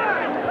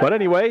 But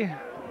anyway,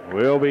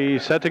 we'll be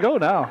set to go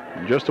now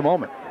in just a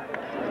moment.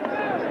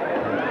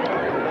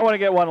 I want to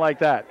get one like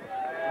that.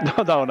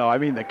 No, I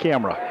mean the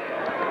camera.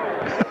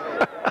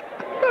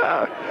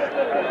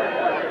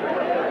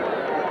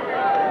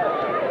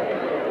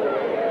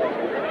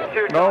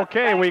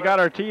 Okay, we got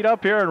our teed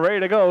up here and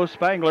ready to go.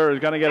 Spangler is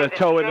going to get a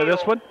toe into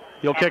this one.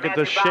 He'll kick it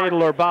to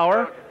Shadle or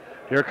Bauer.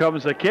 Here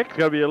comes the kick. It's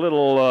going to be a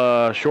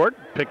little short.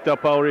 Picked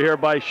up over here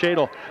by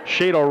Shadle.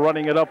 Shadle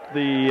running it up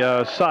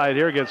the side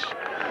here. Gets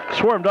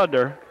swarmed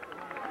under.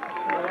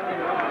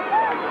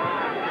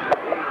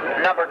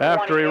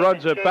 After he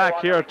runs it back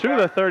here to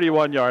the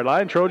 31-yard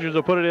line. Trojans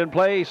will put it in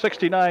play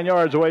 69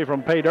 yards away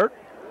from pay dirt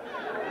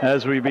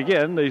as we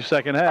begin the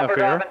second half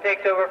here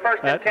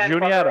at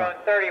Juniata.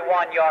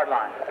 31-yard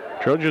line.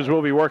 Trojans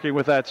will be working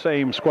with that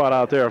same squad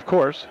out there, of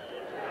course.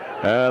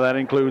 That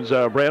includes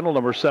Brandel,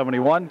 number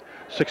 71,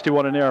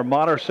 61 in there,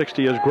 Motter,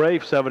 60 is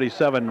Grave,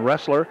 77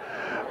 Wrestler,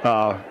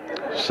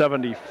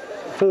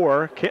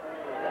 74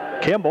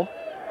 Campbell,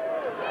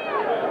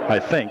 I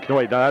think. No,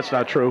 wait, no, that's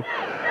not true.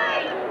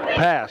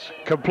 Pass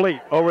complete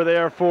over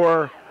there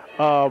for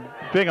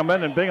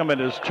Bingaman, and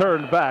Bingaman is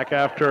turned back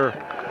after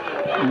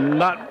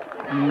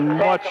not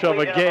much of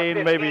a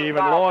gain, maybe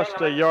even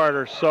lost a yard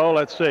or so.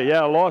 Let's see.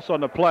 Yeah, loss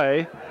on the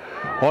play.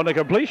 On the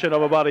completion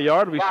of about a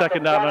yard, we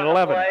second down and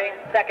 11.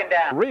 Second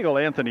down. Regal,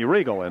 Anthony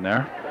Regal in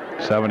there,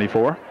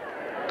 74.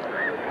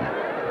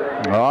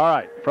 All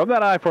right, from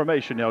that I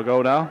formation, they'll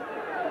go now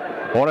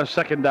on a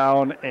second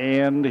down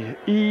and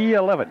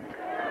 11.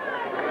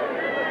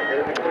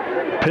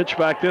 Pitch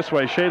back this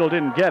way. Shadle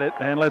didn't get it,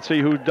 and let's see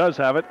who does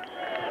have it.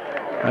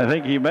 I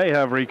think he may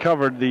have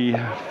recovered the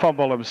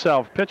fumble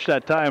himself. Pitch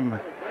that time,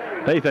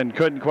 Nathan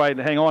couldn't quite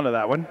hang on to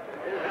that one.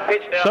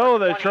 So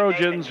the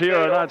Trojans here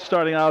are not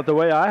starting out the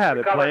way I had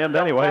it planned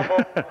anyway.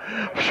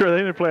 I'm sure they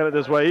didn't plan it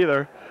this way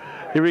either.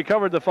 He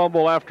recovered the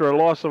fumble after a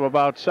loss of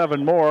about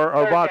 7 more,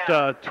 or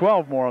about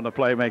 12 more on the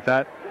play, make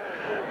that.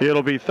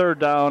 It'll be 3rd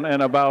down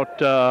and about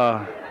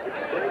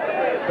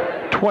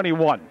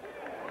 21.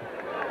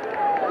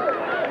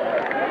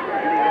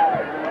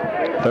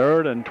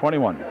 3rd and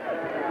 21.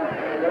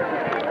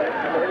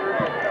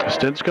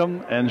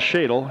 Stinscomb and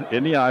Shadle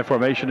in the I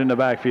formation in the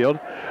backfield.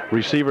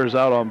 Receivers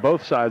out on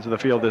both sides of the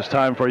field this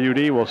time for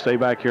UD. We'll stay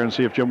back here and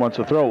see if Jim wants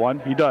to throw one.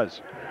 He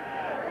does.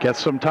 Gets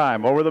some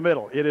time over the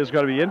middle. It is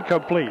going to be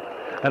incomplete.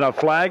 And a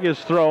flag is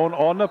thrown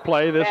on the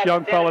play. This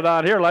young fella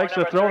down here likes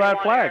to throw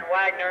that flag.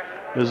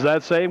 Is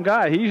that same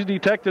guy. He's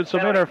detected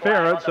some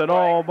interference, and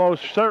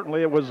almost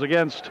certainly it was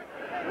against,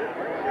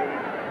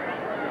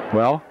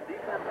 well,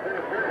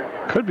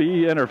 could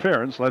be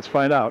interference. Let's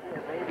find out.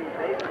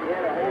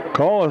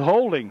 Call of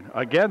holding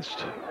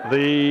against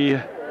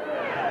the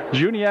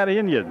Juniata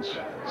Indians.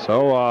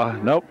 So,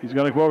 nope, he's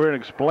going to go over here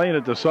and explain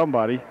it to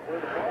somebody.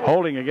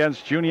 Holding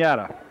against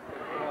Juniata.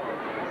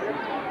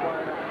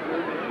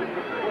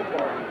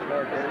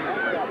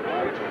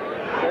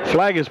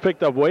 Flag is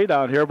picked up way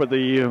down here, but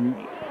the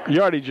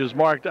yardage is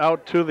marked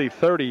out to the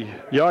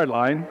 30-yard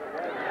line,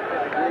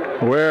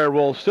 where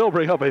we'll still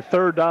bring up a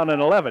 3rd down and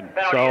 11.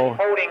 So,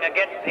 holding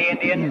against the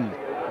Indians.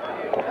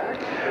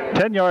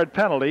 10-yard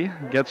penalty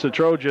gets the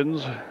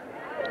Trojans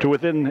to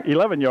within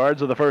 11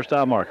 yards of the 1st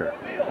down marker.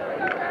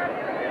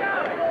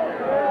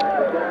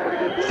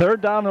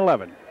 3rd down,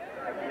 11.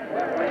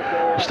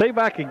 Stay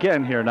back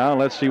again here now.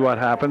 Let's see what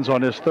happens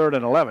on this 3rd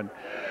and 11.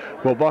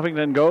 Will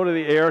Buffington go to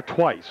the air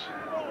twice?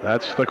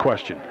 That's the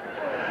question.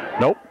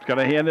 Nope. Going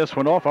to hand this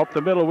one off. Up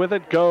the middle with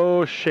it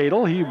goes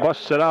Shadle. He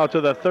busts it out to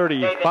the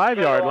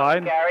 35-yard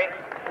line.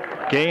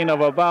 Gain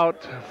of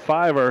about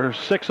 5 or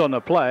 6 on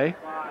the play.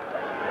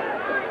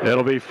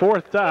 It'll be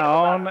 4th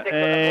down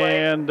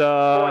and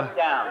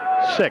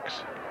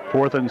 6.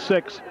 4th and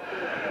 6.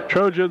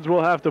 Trojans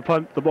will have to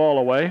punt the ball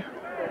away.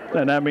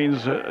 And that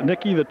means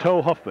Nicky the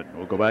Toe Huffman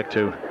will go back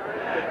to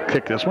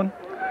kick this one.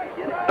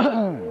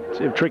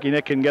 See if Tricky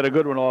Nick can get a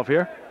good one off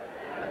here.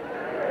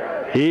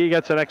 He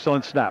gets an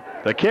excellent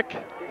snap. The kick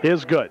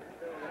is good.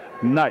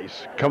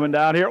 Nice. Coming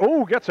down here.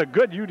 Oh, gets a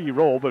good UD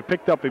roll, but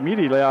picked up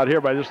immediately out here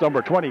by this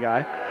number 20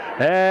 guy.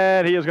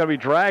 And he is going to be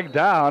dragged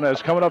down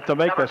as coming up to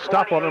make the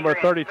stop on number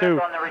 32,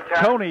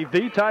 Tony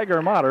the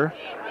Tiger Motter,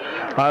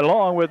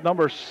 along with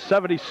number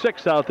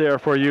 76 out there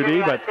for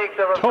UD, but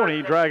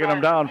Tony dragging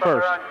him down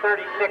first.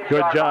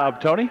 Good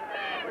job, Tony.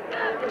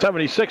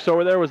 76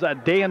 over there was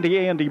that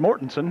dandy Andy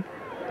Mortensen.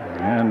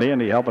 And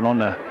Andy helping on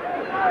the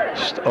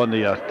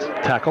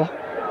tackle.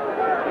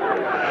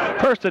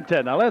 1st and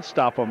 10. Now let's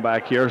stop them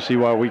back here, see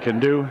what we can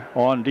do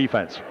on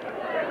defense.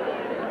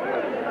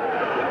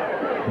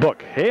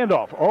 Book,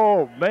 handoff.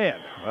 Oh, man.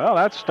 Well,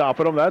 that's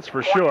stopping them, that's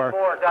for sure.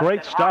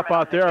 Great stop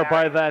out there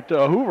by that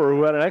Hoover,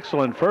 who had an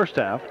excellent 1st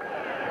half.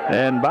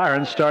 And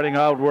Byron starting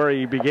out where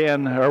he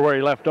began, or where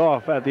he left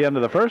off at the end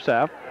of the 1st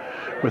half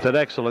with an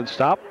excellent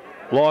stop.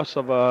 Loss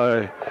of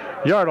a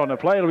yard on the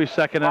play. It'll be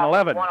 2nd and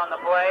 11. 1 on the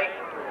play.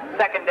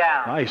 2nd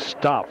down. Nice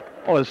stop.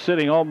 Ball is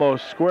sitting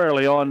almost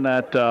squarely on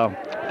that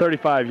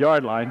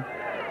 35-yard line.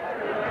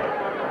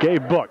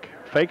 Gabe Book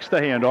fakes the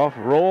handoff,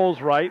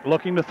 rolls right,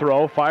 looking to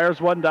throw, fires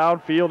one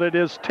downfield. It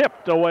is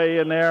tipped away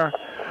in there.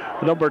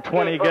 Number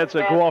 20 gets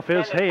it go off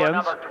his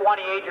hands.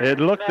 It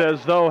looked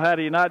as though, had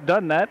he not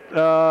done that,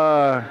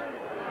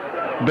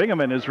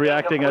 Bingaman is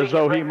reacting as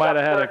though he might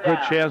have had a good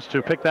chance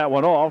to pick that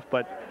one off,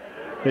 but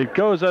it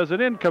goes as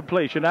an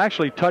incompletion.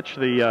 Actually touched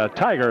the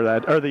Tiger,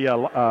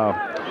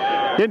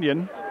 the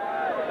Indian.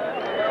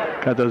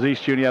 Got those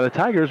East Juniata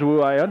Tigers,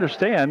 who I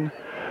understand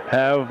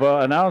have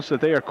announced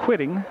that they are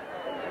quitting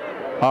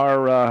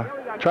our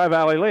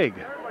Tri-Valley League.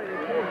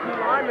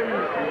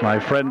 My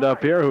friend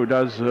up here who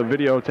does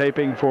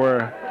videotaping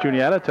for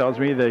Juniata tells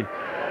me the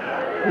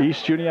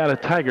East Juniata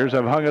Tigers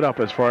have hung it up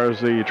as far as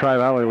the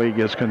Tri-Valley League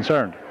is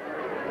concerned.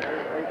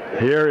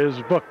 Here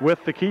is Book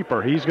with the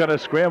keeper. He's going to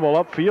scramble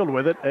upfield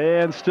with it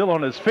and still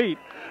on his feet.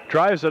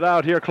 Drives it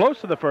out here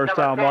close to the 1st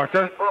down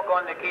marker.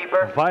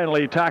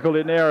 Finally tackled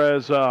in there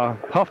as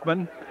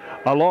Huffman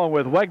along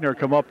with Wegner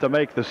come up to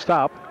make the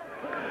stop.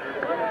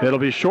 It'll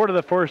be short of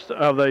the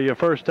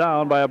 1st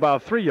down by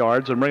about 3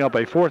 yards and bring up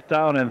a 4th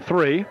down and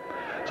 3.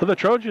 So the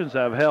Trojans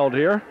have held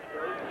here,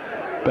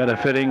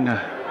 benefiting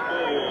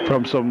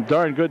from some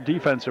darn good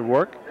defensive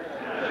work.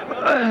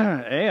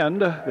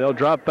 And they'll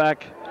drop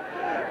back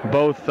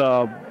both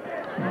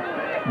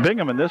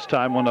Bingaman this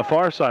time on the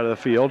far side of the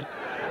field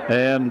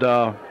and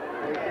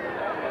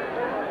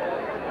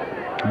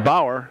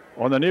Bauer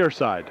on the near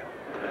side.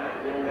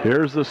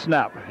 Here's the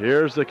snap.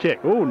 Here's the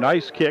kick. Ooh,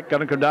 nice kick. Going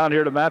to come down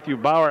here to Matthew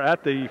Bauer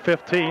at the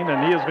 15,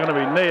 and he is going to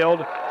be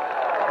nailed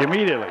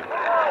immediately.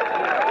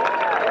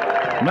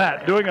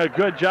 Matt doing a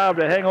good job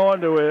to hang on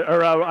to it,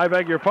 or I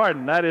beg your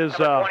pardon. That is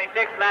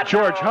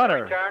George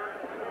Hunter.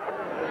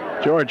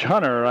 George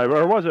Hunter,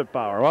 or was it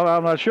Bauer? Well,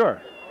 I'm not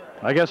sure.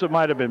 I guess it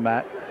might have been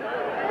Matt.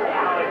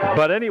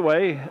 But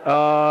anyway,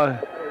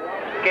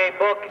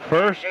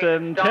 First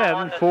and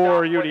 10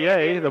 for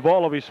UDA. The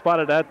ball will be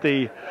spotted at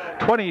the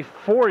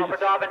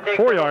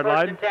 24-yard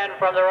line. First and 10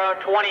 from their own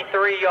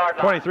 23-yard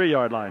line.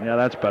 23-yard line. Yeah,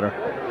 that's better.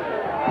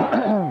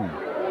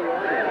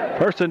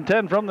 First and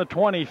 10 from the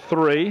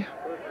 23.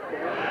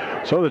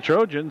 So the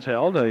Trojans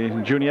held.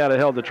 Juniata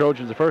held the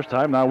Trojans the first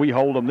time. Now we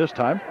hold them this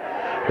time.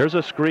 Here's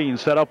a screen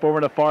set up over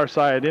the far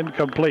side,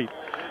 incomplete.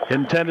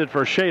 Intended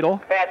for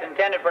Shadle. Pass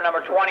intended for number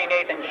 20,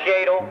 Nathan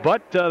Shadle.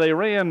 But they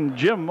ran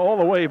Jim all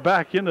the way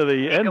back into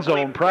the end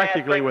zone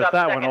practically with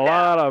that one. A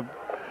lot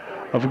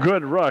of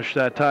good rush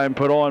that time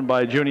put on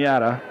by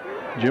Juniata.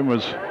 Jim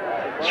was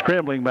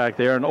scrambling back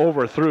there and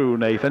overthrew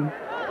Nathan.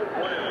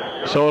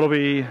 So it'll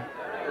be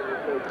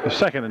a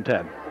 2nd and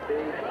 10.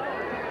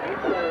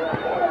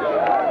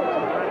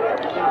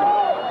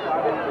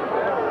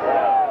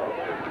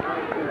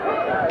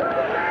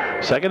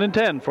 Second and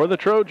 10 for the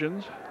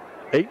Trojans.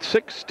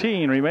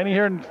 8:16 remaining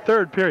here in the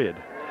third period.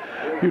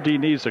 UD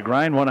needs to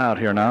grind one out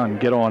here now and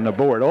get on the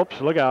board.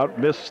 Oops, look out.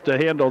 Missed a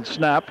handled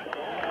snap.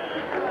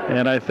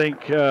 And I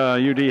think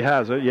UD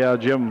has it. Yeah,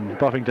 Jim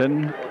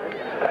Buffington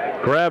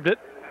grabbed it.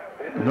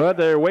 But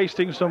they're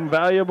wasting some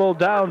valuable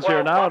downs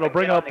here now. It'll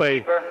bring up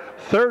a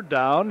 3rd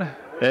down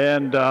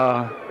and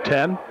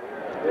 10.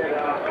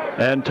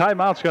 And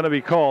timeout's going to be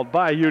called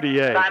by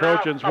UDA.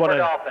 Trojans want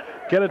to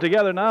get it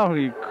together now.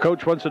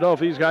 Coach wants to know if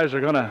these guys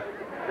are going to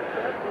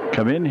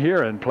come in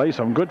here and play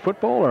some good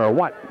football or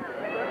what.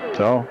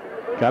 So,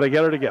 got to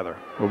get her together.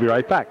 We'll be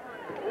right back.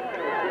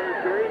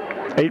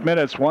 8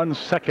 minutes, 1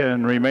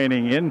 second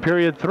remaining in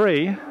period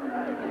 3.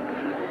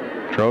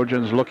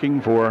 Trojans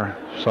looking for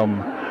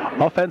some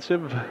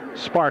offensive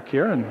spark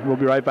here, and we'll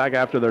be right back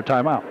after their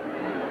timeout.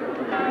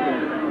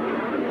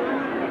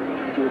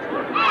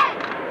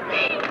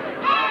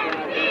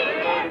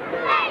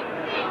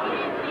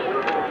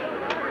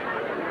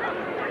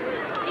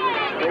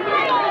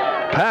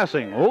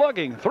 Passing,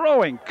 looking,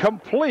 throwing,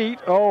 complete.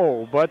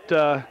 Oh, but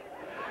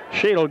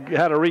Shadle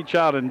had to reach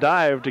out and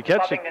dive to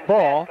catch the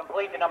ball.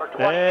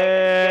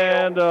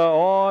 And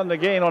on the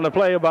gain on the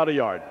play, about a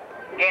yard.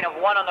 Gain of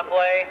 1 on the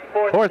play.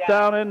 Fourth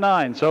down and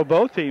 9. So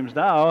both teams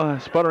now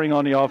sputtering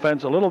on the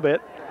offense a little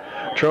bit.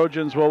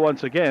 Trojans will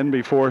once again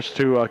be forced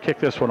to kick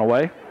this one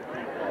away.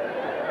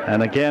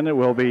 And again, it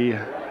will be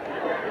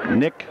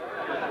Nick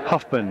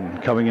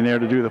Huffman coming in there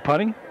to do the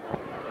punting.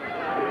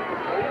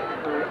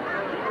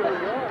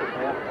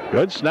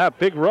 Good snap,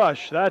 big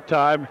rush that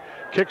time.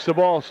 Kicks the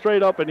ball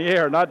straight up in the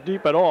air, not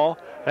deep at all.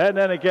 And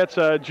then it gets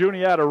a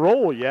Juniata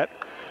roll yet.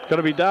 Going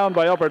to be down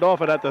by Upper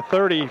Dauphin at the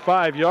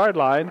 35-yard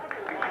line,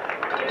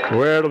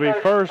 where it'll be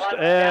first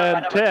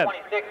and 10.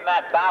 26,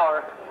 Matt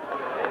Bauer.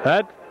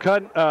 That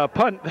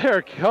punt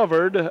there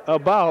covered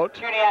about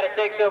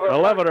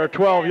 11 or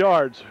 12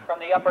 yards. From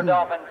the Upper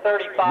Dauphin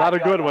 35. Not a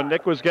good one.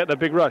 Nick was getting a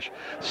big rush.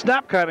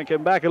 Snap kind of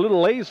came back a little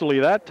lazily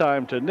that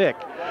time to Nick.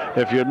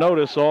 If you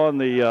notice on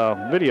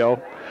the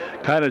video,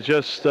 kind of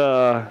just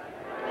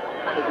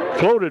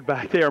floated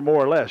back there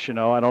more or less, you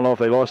know. I don't know if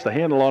they lost the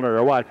handle on it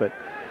or what, but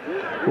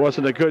it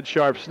wasn't a good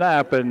sharp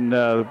snap, and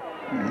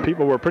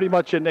people were pretty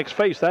much in Nick's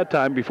face that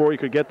time before he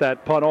could get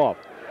that punt off.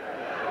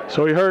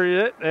 So he hurried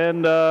it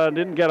and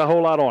didn't get a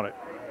whole lot on it.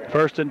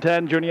 First and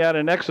 10, Juniata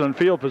in excellent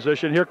field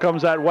position. Here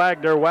comes that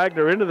Wagner.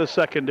 Wagner into the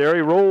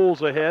secondary,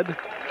 rolls ahead,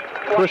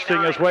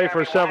 twisting his way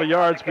for several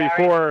yards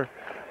before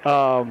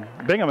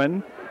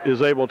Bingaman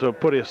is able to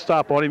put a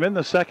stop on him in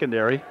the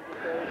secondary.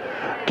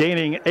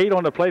 Gaining 8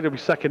 on the play to be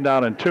 2nd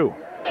down and 2.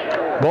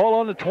 Ball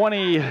on the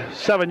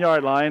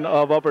 27-yard line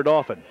of Upper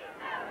Dauphin.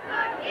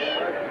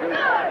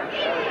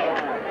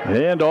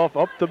 And off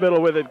up the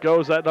middle with it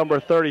goes that number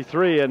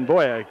 33. And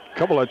boy, a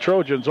couple of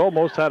Trojans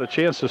almost had a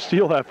chance to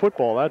steal that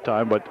football that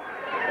time, but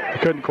they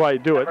couldn't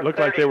quite do it. Looked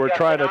like they were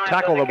trying to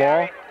tackle the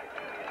ball.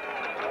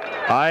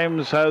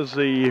 Imes has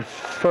the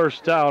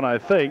first down, I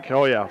think.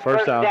 Oh yeah,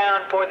 first down. First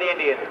down for the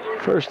Indians.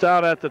 First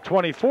down at the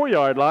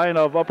 24-yard line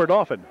of Upper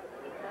Dauphin.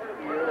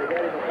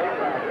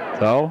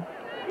 So,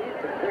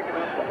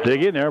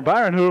 dig in there.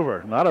 Byron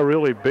Hoover, not a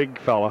really big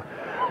fella,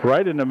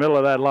 right in the middle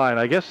of that line.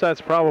 I guess that's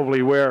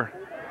probably where,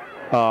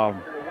 well,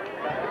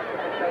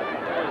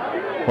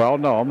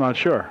 no, I'm not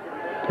sure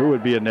who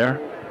would be in there.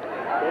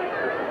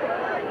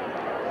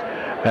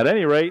 At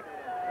any rate,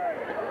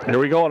 here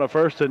we go on a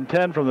 1st and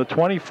 10 from the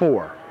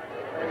 24.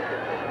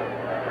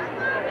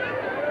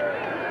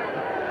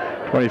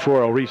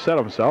 24 will reset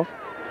himself.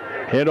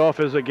 Handoff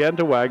is again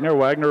to Wagner.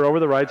 Wagner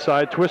over the right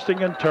side,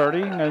 twisting and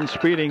turning and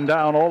speeding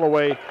down all the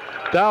way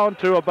down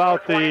to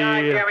about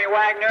the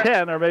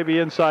 10, or maybe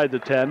inside the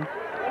 10.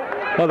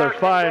 Another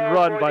fine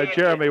run by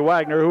Jeremy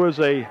Wagner, who is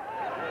a,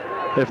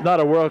 if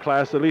not a world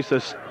class, at least a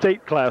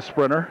state class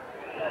sprinter,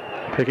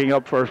 picking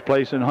up first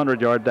place in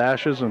 100-yard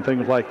dashes and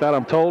things like that,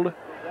 I'm told.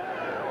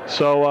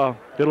 So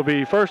it'll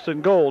be 1st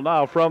and goal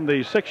now from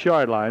the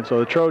 6-yard line. So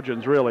the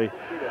Trojans really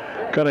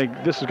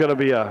this is gonna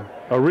be a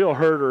real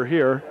herder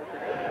here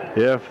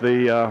if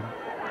the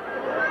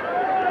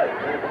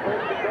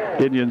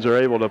Indians are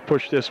able to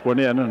push this one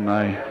in, and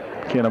I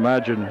can't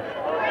imagine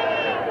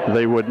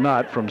they would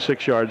not from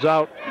 6 yards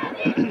out.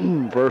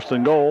 1st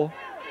and goal.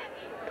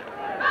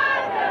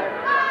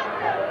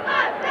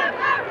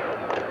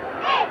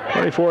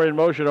 24 in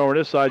motion over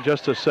this side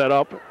just to set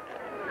up.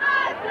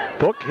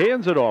 Book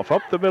hands it off.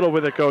 Up the middle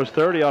with it goes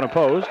 30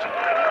 unopposed.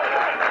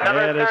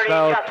 And it's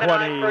now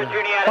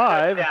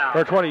 25,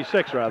 or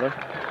 26 rather.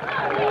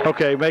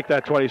 Okay, make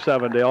that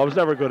 27, Dale. I was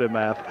never good at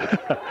math.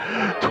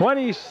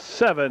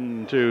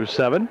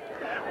 27-7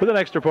 with an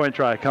extra point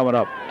try coming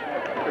up.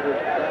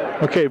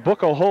 Okay,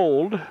 Book will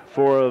hold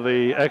for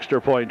the extra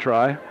point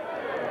try.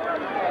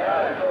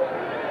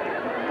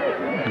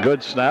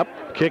 Good snap.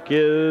 Kick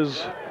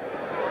is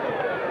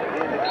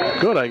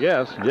good, I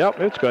guess.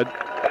 Yep, it's good.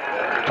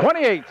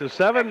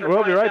 28-7.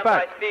 We'll be right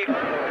back.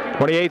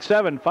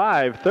 28-7,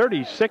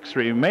 5:36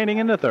 remaining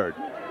in the third.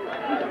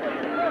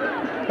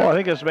 Well, I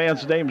think this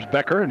man's name's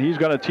Becker, and he's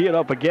going to tee it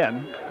up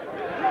again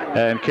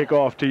and kick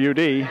off to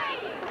UD.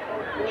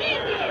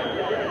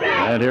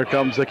 And here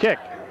comes the kick.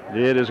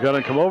 It is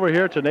going to come over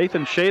here to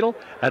Nathan Shadle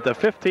at the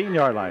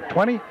 15-yard line.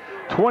 20,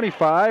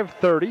 25,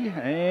 30,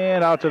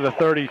 and out to the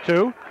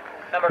 32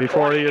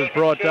 before he is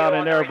brought down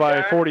in there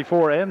by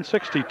 44 and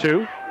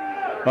 62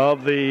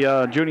 of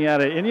the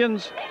Juniata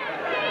Indians.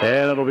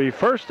 And it'll be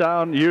first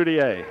down,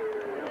 UDA.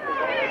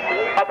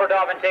 Upper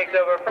Dauphin takes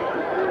over.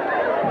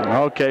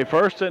 Okay,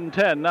 first and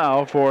 10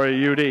 now for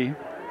UD.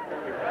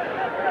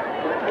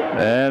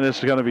 And this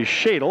is going to be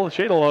Shadle.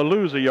 Shadle will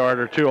lose a yard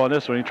or two on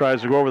this one. He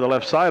tries to go over the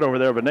left side over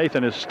there, but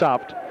Nathan is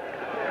stopped.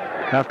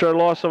 After a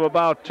loss of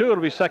about 2,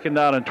 it'll be second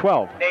down and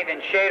 12. Nathan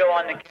Shadle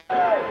on the...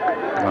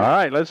 All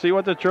right, let's see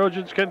what the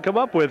Trojans can come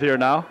up with here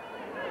now.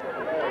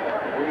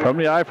 From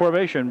the I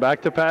formation,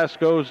 back to pass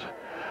goes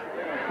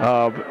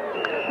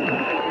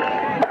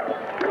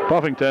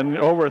Buffington.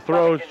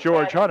 Overthrows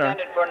George Hunter.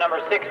 For number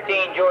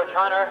 16, George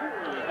Hunter.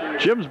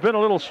 Jim's been a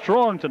little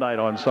strong tonight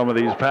on some of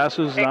these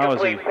passes. Now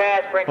as he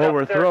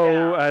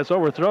has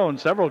overthrown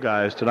several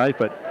guys tonight,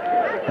 but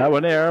that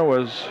one there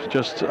was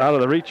just out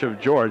of the reach of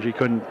George. He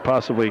couldn't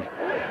possibly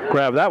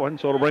grab that one,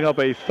 so it'll bring up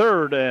a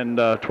 3rd and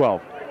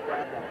 12.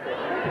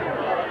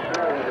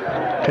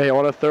 Okay,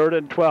 on a 3rd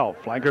and 12.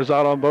 Flankers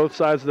out on both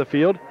sides of the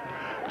field.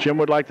 Jim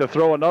would like to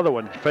throw another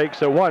one.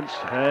 Fakes it once,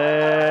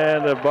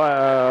 and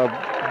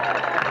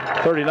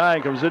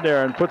 39 comes in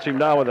there and puts him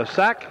down with a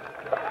sack.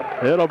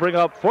 It'll bring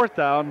up 4th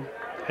down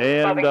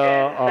and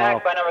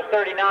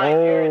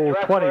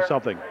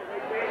 20-something.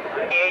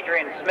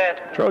 Adrian Smith.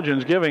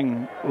 Trojans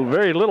giving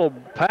very little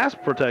pass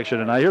protection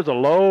tonight. Here's a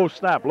low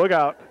snap. Look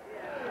out.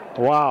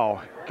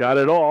 Wow. Got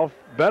it off.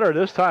 Better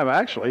this time,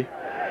 actually.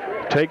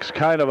 Takes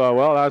kind of a,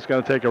 well, that's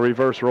going to take a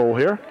reverse roll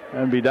here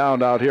and be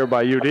downed out here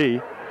by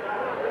UD.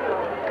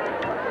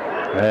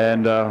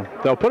 And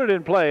they'll put it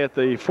in play at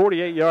the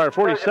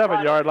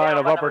 47-yard line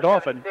of Upper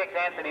Dauphin.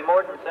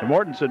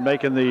 Mortensen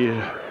making the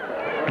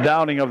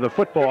downing of the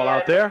football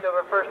out there.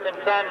 First and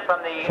 10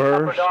 from the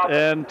First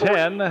and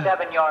 10,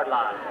 47-yard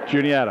line.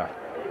 Juniata.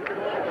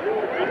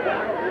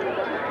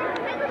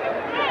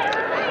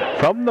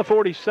 From the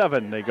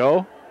 47 they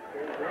go.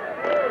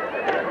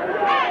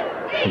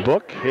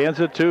 Book hands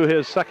it to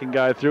his second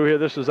guy through here.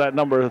 This is at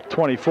number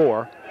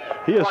 24.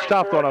 He is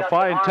stopped on a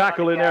fine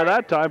tackle in there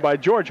that time by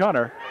George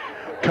Hunter.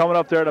 Coming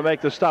up there to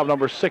make the stop,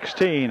 number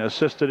 16,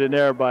 assisted in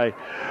there by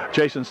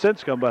Jason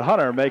Sinscombe, but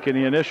Hunter making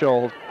the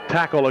initial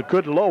tackle, a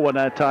good low one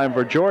that time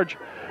for George.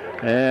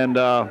 And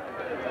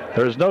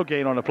there's no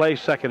gain on the play,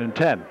 2nd and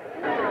 10.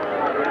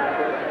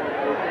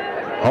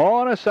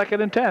 On a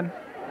 2nd and 10.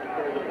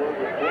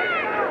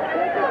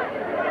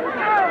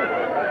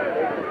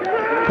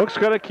 Hook's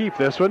going to keep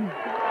this one.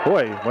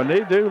 Boy, when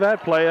they do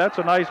that play, that's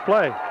a nice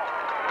play.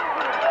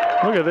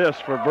 Look at this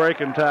for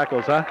breaking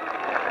tackles, huh?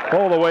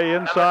 All the way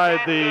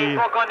inside the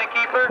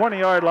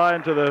 20-yard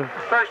line to the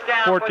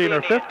 14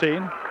 or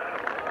 15.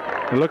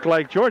 It looked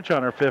like George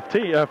Hunter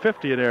 50 in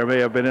there may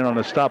have been in on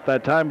the stop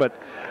that time, but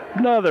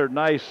another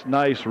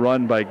nice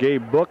run by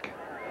Gabe Book.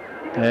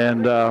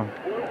 And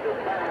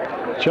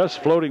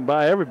just floating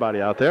by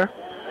everybody out there.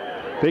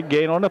 Big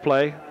gain on the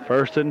play.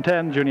 1st and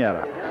 10,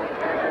 Juniata.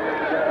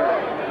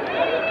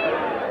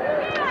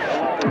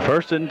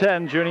 1st and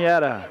 10,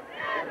 Juniata.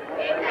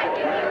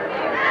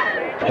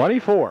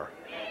 24.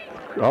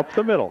 Up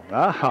the middle.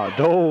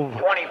 Dove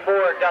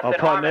 24,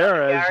 upon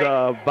there as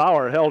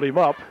Bauer held him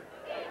up.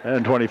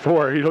 And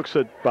 24, he looks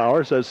at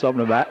Bauer, says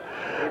something to that.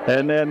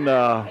 And then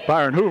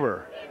Byron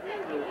Hoover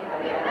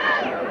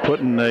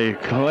putting the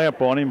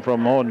clamp on him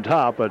from on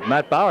top. But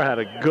Matt Bauer had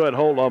a good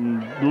hold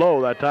on him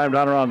low that time,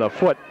 down around the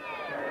foot,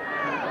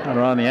 down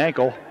around the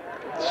ankle.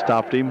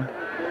 Stopped him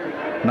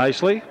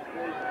nicely.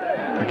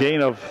 A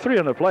gain of 3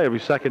 on the play. It'll be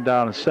 2nd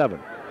down and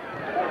 7.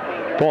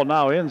 Ball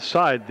now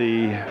inside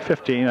the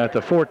 15 at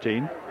the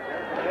 14.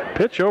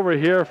 Pitch over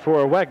here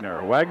for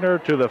Wagner. Wagner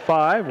to the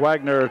 5,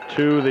 Wagner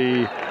to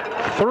the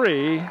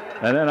 3,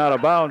 and then out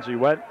of bounds he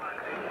went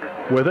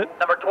with it.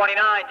 Number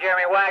 29,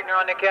 Jeremy Wagner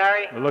on the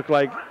carry. It looked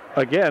like,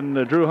 again,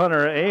 Drew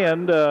Hunter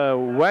and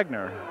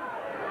Wagner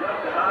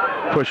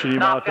pushing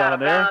him out down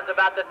there. Bounds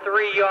about the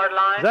 3-yard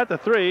line. Is that the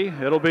 3?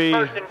 It'll be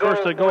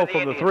first and goal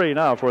from the 3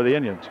 now for the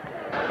Indians.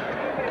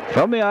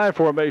 From the I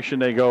formation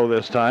they go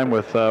this time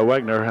with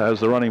Wagner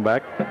as the running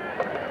back,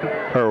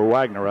 or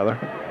Wagner rather.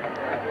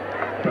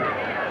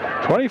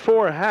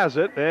 24 has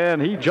it,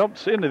 and he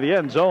jumps into the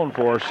end zone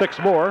for 6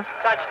 more.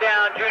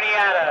 Touchdown,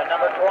 Juniata,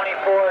 number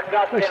 24,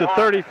 Dustin. Makes it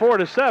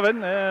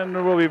 34-7, and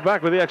we'll be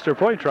back with the extra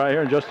point try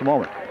here in just a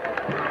moment.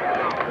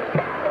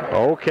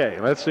 Okay,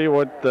 let's see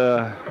what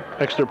the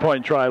extra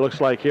point try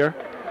looks like here.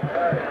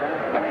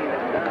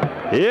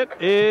 It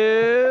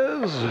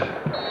is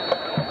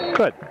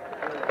good.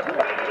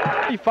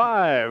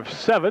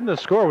 35-7 to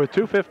score with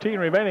 2:15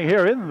 remaining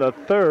here in the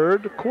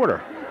third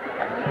quarter.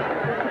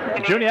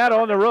 Juniata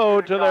on the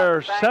road to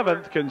their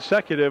 7th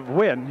consecutive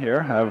win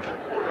here. Have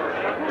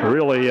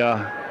really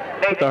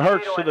put the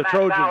hurts to the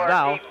Trojans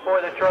now,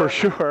 for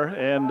sure.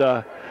 And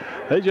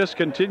they just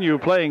continue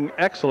playing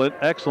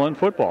excellent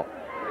football.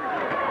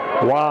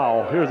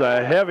 Wow, here's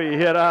a heavy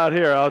hit out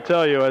here, I'll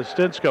tell you, as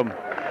Stinscomb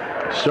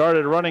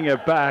started running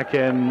it back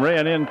and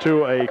ran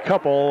into a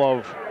couple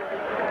of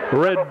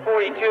red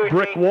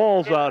brick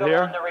walls out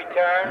here.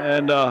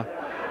 And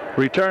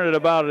returned it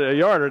about 1.5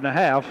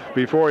 yards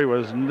before he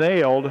was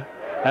nailed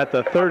at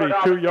the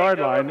 32-yard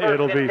line.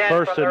 It'll be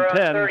 1st and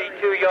 10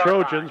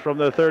 Trojans from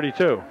the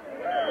 32.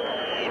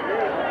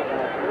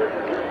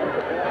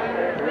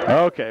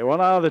 Okay, well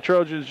now the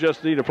Trojans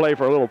just need to play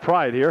for a little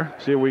pride here.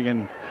 See if we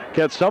can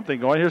get something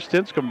going. Here's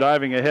Stinscomb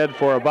diving ahead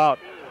for about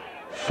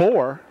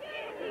 4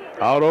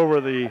 out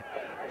over the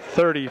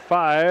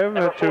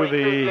 35 to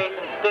the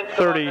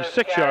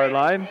 36-yard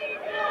line.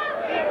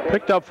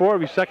 Picked up 4, it'll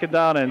be 2nd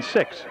down and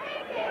 6.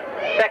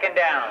 2nd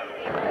down.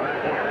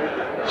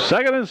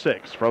 2nd and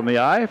 6 from the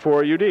I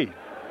for UD.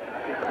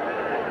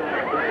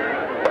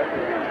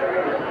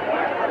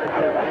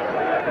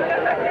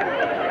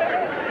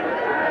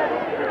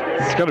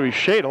 It's going to be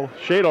Shadle.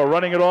 Shadle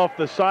running it off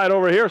the side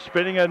over here,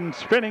 spinning and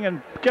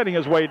getting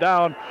his way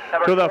down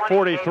to the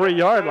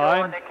 43-yard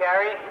line.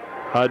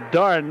 A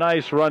darn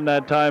nice run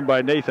that time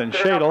by Nathan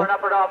Shadle.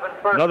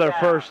 Another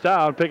 1st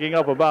down, picking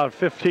up about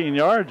 15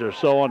 yards or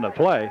so on the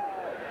play.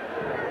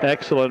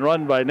 Excellent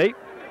run by Nate.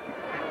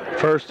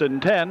 1st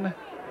and 10,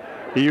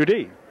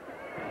 UD.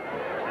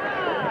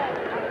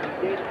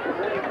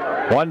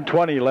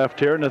 1:20 left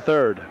here in the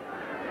third.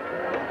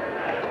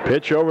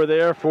 Pitch over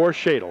there for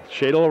Shadle.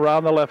 Shadle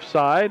around the left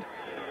side.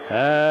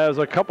 Has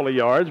a couple of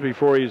yards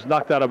before he's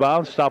knocked out of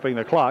bounds, stopping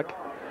the clock.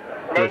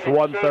 With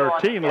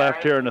 1:13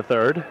 left here in the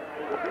third.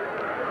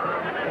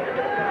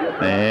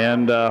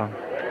 And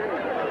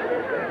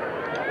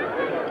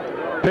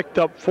picked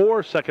up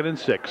 4, 2nd and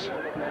 6.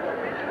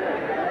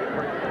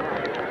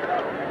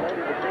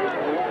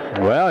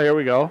 Well, here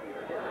we go.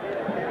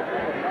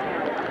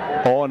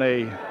 On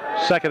a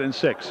 2nd and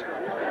 6.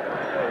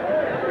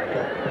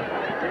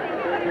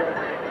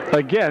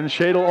 Again,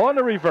 Shadle on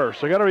the reverse.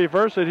 They're going to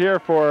reverse it here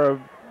for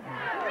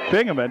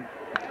Bingaman.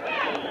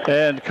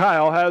 And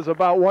Kyle has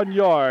about 1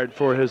 yard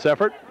for his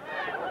effort.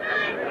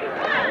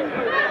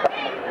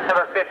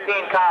 Number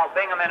 15, Kyle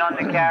Bingaman on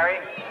the carry.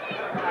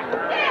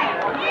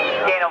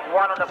 Gain of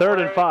 1 on the 3rd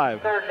and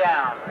 5. 3rd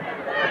down.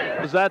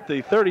 Is at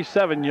the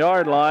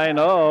 37-yard line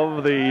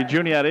of the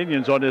Juniata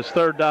Indians on his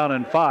 3rd down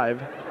and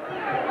 5.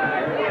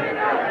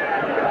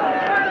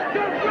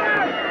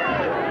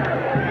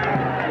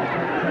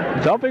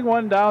 Dumping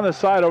one down the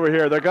side over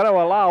here. They're going to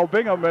allow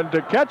Bingaman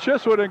to catch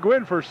this one and go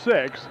in for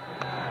 6.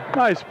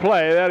 Nice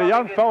play. They had a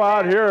young fellow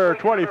out here,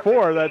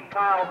 24, that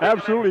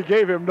absolutely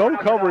gave him no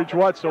coverage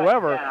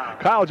whatsoever.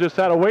 Kyle just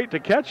had to wait to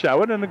catch that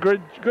one, and a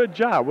good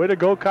job. Way to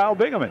go, Kyle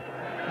Bingaman.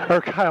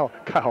 Or Kyle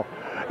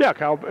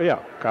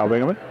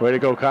Bingaman. Way to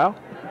go, Kyle.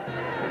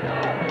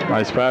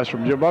 Nice pass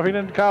from Jim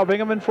Buffington. Kyle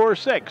Bingaman for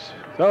 6.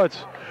 So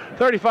it's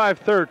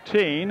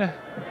 35-13,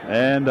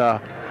 and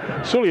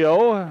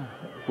Sulio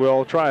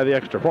will try the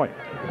extra point.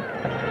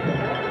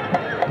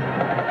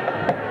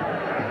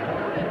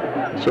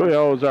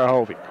 Sulio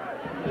Zarhovi.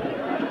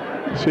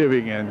 See if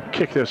he can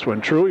kick this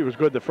one true. He was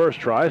good the first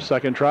try.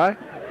 2nd try,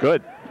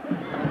 good.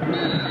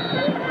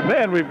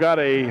 Then we've got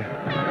a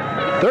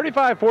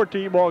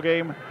 35-14 ball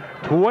game.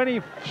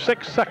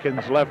 26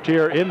 seconds left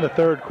here in the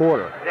third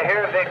quarter.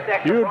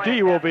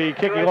 UD will be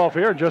kicking off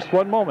here in just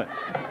 1 moment.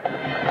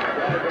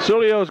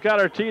 Sulio's got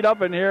her teed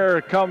up, and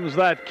here comes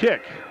that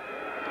kick.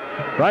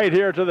 Right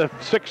here to the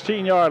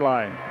 16-yard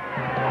line.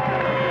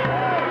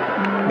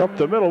 Up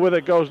the middle with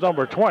it goes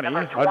number 20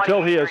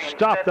 until he is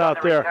stopped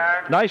out there.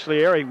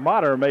 Nicely, Eric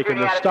Motter making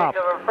the stop.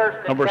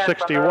 Number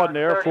 61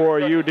 there for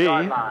UD.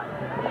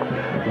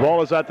 The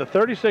ball is at the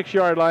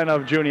 36-yard line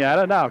of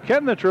Juniata. Now,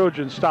 can the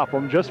Trojans stop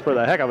them just for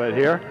the heck of it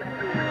here?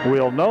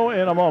 We'll know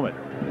in a moment.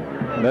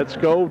 Let's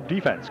go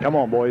defense. Come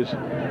on, boys.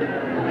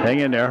 Hang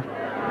in there.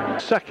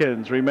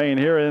 Seconds remain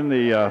here in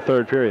the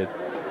third period.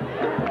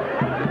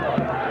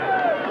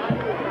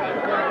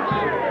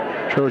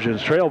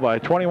 Trojans trail by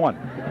 21.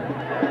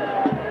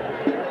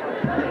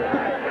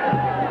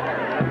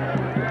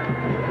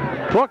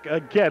 Look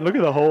again, look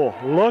at the hole.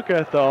 Look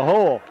at the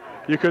hole.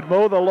 You could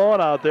mow the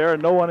lawn out there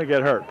and no one would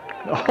get hurt.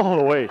 All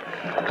the way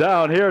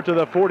down here to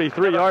the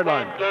 43-yard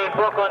line. Gabe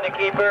Book on the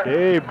keeper.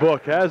 Gabe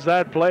Book has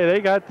that play. They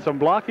got some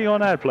blocking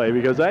on that play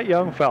because that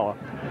young fella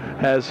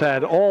has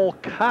had all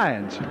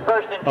kinds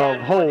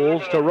of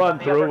holes to run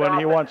through when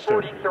he wants to.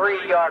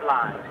 43-yard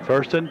line.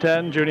 1st and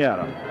 10,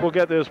 Juniata. We'll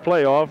get this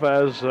playoff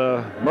as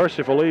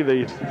mercifully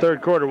the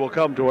third quarter will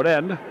come to an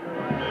end.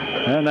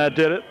 And that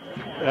did it.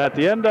 At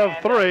the end of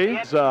 3,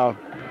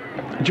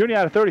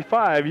 Juniata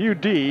 35,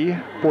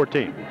 UD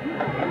 14.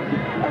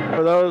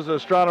 For those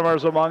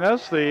astronomers among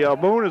us, the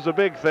moon is a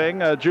big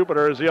thing.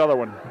 Jupiter is the other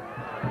one.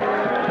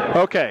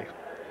 Okay.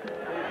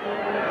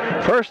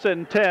 1st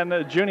and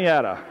 10,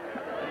 Juniata.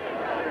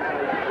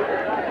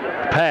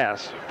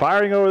 Pass.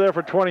 Firing over there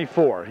for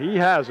 24. He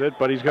has it,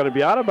 but he's going to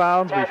be out of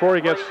bounds before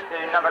he gets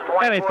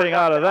anything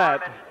out of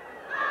that.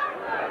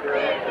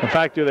 In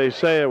fact, do they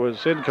say it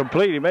was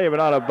incomplete? He may have been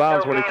out of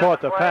bounds when he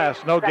caught the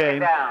pass. No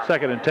gain.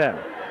 2nd and 10.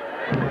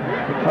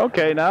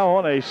 Okay, now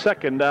on a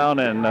 2nd down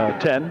and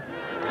 10.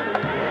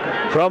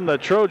 From the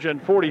Trojan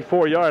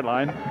 44-yard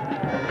line.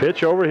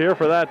 Pitch over here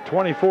for that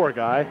 24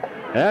 guy.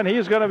 And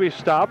he's going to be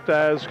stopped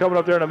as coming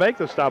up there to make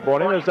the stop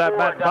on him is that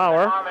Matt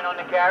Bauer.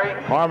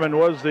 Harmon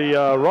was the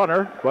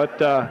runner, but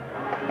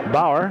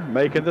Bauer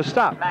making the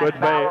stop. Good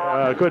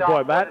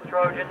boy, Matt.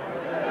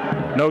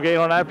 No gain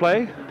on that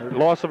play.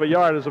 Loss of a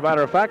yard, as a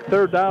matter of fact.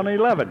 3rd down,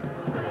 11.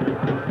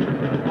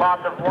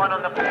 Loss of 1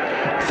 on the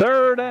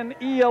 3rd and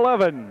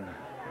 11.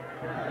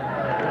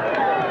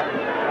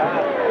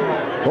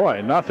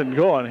 Boy, nothing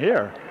going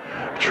here.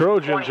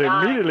 Trojans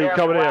immediately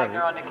coming in.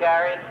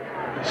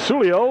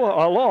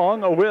 Sulio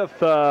along with,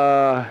 who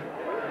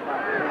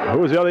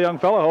was the other young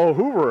fellow? Oh,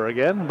 Hoover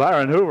again,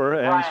 Byron Hoover,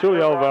 and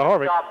Sulio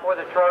Vahovic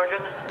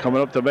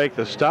coming up to make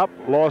the stop.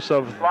 Loss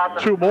of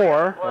 2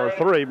 more, or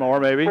 3 more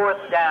maybe.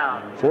 4th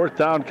down. 4th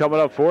down coming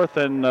up, 4th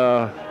and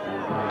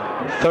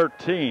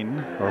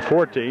 13, or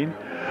 14.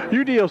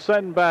 UD will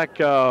send back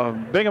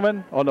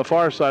Bingaman on the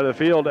far side of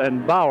the field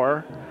and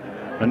Bauer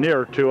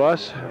nearer to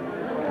us.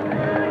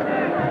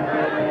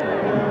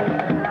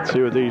 Let's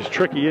see what these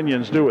tricky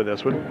Indians do with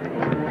this one.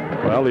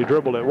 Well, he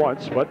dribbled it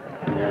once, but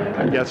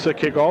gets the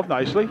kickoff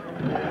nicely.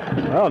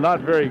 Well, not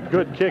very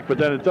good kick, but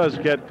then it does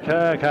get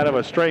kind of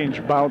a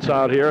strange bounce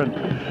out here. And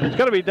it's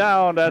going to be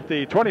down at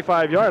the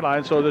 25-yard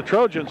line, so the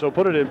Trojans will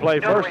put it in play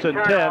 1st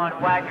and 10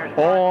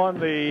 on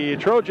the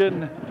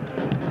Trojan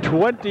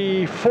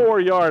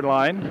 24-yard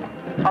line.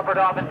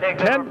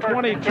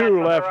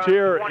 10:22 left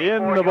here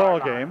in the ball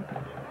game.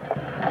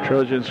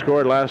 Trojans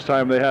scored last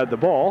time they had the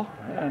ball,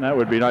 and that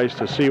would be nice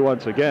to see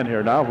once again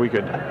here now if we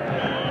could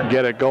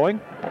get it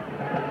going.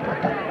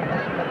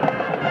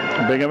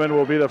 Bingaman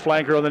will be the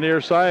flanker on the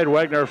near side.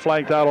 Wegner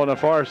flanked out on the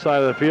far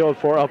side of the field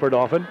for Upper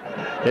Dauphin.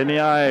 In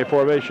the I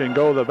formation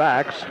go the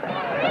backs,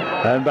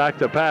 and back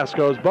to pass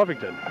goes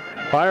Buffington.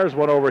 Fires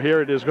one over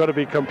here. It is going to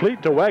be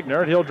complete to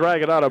Wegner, and he'll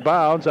drag it out of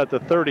bounds at the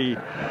 30.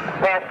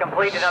 Pass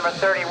complete to number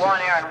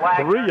 31, Aaron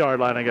Wagner. 3-yard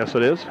line, I guess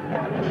it is.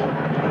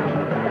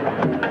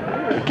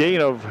 A gain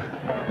of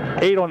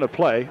 8 on the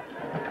play.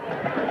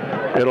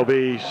 It'll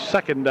be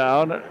 2nd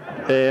down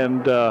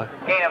and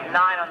gain of 9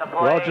 on the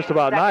play. Well, just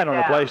about 9 on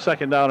the play.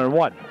 2nd down and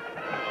 1.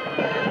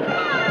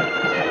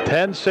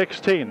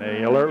 10-16.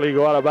 They alertly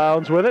go out of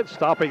bounds with it,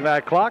 stopping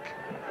that clock.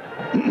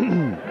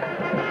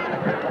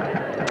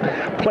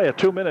 Play a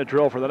 2-minute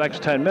drill for the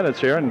next 10 minutes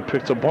here and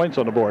pick some points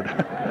on the board.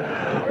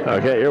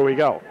 Okay, here we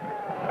go.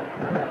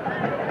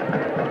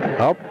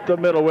 Up the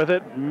middle with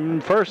it.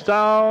 1st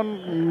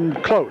down,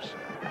 close.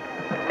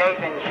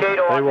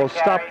 They will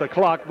stop the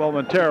clock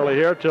momentarily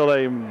here till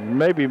they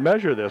maybe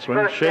measure this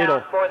one.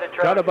 Shadle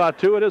got about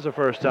 2. It is a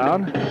 1st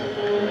down.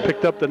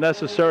 Picked up the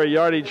necessary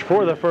yardage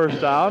for the 1st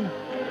down.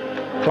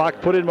 Clock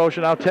put in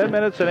motion now. 10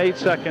 minutes and 8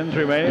 seconds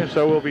remaining,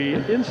 so we'll be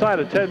inside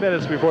of 10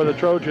 minutes before the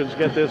Trojans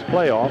get this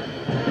play off.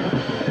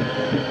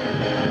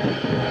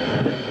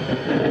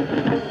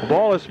 The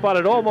ball is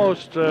spotted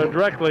almost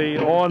directly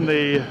on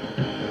the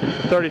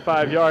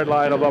 35-yard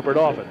line of Upper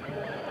Dauphin.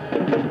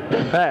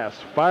 Pass,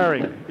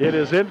 firing, it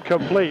is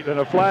incomplete, and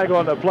a flag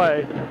on the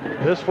play.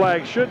 This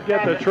flag should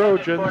get the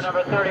Trojans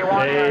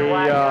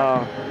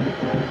a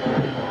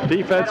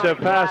defensive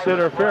pass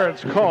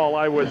interference call,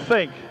 I would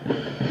think.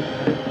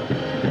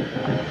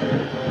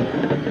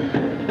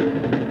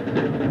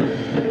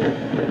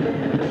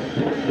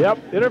 Yep,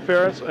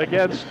 interference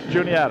against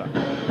Juniata.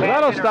 Well,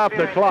 that'll stop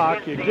the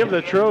clock. You give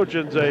the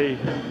Trojans a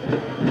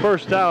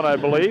 1st down, I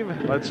believe.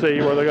 Let's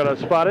see where they're going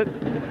to spot it.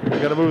 They're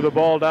going to move the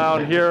ball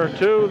down here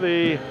to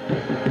the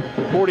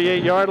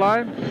 48-yard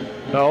line.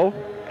 No,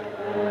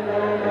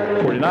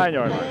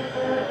 49-yard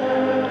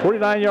line.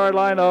 49-yard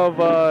line of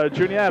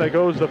Juniata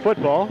goes the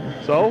football.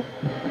 So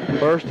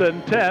 1st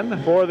and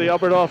 10 for the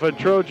Upper Dauphin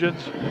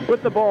Trojans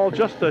with the ball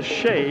just a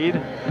shade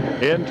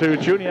into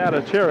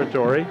Juniata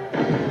territory.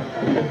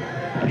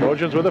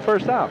 Trojans with the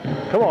 1st down.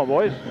 Come on,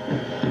 boys.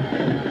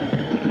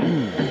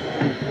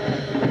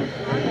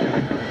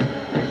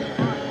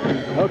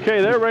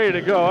 Okay, they're ready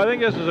to go. I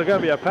think this is going to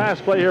be a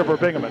pass play here for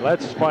Bingaman.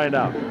 Let's find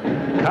out.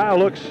 Kyle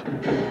looks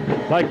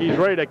like he's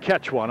ready to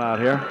catch one out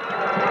here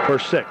for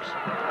 6.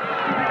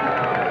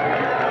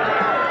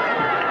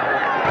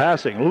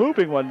 Passing,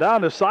 looping one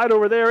down the side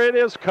over there. It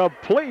is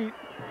complete.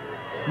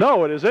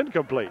 No, it is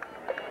incomplete.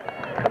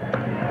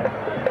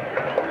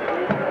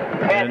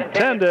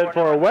 intended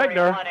for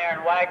Wagner.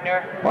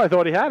 Oh, I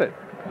thought he had it.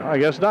 I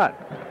guess not.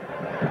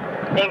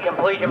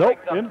 Incomplete. Nope,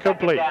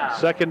 incomplete.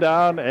 Second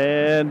down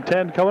and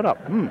 10 coming up.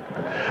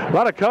 A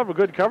lot of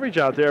good coverage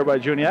out there by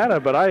Juniata,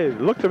 but I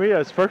looked to me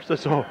as first I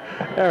saw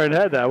Aaron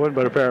had that one,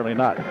 but apparently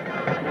not.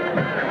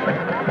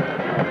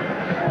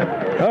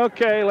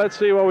 Okay, let's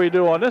see what we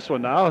do on this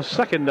one now.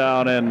 Second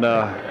down and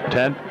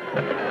 10.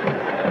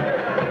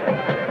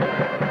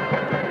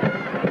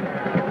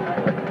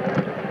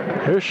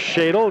 Here's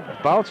Shadle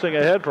bouncing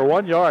ahead for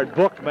 1 yard.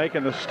 Book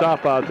making the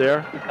stop out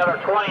there. Number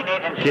 20,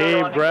 Nathan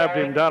Gabe grabbed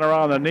him down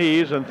around the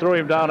knees and threw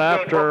him down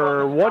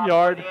after 1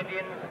 yard.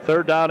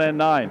 Third down and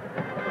 9.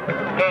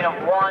 Gain of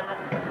 1,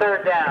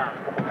 third down.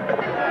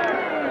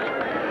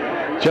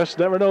 Just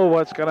never know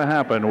what's going to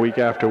happen week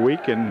after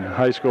week in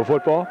high school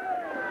football.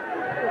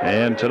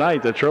 And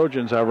tonight the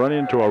Trojans have run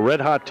into a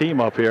red-hot team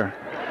up here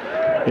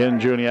in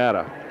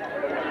Juniata.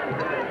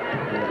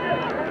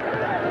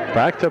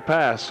 Back to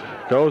pass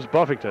goes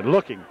Buffington,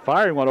 looking,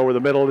 firing one over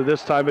the middle, and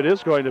this time it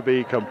is going to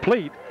be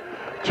complete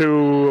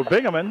to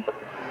Bingaman.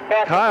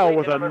 Kyle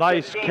with a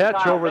nice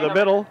catch over the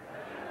middle,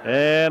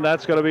 and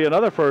that's going to be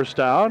another first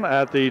down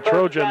at the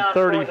Trojan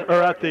 30,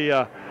 or at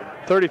the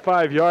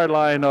 35-yard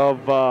line of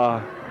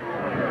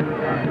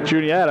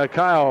Juniata.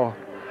 Kyle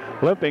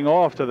limping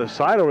off to the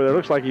side over there.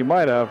 Looks like he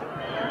might have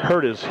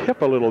hurt his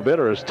hip a little bit,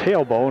 or his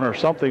tailbone or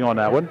something on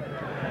that one.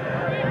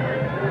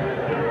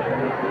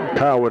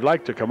 Kyle would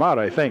like to come out,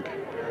 I think.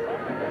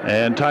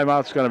 And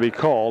timeout's going to be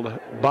called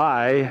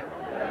by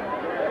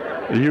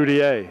the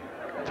UDA.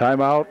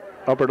 Timeout,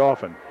 Upper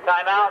Dauphin.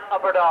 Timeout,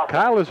 Upper Dauphin.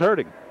 Kyle is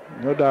hurting,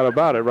 no doubt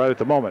about it, right at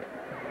the moment.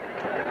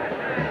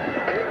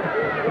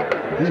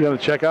 He's going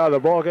to check out of the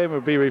ball game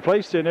and be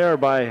replaced in there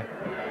by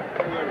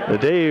the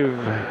Dave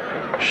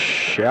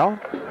Shell,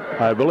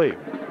 I believe.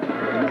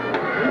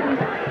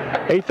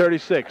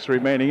 8:36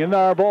 remaining in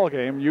our ball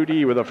game.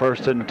 UD with a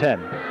 1st and 10.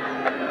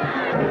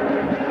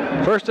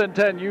 1st and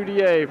 10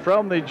 UDA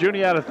from the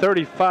Juniata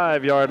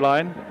 35-yard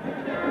line.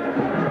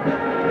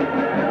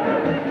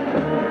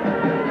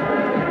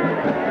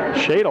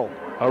 Shadle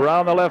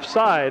around the left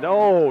side.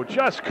 Oh,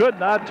 just could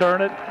not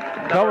turn it.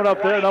 Coming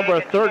up there,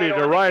 number 30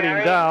 to ride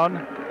him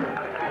down.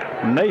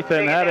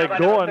 Nathan had it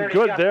going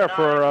good there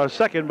for a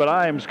second, but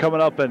Imes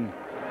coming up and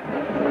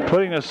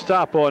putting a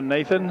stop on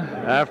Nathan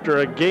after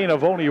a gain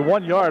of only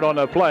 1 yard on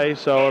the play,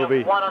 so it'll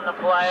be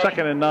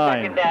 2nd and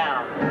 9.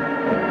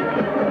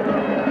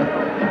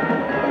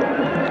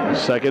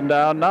 Second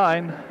down,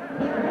 9.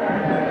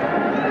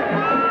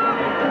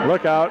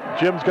 Look out,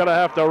 Jim's gonna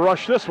have to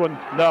rush this one.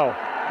 No.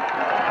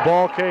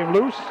 Ball came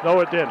loose. No,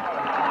 it didn't.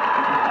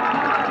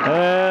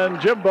 And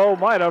Jimbo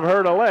might have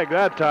hurt a leg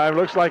that time.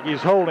 Looks like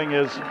he's holding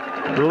his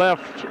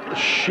left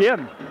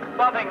shin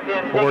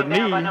or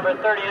knee. By number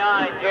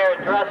 39,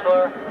 Jared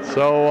Dressler.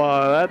 So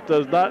that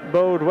does not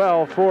bode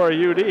well for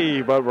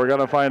UD, but we're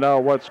gonna find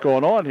out what's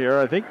going on here.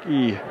 I think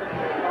he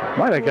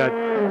might have got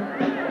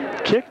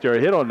kicked or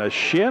hit on the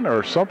shin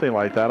or something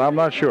like that. I'm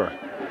not sure.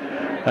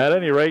 At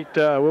any rate,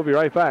 we'll be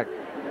right back.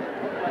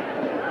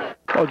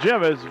 Well,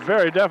 Jim is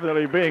very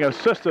definitely being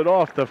assisted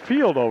off the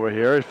field over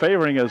here,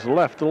 favoring his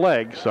left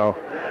leg. So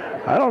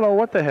I don't know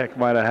what the heck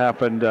might have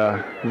happened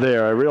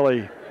there. I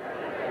really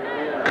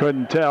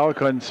couldn't tell,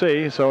 couldn't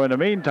see. So in the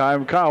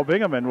meantime, Kyle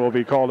Bingaman will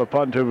be called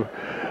upon to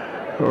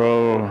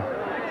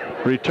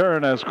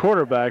return as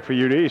quarterback for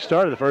UD. He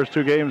started the first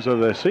 2 games of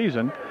the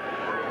season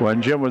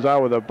when Jim was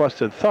out with a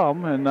busted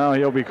thumb, and now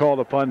he'll be called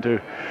upon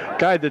to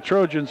guide the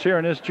Trojans here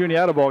in this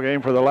Juniata ball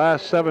game for the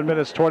last 7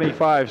 minutes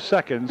 25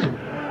 seconds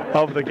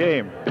of the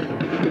game.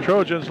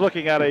 Trojans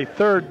looking at a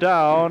 3rd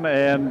down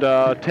and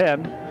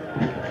 10.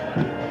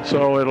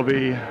 So it'll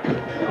be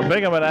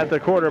Bingaman at the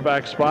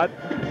quarterback spot.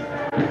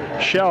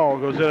 Shell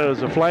goes in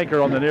as a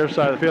flanker on the near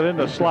side of the field, in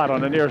the slot on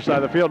the near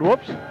side of the field.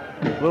 Whoops.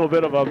 A little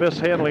bit of a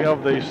mishandling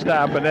of the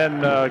snap, and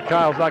then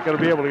Kyle's not going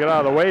to be able to get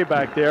out of the way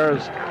back there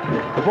as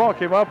the ball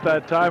came up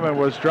that time and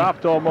was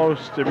dropped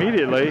almost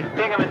immediately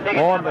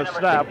on the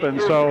snap, and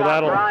so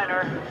that'll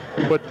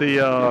put the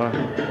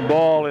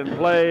ball in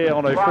play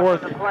on a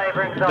 4th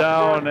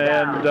down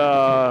and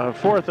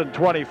 4th and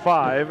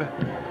 25.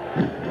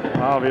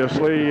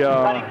 Obviously,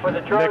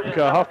 Nick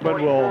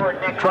Huffman will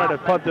try to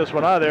punt this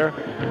one out of there.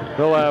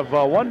 They'll have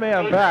one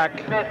man back,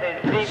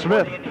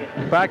 Smith,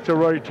 back to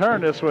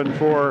return this one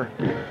for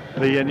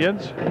the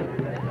Indians.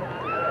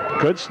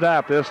 Good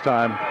snap this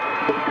time.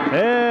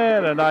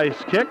 And a nice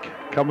kick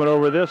coming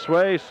over this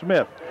way.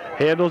 Smith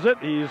handles it.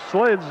 He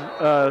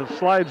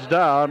slides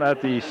down at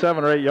the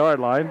 7 or 8 yard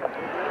line,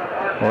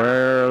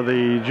 where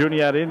the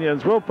Juniata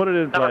Indians will put it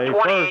in play.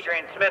 Number 20,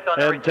 Adrian Smith on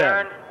the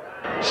return.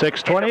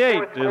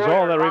 6:28 is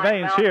all that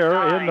remains here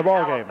in the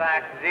ball game.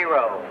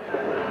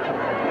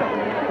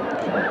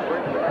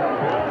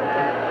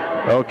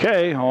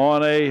 Okay,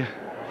 on a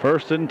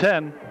 1st and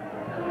 10.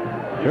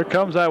 Here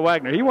comes that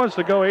Wagner. He wants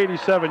to go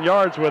 87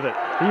 yards with it.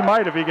 He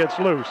might if he gets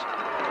loose.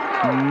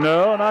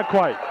 No, not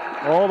quite.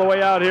 All the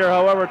way out here,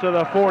 however, to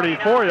the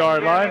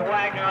 44-yard line.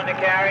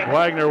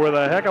 Wagner with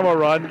a heck of a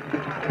run.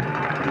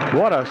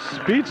 What a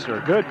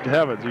speedster. Good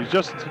heavens. He's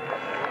just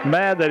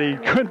mad that he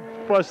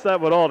couldn't bust that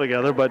one all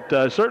together, but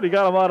certainly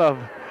got him out of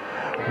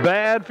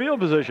bad field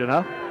position,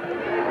 huh?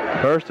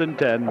 1st and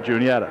 10,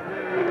 Juniata.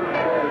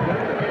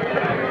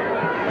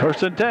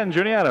 1st and 10,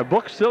 Juniata.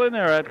 Book still in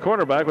there at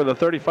quarterback with a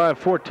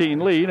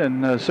 35-14 lead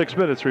and 6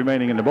 minutes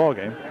remaining in the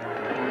ballgame.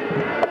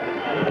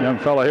 Young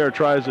fella here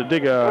tries to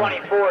dig a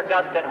 24,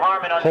 Dustin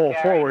Harmon on hole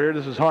forward here.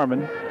 This is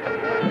Harmon.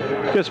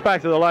 Gets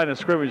back to the line of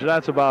scrimmage.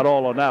 That's about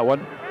all on that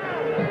one.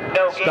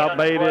 No Stop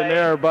made in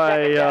there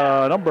by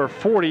number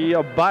 40,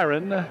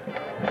 Byron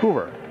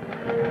Hoover.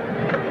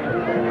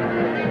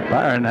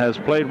 Byron has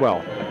played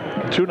well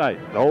tonight,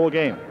 the whole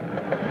game.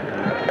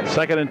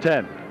 2nd and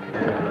 10.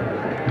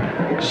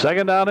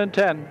 2nd down and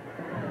 10.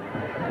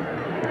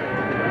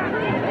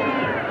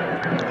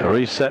 A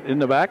reset in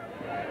the back.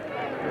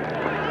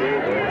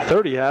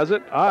 30 has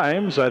it.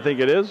 Imes, I think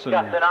it is.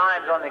 Justin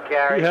Imes on the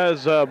carry. He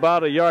has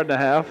about 1.5 yards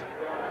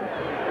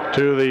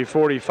to the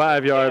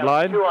 45-yard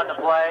line. 2 on the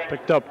play.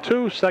 Picked up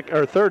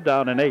 3rd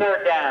down and 8.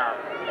 3rd down.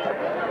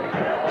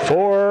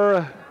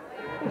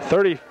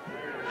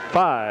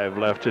 4:35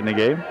 left in the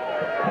game.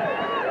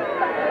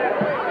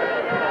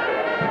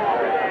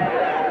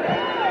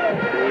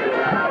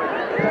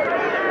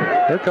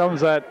 Here comes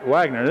that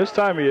Wagner. This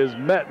time he is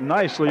met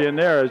nicely in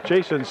there as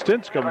Jason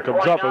Stinscomb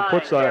comes up and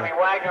puts a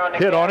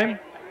hit on him.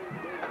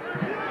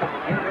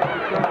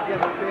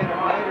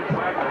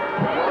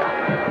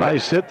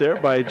 Nice hit there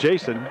by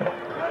Jason.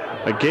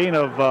 A gain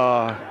of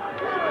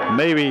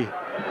maybe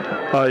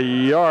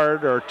 1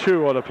 yard or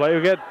 2 on the play.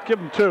 We give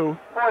him 2.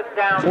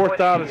 4th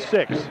down and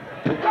 6.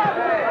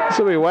 This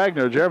will be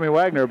Wagner. Jeremy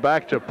Wagner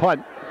back to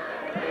punt.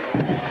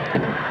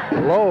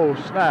 Low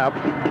snap.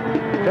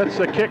 Gets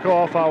the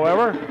kickoff,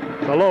 however.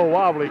 A low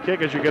wobbly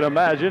kick, as you can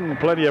imagine.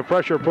 Plenty of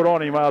pressure put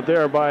on him out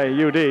there by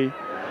UD.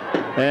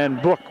 And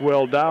Book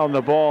will down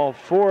the ball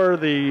for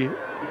the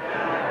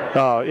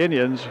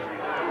Indians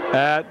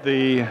at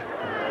the,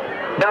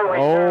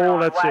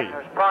 let's see,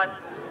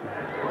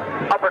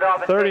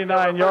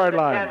 39-yard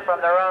line. From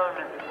their own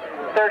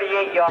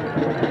 38-yard.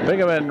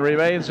 Bingaman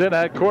remains in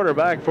at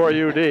quarterback for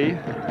UD.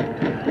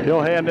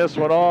 He'll hand this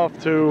one off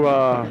to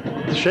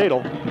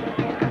Shadle.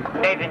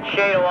 Nathan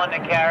Shadle on the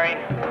carry.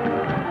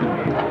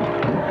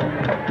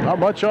 Not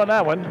much on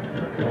that one.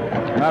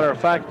 Matter of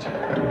fact,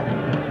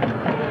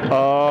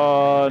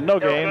 no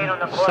gain.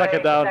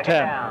 2nd down,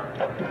 10.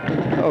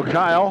 Oh,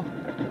 Kyle,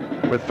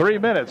 with 3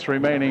 minutes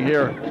remaining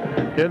here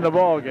in the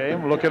ball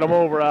game, looking them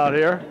over out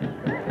here.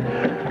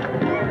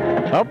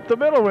 Up the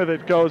middle with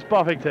it goes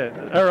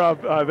Buffington, or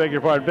I beg your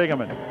pardon,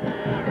 Bingaman.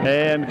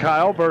 And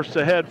Kyle bursts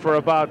ahead for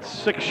about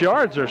 6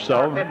 yards or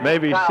so,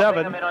 maybe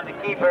 7.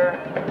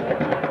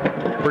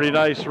 Pretty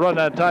nice run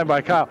that time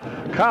by Kyle.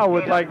 Kyle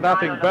would like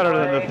nothing better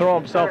than to throw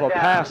himself a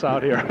pass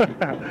out here.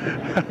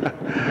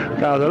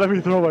 Kyle said, let me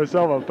throw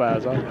myself a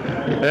pass. Huh?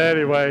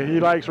 Anyway, he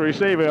likes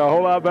receiving a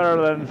whole lot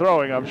better than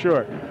throwing, I'm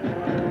sure.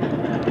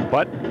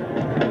 But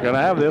we're going to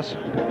have this.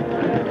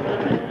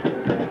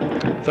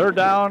 3rd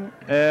down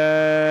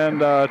and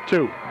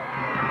 2.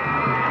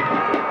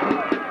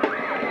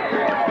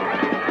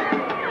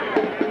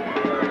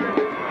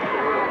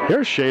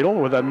 Here's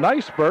Shadle with a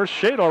nice burst.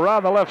 Shadle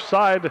around the left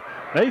side.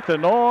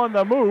 Nathan on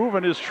the move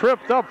and is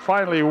tripped up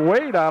finally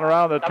way down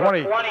around the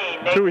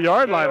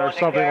 22-yard line or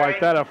something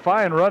like that. A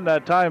fine run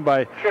that time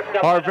by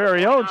our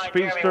very own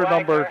speedster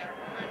number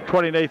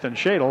 20, Nathan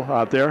Shadle,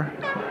 out there.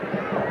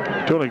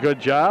 Doing a good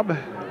job.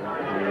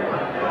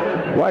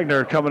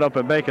 Wagner coming up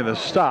and making the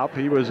stop.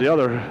 He was the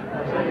other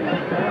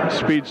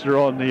speedster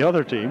on the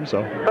other team.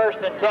 So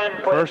 1st and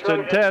 10 for 1st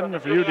and 10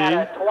 for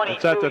UD.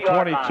 It's at the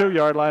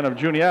 22-yard line of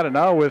Juniata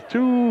now with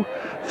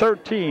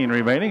 2:13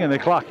 remaining, and the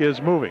clock is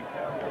moving.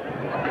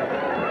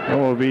 It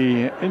will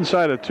be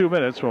inside of 2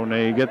 minutes when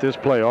they get this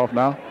play off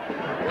now.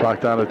 Clock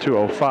down to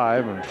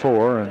 2:05 and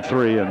 4 and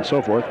 3 and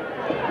so forth.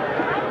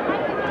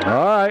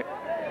 All right.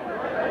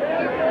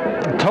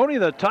 Tony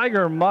the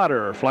Tiger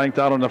Motter flanked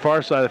out on the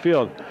far side of the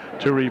field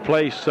to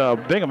replace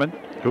Bingaman,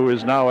 who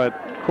is now at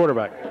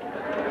quarterback.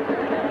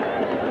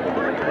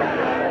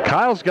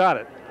 Kyle's got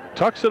it.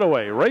 Tucks it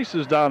away.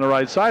 Races down the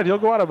right side. He'll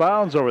go out of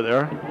bounds over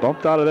there.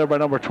 Bumped out of there by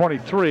number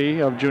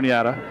 23 of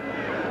Juniata.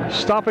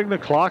 Stopping the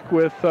clock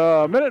with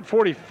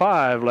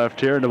 1:45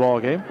 left here in the ball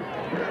game.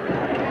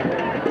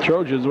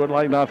 Trojans would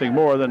like nothing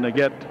more than to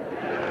get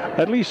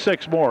at least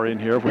 6 more in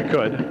here if we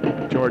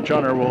could. George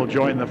Hunter will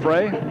join the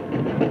fray.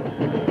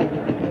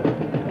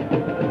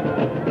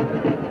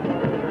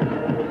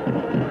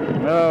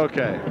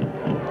 Okay.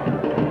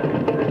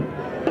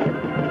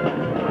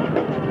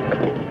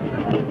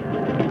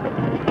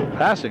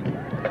 Passing.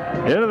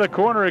 Into the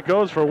corner it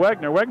goes for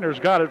Wagner. Wagner's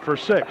got it for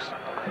 6.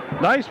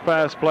 Nice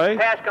pass play.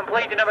 Pass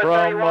complete to number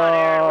 31,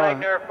 Aaron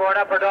Wagner for an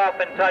upper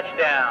dolphin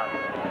touchdown.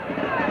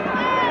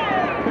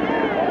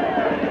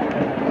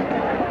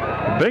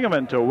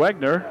 Bingaman to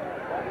Wagner,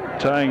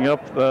 tying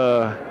up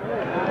the,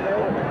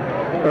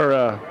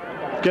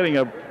 getting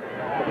a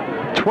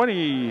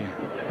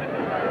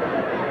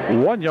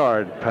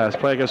 21-yard pass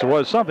play. I guess it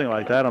was something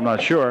like that. I'm not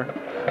sure,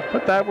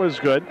 but that was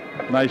good.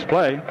 Nice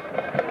play.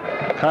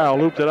 Kyle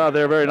looped it out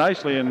there very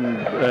nicely, and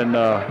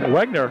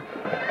Wegner,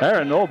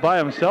 Aaron, all by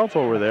himself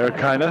over there,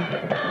 kind of.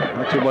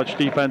 Not too much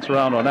defense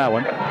around on that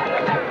one.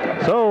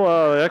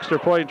 So the extra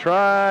point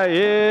try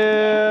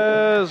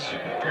is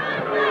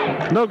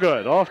no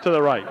good. Off to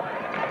the right.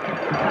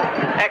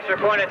 Extra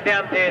point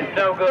attempt is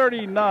no good.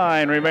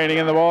 39 remaining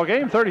in the ball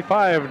game.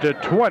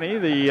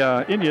 35-20.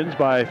 The Indians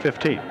by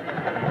 15.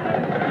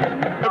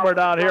 We're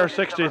down here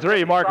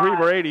 63. Mark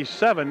Reber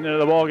 87 into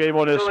the ball game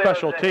on his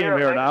special team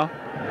here now,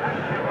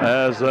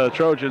 as the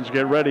Trojans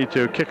get ready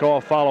to kick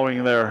off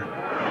following their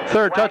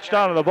third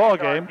touchdown of the ball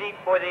game.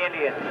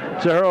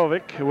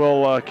 Zaharovic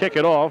will kick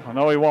it off.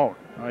 No, he won't.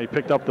 He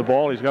picked up the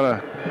ball. He's going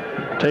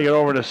to take it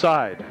over to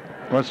side.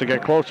 Wants to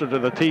get closer to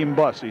the team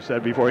bus, he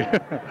said, before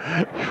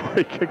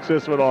he kicks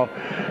this one off.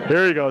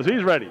 Here he goes.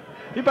 He's ready.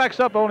 He backs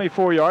up only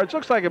 4 yards.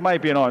 Looks like it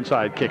might be an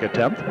onside kick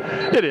attempt.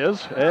 It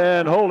is.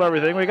 And hold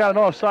everything. We got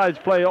an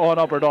offsides play on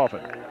Upper Dauphin.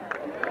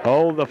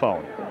 Hold the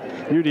phone.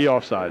 UD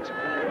offsides.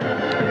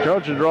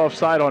 Trojans are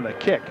offside on the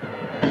kick.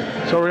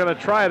 So we're going to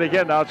try it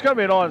again now. It's going to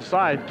be an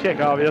onside kick,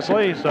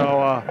 obviously.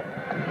 So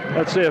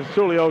let's see if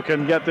Tulio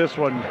can get this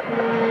one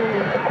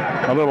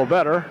a little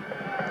better.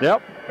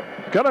 Yep.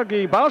 Gonna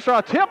be bounced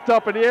around, tipped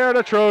up in the air.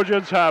 The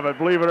Trojans have it.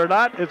 Believe it or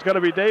not, it's going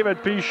to be David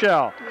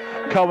Pichel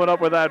coming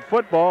up with that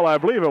football. I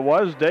believe it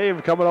was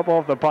Dave coming up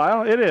off the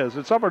pile. It is.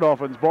 It's Upper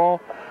Dauphin's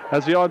ball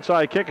as the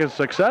onside kick is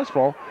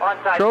successful.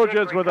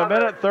 Trojans with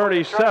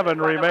 1:37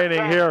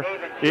 remaining here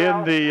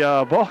in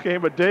the ball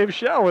game, but Dave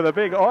Shell with a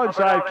big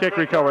onside kick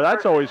recovery.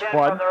 That's always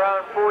fun.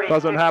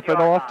 Doesn't happen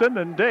often.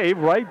 And Dave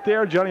right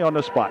there, Johnny on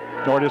the spot,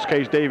 or in this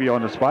case Davey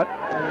on the spot,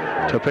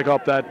 to pick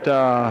up that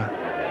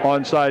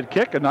onside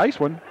kick. A nice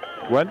one.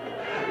 Went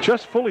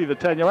just fully the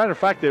 10 yard. Matter of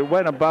fact, it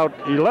went about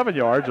 11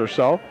 yards or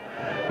so.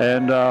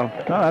 And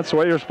that's the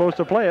way you're supposed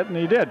to play it, and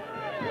he did.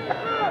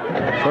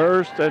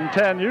 1st and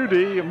 10 UD,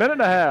 a minute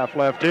and a half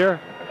left here.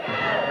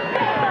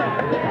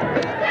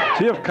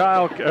 See if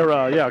Kyle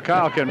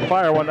can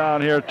fire one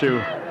down here to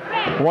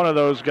one of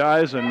those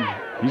guys, and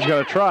he's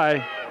going to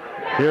try.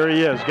 Here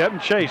he is, getting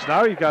chased.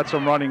 Now he's got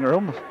some running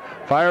room.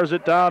 Fires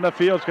it down the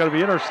field. It's going to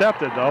be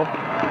intercepted, though.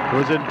 It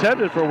was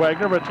intended for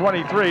Wegner, but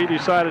 23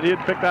 decided he'd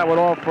pick that one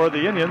off for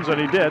the Indians, and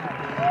he did.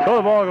 So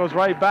the ball goes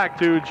right back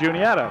to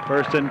Juniata.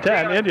 1st and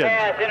 10, Indians.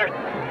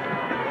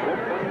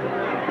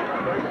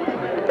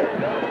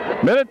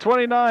 Minute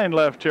 29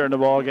 left here in the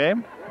ball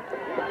game.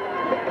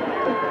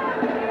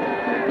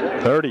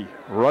 30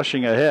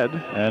 rushing ahead,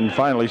 and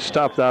finally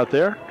stopped out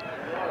there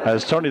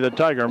as Tony the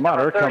Tiger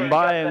Motter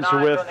combines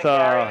with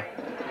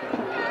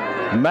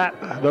Matt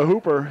the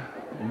Hooper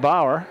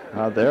Bauer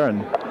out there,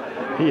 and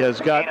he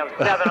has got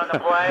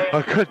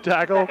a good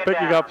tackle.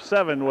 Picking up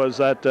 7 was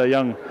that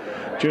young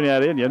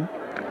Juniata Indian.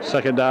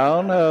 2nd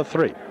down,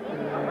 3.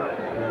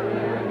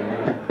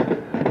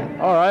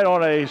 All right,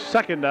 on a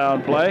 2nd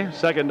down play,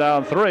 2nd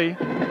down, 3.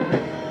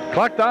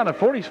 Clock down to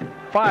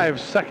 45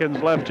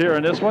 seconds left here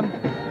in this one.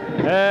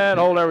 And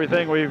hold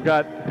everything. We've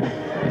got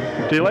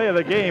delay of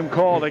the game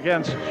called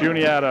against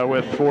Juniata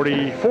with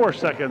 44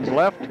 seconds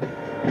left.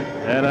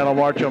 And that'll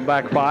march them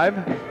back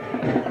 5.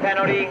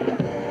 Penalty,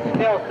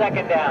 still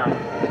 2nd down.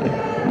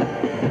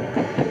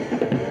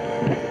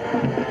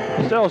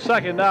 Still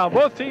 2nd down.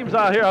 Both teams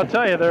out here, I'll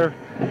tell you,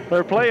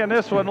 they're playing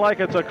this one like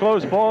it's a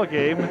close ball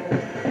game.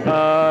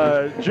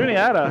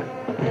 Juniata,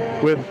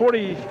 with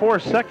 44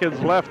 seconds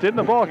left in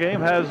the ball game,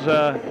 has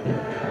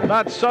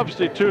not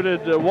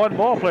substituted one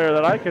ball player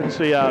that I can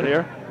see out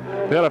here.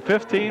 They got a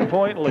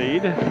 15-point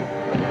lead.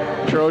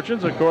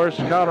 Trojans, of course,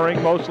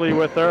 countering mostly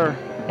with their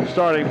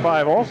starting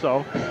 5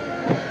 also.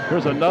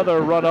 Here's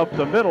another run up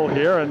the middle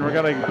here, and we're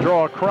going to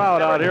draw a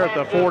crowd out here at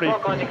the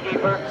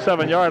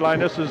 47-yard line.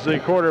 This is the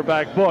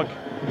quarterback Book.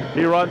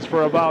 He runs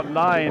for about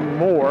 9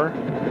 more.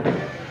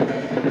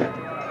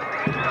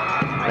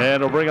 And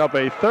it'll bring up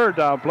a 3rd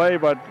down play,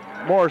 but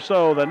more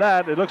so than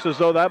that, it looks as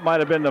though that might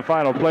have been the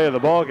final play of the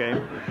ball game,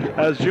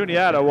 as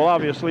Juniata will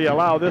obviously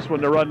allow this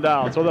one to run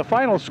down. So the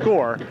final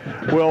score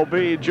will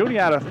be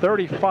Juniata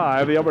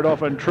 35, the Upper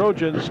Dauphin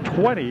Trojans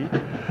 20.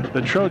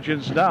 The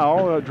Trojans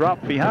now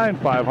drop behind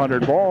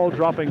 500 ball,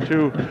 dropping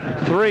to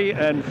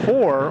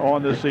 3-4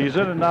 on the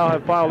season, and now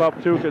have piled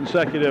up 2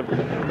 consecutive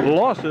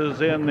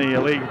losses in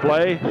the league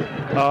play,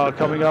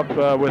 coming up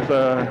with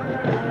a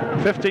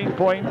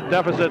 15-point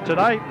deficit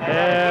tonight,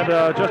 and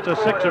just a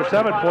 6 or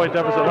 7-point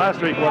deficit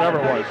last week, whatever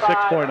it was,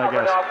 6-point, I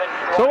guess.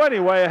 So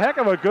anyway, a heck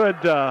of a good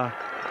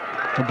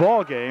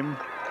ball game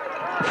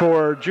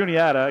for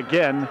Juniata,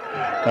 again,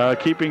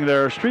 keeping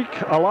their streak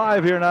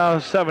alive here now,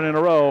 7 in a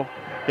row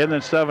in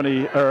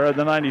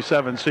the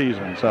 97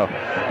 season. So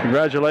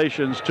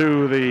congratulations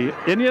to the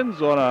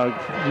Indians on a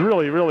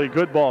really, really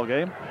good ball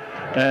game.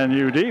 And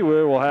UD, we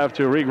will have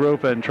to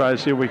regroup and try to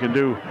see what we can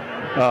do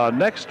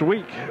next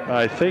week.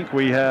 I think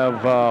we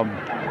have,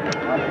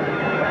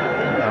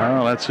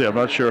 let's see, I'm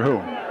not sure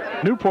who.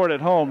 Newport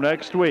at home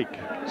next week.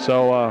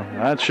 So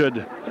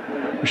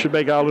we should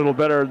make out a little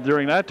better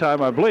during that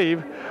time, I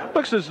believe.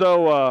 Looks as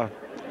though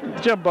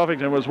Jim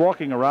Buffington was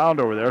walking around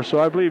over there, so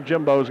I believe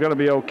Jimbo is going to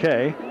be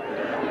okay.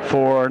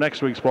 for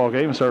next week's ball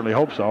game. Certainly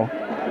hope so.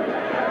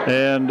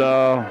 And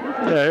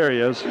yeah, here he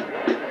is.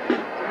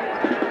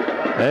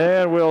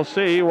 And we'll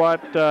see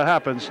what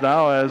happens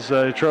now as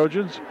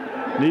Trojans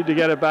need to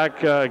get it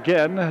back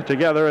again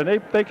together.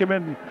 And they come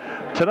in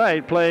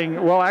tonight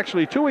playing, well,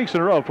 actually 2 weeks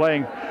in a row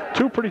playing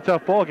two pretty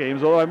tough ball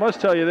games. Although I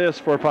must tell you this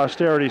for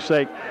posterity's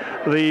sake,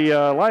 the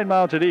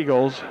Line-Mounted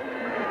Eagles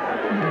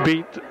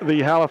beat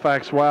the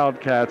Halifax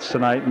Wildcats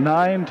tonight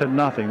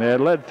 9-0. They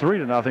had led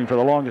 3-0 for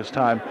the longest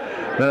time.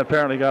 Then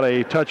apparently got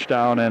a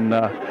touchdown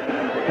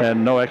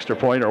and no extra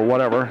point or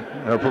whatever,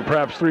 or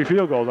perhaps 3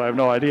 field goals. I have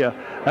no idea.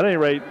 At any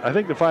rate, I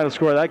think the final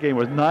score of that game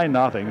was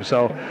 9-0.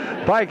 So,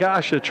 by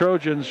gosh, the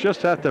Trojans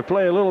just have to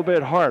play a little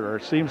bit harder.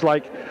 It seems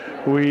like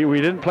we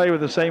didn't play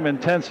with the same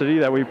intensity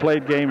that we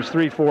played games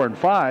 3, 4, and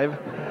 5,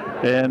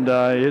 and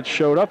it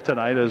showed up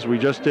tonight as we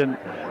just didn't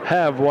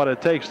have what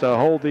it takes to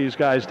hold these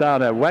guys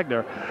down. At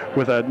Wegner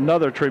with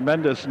another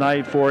tremendous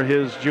night for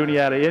his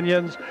Juniata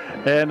Indians,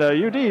 and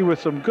UD with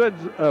some good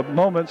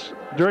moments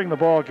during the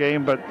ball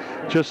game, but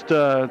just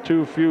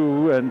too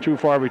few and too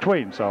far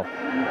between. So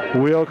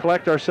we'll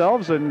collect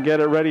ourselves and get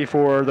it ready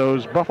for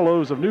those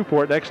Buffaloes of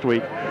Newport next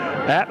week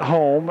at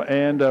home,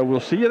 and we'll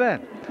see you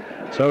then.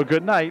 So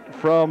good night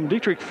from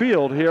Dietrich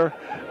Field here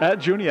at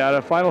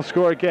Juniata. Final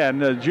score again,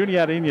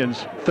 Juniata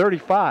Indians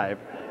 35,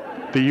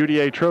 the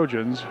UDA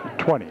Trojans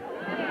 20.